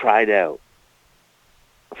tried out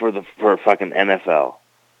for fucking NFL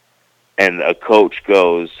and a coach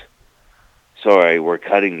goes, sorry, we're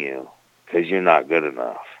cutting you because you're not good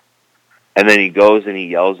enough. And then he goes and he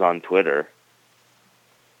yells on Twitter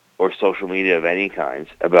or social media of any kinds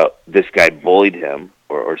about this guy bullied him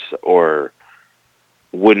or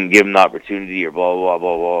wouldn't give him the opportunity or blah, blah,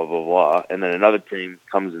 blah, blah, blah, blah. And then another team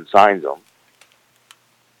comes and signs him.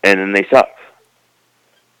 And then they suck.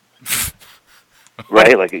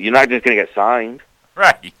 Right? Like, you're not just going to get signed.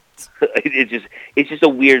 Right. It's just a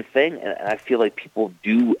weird thing, and I feel like people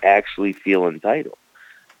do actually feel entitled.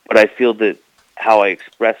 But I feel that how I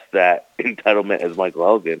express that entitlement as Michael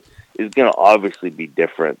Elgin is going to obviously be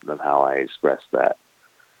different than how I express that,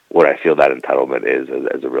 what I feel that entitlement is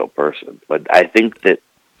as a real person. But I think that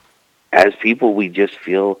as people, we just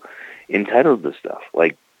feel entitled to stuff.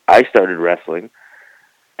 Like, I started wrestling,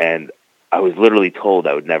 and I was literally told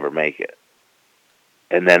I would never make it.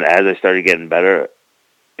 And then as I started getting better,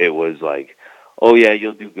 it was like, oh yeah,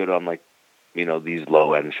 you'll do good on these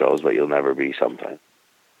low end shows, but you'll never be something.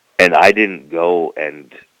 And I didn't go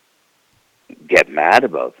and get mad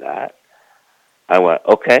about that. I went,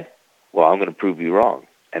 okay, well, I'm going to prove you wrong.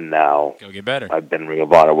 And now go get better. I've been Ring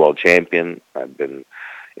of Honor World Champion. I've been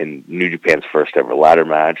in New Japan's first ever ladder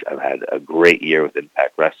match. I've had a great year with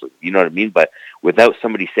Impact Wrestling. You know what I mean? But without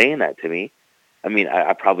somebody saying that to me,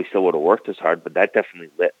 I probably still would have worked as hard, but that definitely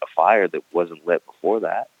lit a fire that wasn't lit before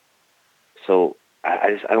that. So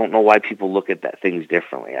I don't know why people look at that things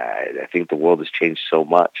differently. I think the world has changed so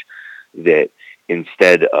much that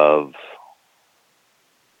instead of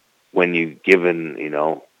when you've given,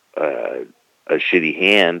 a shitty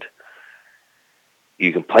hand,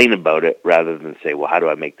 you complain about it rather than say, well, how do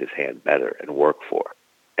I make this hand better and work for it?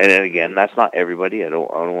 And then again, that's not everybody. I don't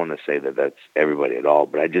want to say that that's everybody at all,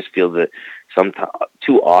 but I just feel that sometimes,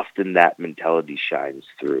 too often, that mentality shines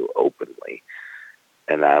through openly.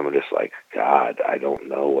 And I'm just like, God, I don't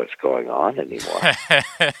know what's going on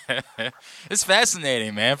anymore. It's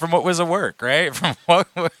fascinating, man. From what was a work, right? From what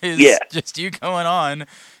was just you going on,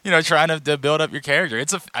 trying to build up your character.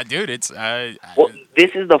 It's dude. It's well,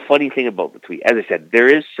 this is the funny thing about the tweet. As I said, there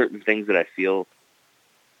is certain things that I feel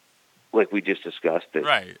like we just discussed. That,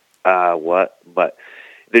 right. But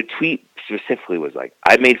the tweet specifically was like,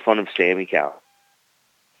 I made fun of Sami Callihan,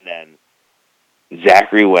 and then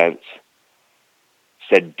Zachary Wentz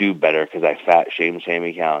said do better because I fat shamed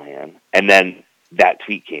Sami Callihan, and then that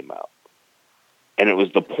tweet came out, and it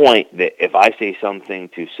was the point that if I say something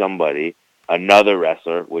to somebody, another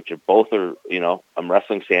wrestler, which are both are, I'm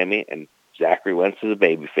wrestling Sami and Zachary Wentz is a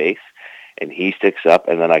babyface, and he sticks up,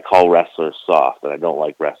 and then I call wrestlers soft, and I don't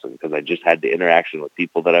like wrestling because I just had the interaction with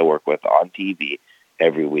people that I work with on TV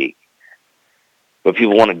every week. But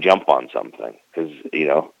people want to jump on something because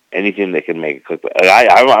anything that can make it click.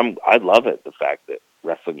 I love it, the fact that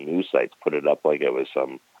wrestling news sites put it up like it was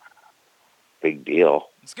some big deal.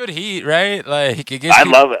 It's good heat, right? Like I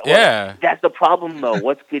love it. Yeah, well, that's the problem though.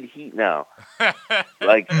 What's good heat now?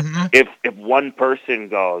 Like if one person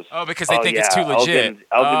goes, because they think it's too legit.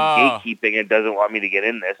 Elgin's gatekeeping and doesn't want me to get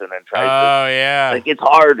in this, and then tries to. Oh yeah. Like it's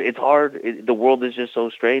hard. It's hard. The world is just so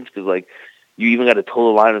strange because like you even got to toe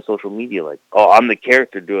the line on social media. Like, oh, I'm the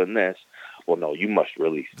character doing this. Well, no, you must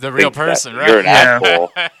really the real person, right? You're an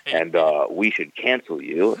asshole, and we should cancel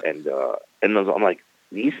you. And I'm like,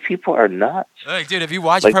 these people are nuts. Like, dude, have you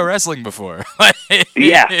watched pro wrestling before?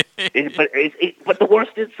 Yeah, but the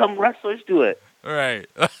worst is some wrestlers do it. Right.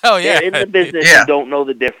 Oh yeah. They're in the business and don't know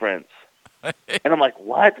the difference. And I'm like,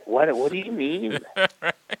 what? What do you mean?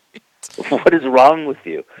 Right. What is wrong with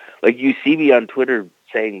you? Like, you see me on Twitter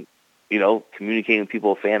saying, communicating with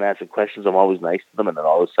people, fan asking questions. I'm always nice to them, and then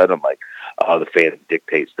all of a sudden I'm like, oh, the fans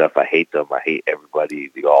dictate stuff. I hate them. I hate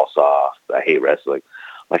everybody. They're all soft. I hate wrestling.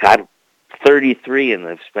 Like, I'm 33 and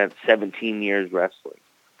I've spent 17 years wrestling.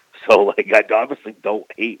 So, like, I obviously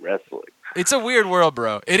don't hate wrestling. It's a weird world,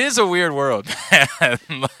 bro. It is a weird world, man.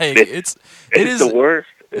 Like, it's the worst.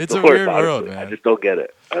 It's the a worst, weird honestly. world, man. I just don't get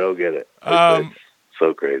it. I don't get it. It's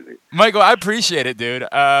so crazy. Michael, I appreciate it, dude.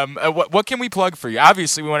 What can we plug for you?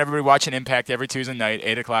 Obviously, we want everybody watching Impact every Tuesday night,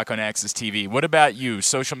 8 o'clock on Access TV. What about you?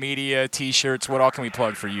 Social media, T-shirts, what all can we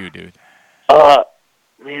plug for you, dude?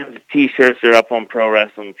 Man, the T-shirts are up on Pro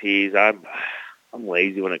Wrestling Tees. I'm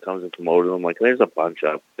lazy when it comes to promoting them. Like, there's a bunch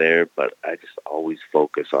up there, but I just always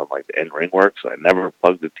focus on, like, the in-ring work, so I never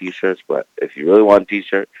plug the T-shirts. But if you really want a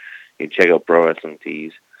T-shirt, you can check out Pro Wrestling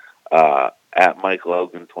Tees. At Michael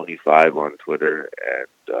Elgin 25 on Twitter, and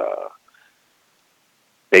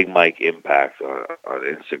Big Mike Impact on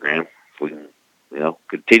Instagram. If we can,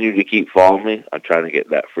 continue to keep following me. I'm trying to get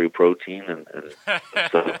that free protein and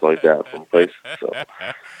stuff like that from place. So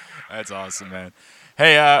that's awesome, man.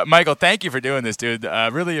 Hey, Michael, thank you for doing this, dude.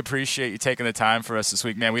 Really appreciate you taking the time for us this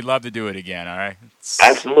week, man. We'd love to do it again, all right?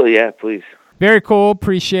 Absolutely, yeah, please. Very cool.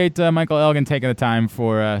 Appreciate Michael Elgin taking the time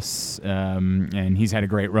for us, and he's had a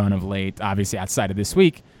great run of late, obviously outside of this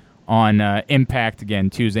week, on Impact,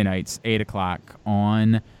 again, Tuesday nights, 8 o'clock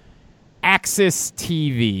on Access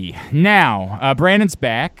TV. Now, Brandon's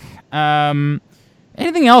back.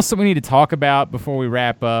 Anything else that we need to talk about before we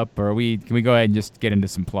wrap up, or can we go ahead and just get into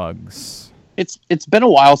some plugs? It's been a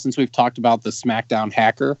while since we've talked about the SmackDown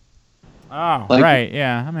hacker. Oh, right,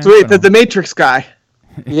 yeah. I mean, so wait, the Matrix guy.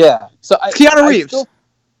 Yeah. So Keanu Reeves.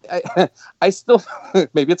 I still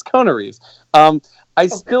maybe it's Keanu Reeves. I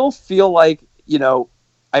still feel like,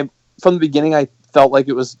 I from the beginning I felt like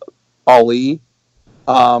it was Ali.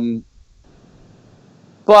 But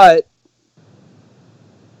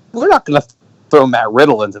we're not going to throw Matt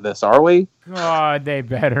Riddle into this, are we? God, they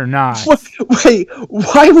better not. Wait,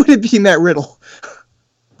 why would it be Matt Riddle?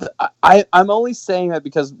 I'm only saying that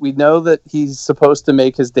because we know that he's supposed to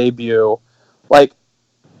make his debut. Like,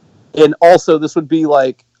 and also this would be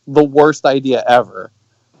like the worst idea ever.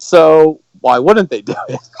 So why wouldn't they do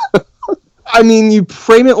it? I mean, you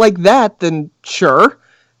frame it like that, then sure.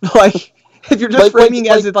 Like, if you're just framing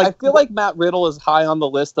as it like, I feel like Matt Riddle is high on the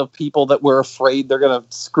list of people that we're afraid they're gonna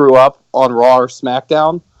screw up on Raw or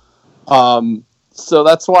SmackDown. So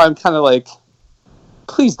that's why I'm kind of like,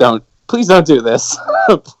 please don't do this,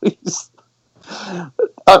 please.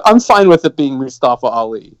 I'm fine with it being Mustafa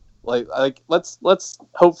Ali. Like let's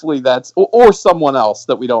hopefully that's or someone else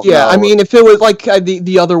that we don't know. Yeah, I mean, if it was like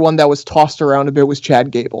the other one that was tossed around a bit was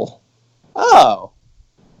Chad Gable. Oh,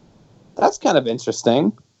 that's kind of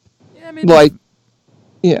interesting. Yeah, I mean, Like,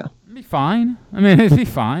 yeah. it'd be fine. I mean, it'd be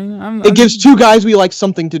fine. It gives two guys we like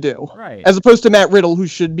something to do. Right. As opposed to Matt Riddle, who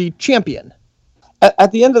should be champion.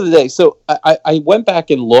 At the end of the day, so I went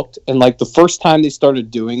back and looked, and like the first time they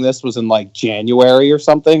started doing this was in like January or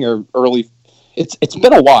something, or early. It's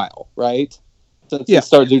been a while, right? Since they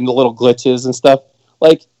started doing the little glitches and stuff.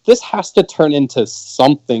 Like, this has to turn into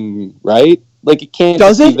something, right? Like, it can't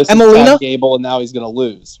Does just it? be this Emelina? is Chad Gable and now he's going to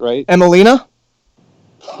lose, right? Emelina?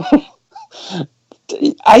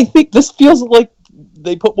 I think this feels like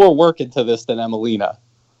they put more work into this than Emelina.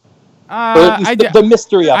 Or at least the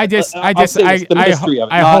mystery of it. I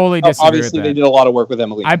wholly disagree Obviously, with they that. did a lot of work with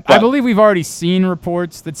Emelina. I believe we've already seen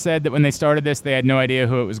reports that said that when they started this, they had no idea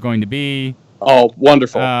who it was going to be. Oh,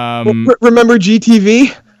 wonderful. Remember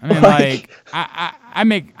GTV? I mean, like, I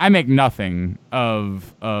make nothing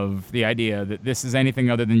of the idea that this is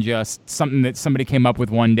anything other than just something that somebody came up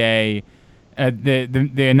with one day.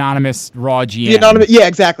 The anonymous Raw GM. The anonymous, yeah,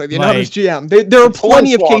 exactly. The anonymous GM. There are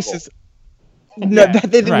plenty of cases. No,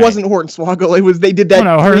 it wasn't Hornswoggle. It was they did that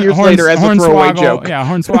 3 years later as a throwaway joke. Yeah,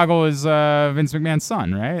 Hornswoggle is Vince McMahon's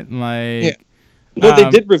son, right? Like, yeah. Well, they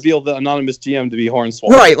did reveal the anonymous GM to be Hornswoggle.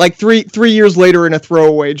 Right, like three years later in a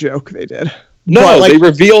throwaway joke they did. No, they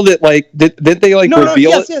revealed it like did they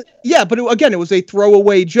reveal it? Yes, yeah, but it was a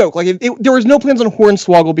throwaway joke. Like there was no plans on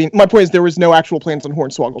Hornswoggle being. My point is there was no actual plans on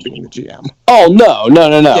Hornswoggle being the GM. Oh no!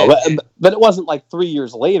 Yeah. But it wasn't like 3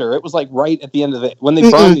 years later. It was like right at the end of it when they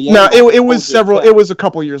burned the. No, it was several. It was a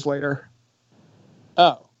couple years later.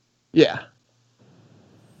 Oh. Yeah.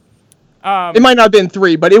 It might not have been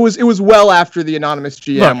 3, but it was well after the anonymous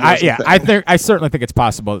GM. Look, I certainly think it's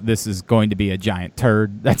possible that this is going to be a giant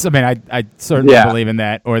turd. I certainly believe in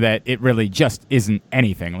that, or that it really just isn't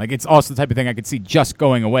anything. Like, it's also the type of thing I could see just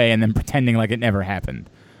going away and then pretending like it never happened.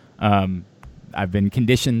 I've been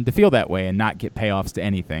conditioned to feel that way and not get payoffs to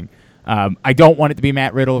anything. I don't want it to be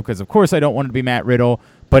Matt Riddle because, of course, I don't want it to be Matt Riddle.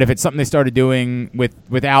 But if it's something they started doing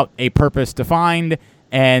without a purpose defined,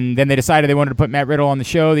 and then they decided they wanted to put Matt Riddle on the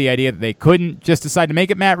show, the idea that they couldn't just decide to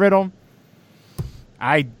make it Matt Riddle,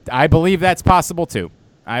 I believe that's possible too.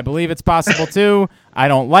 I believe it's possible too. I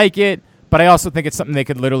don't like it, but I also think it's something they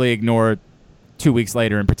could literally ignore 2 weeks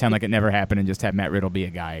later and pretend like it never happened and just have Matt Riddle be a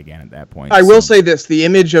guy again at that point. I will say this: the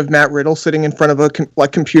image of Matt Riddle sitting in front of a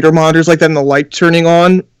computer monitors like that and the light turning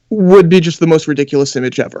on would be just the most ridiculous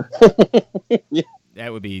image ever. Yeah.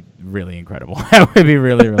 That would be really incredible. That would be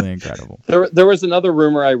really, really incredible. There was another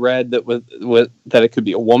rumor I read that that it could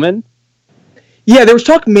be a woman. Yeah, there was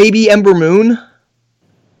talk maybe Ember Moon.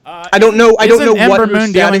 I don't know. I don't know what her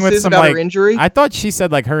status is about her injury. I thought she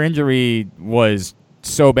said like her injury was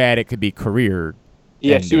so bad it could be career.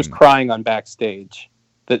 Yeah, ending. she was crying on backstage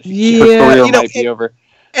that her Yeah, career might be over.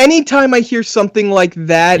 Anytime I hear something like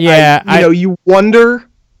that, Yeah, you wonder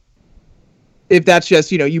if that's just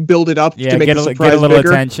you build it up to make the surprise get a little bigger.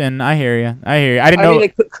 attention. I hear you. I didn't know. I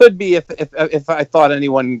mean, it could be if I thought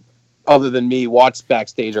anyone other than me watched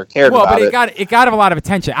backstage or cared about it. Well, but it got a lot of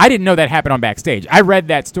attention. I didn't know that happened on backstage. I read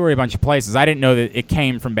that story a bunch of places. I didn't know that it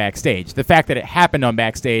came from backstage. The fact that it happened on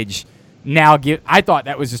backstage I thought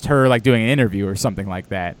that was just her like doing an interview or something like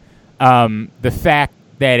that. The fact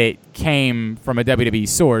that it came from a WWE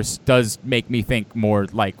source does make me think more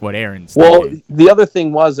like what Aaron's thinking. The other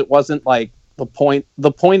thing was it wasn't like the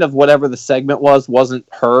point of whatever the segment wasn't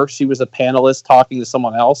her. She was a panelist talking to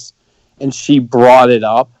someone else, and she brought it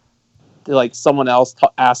up to like someone else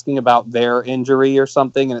asking about their injury or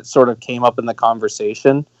something, and it sort of came up in the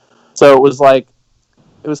conversation. So it was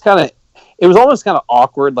almost kind of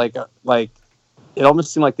awkward. Like it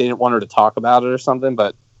almost seemed like they didn't want her to talk about it or something.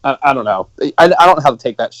 But I don't know. I don't know how to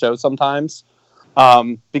take that show sometimes.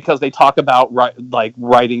 Because they talk about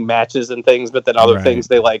writing matches and things, but then other things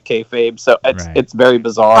they like kayfabe. So it's very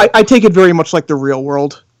bizarre. I take it very much like the real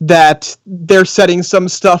world, that they're setting some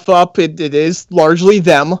stuff up. It is largely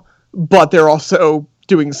them, but they're also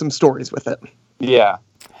doing some stories with it. Yeah.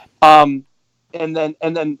 And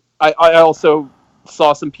then I also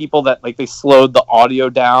saw some people that like they slowed the audio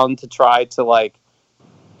down to try to like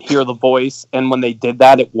hear the voice, and when they did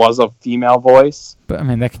that, it was a female voice. But I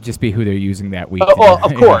mean, that could just be who they're using that week. Of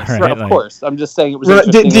course, of course. I'm just saying it was.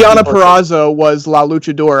 Deonna Purrazzo was La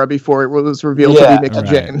Luchadora before it was revealed to be Mickie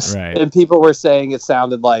James, right. And people were saying it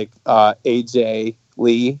sounded like AJ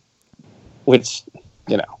Lee, which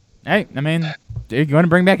Hey, I mean, you want to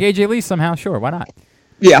bring back AJ Lee somehow? Sure, why not?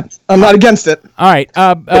 Yeah, I'm not against it. All right.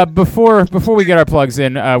 Before we get our plugs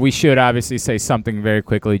in, we should obviously say something very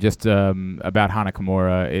quickly just about Hana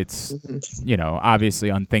Kimura. It's obviously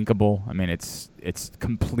unthinkable. I mean, it's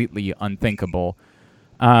completely unthinkable.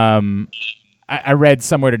 I read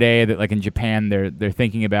somewhere today that like in Japan they're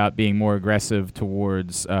thinking about being more aggressive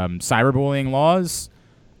towards cyberbullying laws.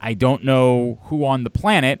 I don't know who on the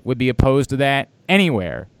planet would be opposed to that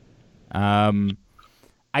anywhere. In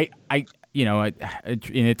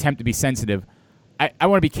an attempt to be sensitive, I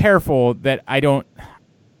want to be careful that I don't.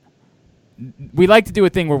 We like to do a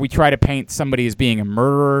thing where we try to paint somebody as being a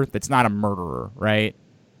murderer that's not a murderer, right?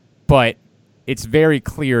 But it's very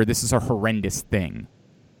clear this is a horrendous thing.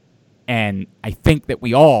 And I think that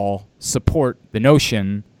we all support the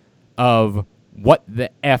notion of what the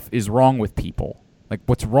F is wrong with people. Like,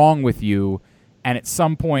 what's wrong with you? And at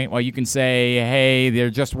some point, while you can say, hey, they're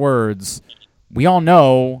just words, we all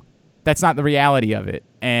know that's not the reality of it,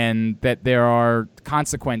 and that there are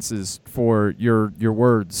consequences for your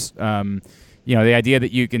words. The idea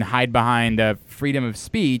that you can hide behind freedom of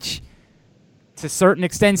speech, to certain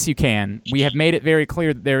extents you can. We have made it very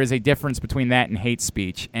clear that there is a difference between that and hate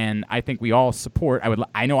speech, and I think we all support.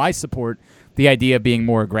 I know I support the idea of being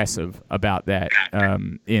more aggressive about that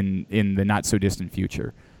in the not so distant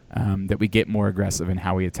future. That we get more aggressive in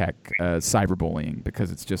how we attack cyberbullying,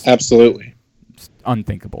 because it's just Absolutely.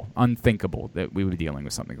 unthinkable that we would be dealing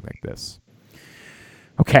with something like this.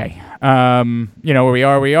 Okay,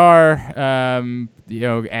 where we are.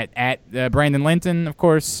 At Brandon Linton, of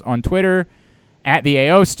course, on Twitter, at the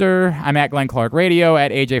Aoster. I'm at Glenn Clark Radio, at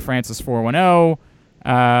AJ Francis 410.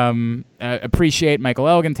 Appreciate Michael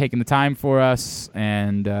Elgin taking the time for us,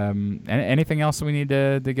 and anything else we need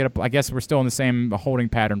to get up. I guess we're still in the same holding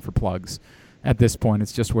pattern for plugs at this point.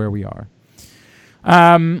 It's just where we are.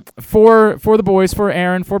 For the boys, for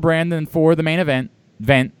Aaron, for Brandon, for the main event,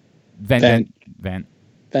 Vent,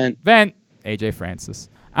 AJ Francis.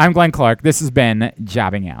 I'm Glenn Clark. This has been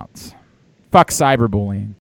Jobbing Out. Fuck cyberbullying.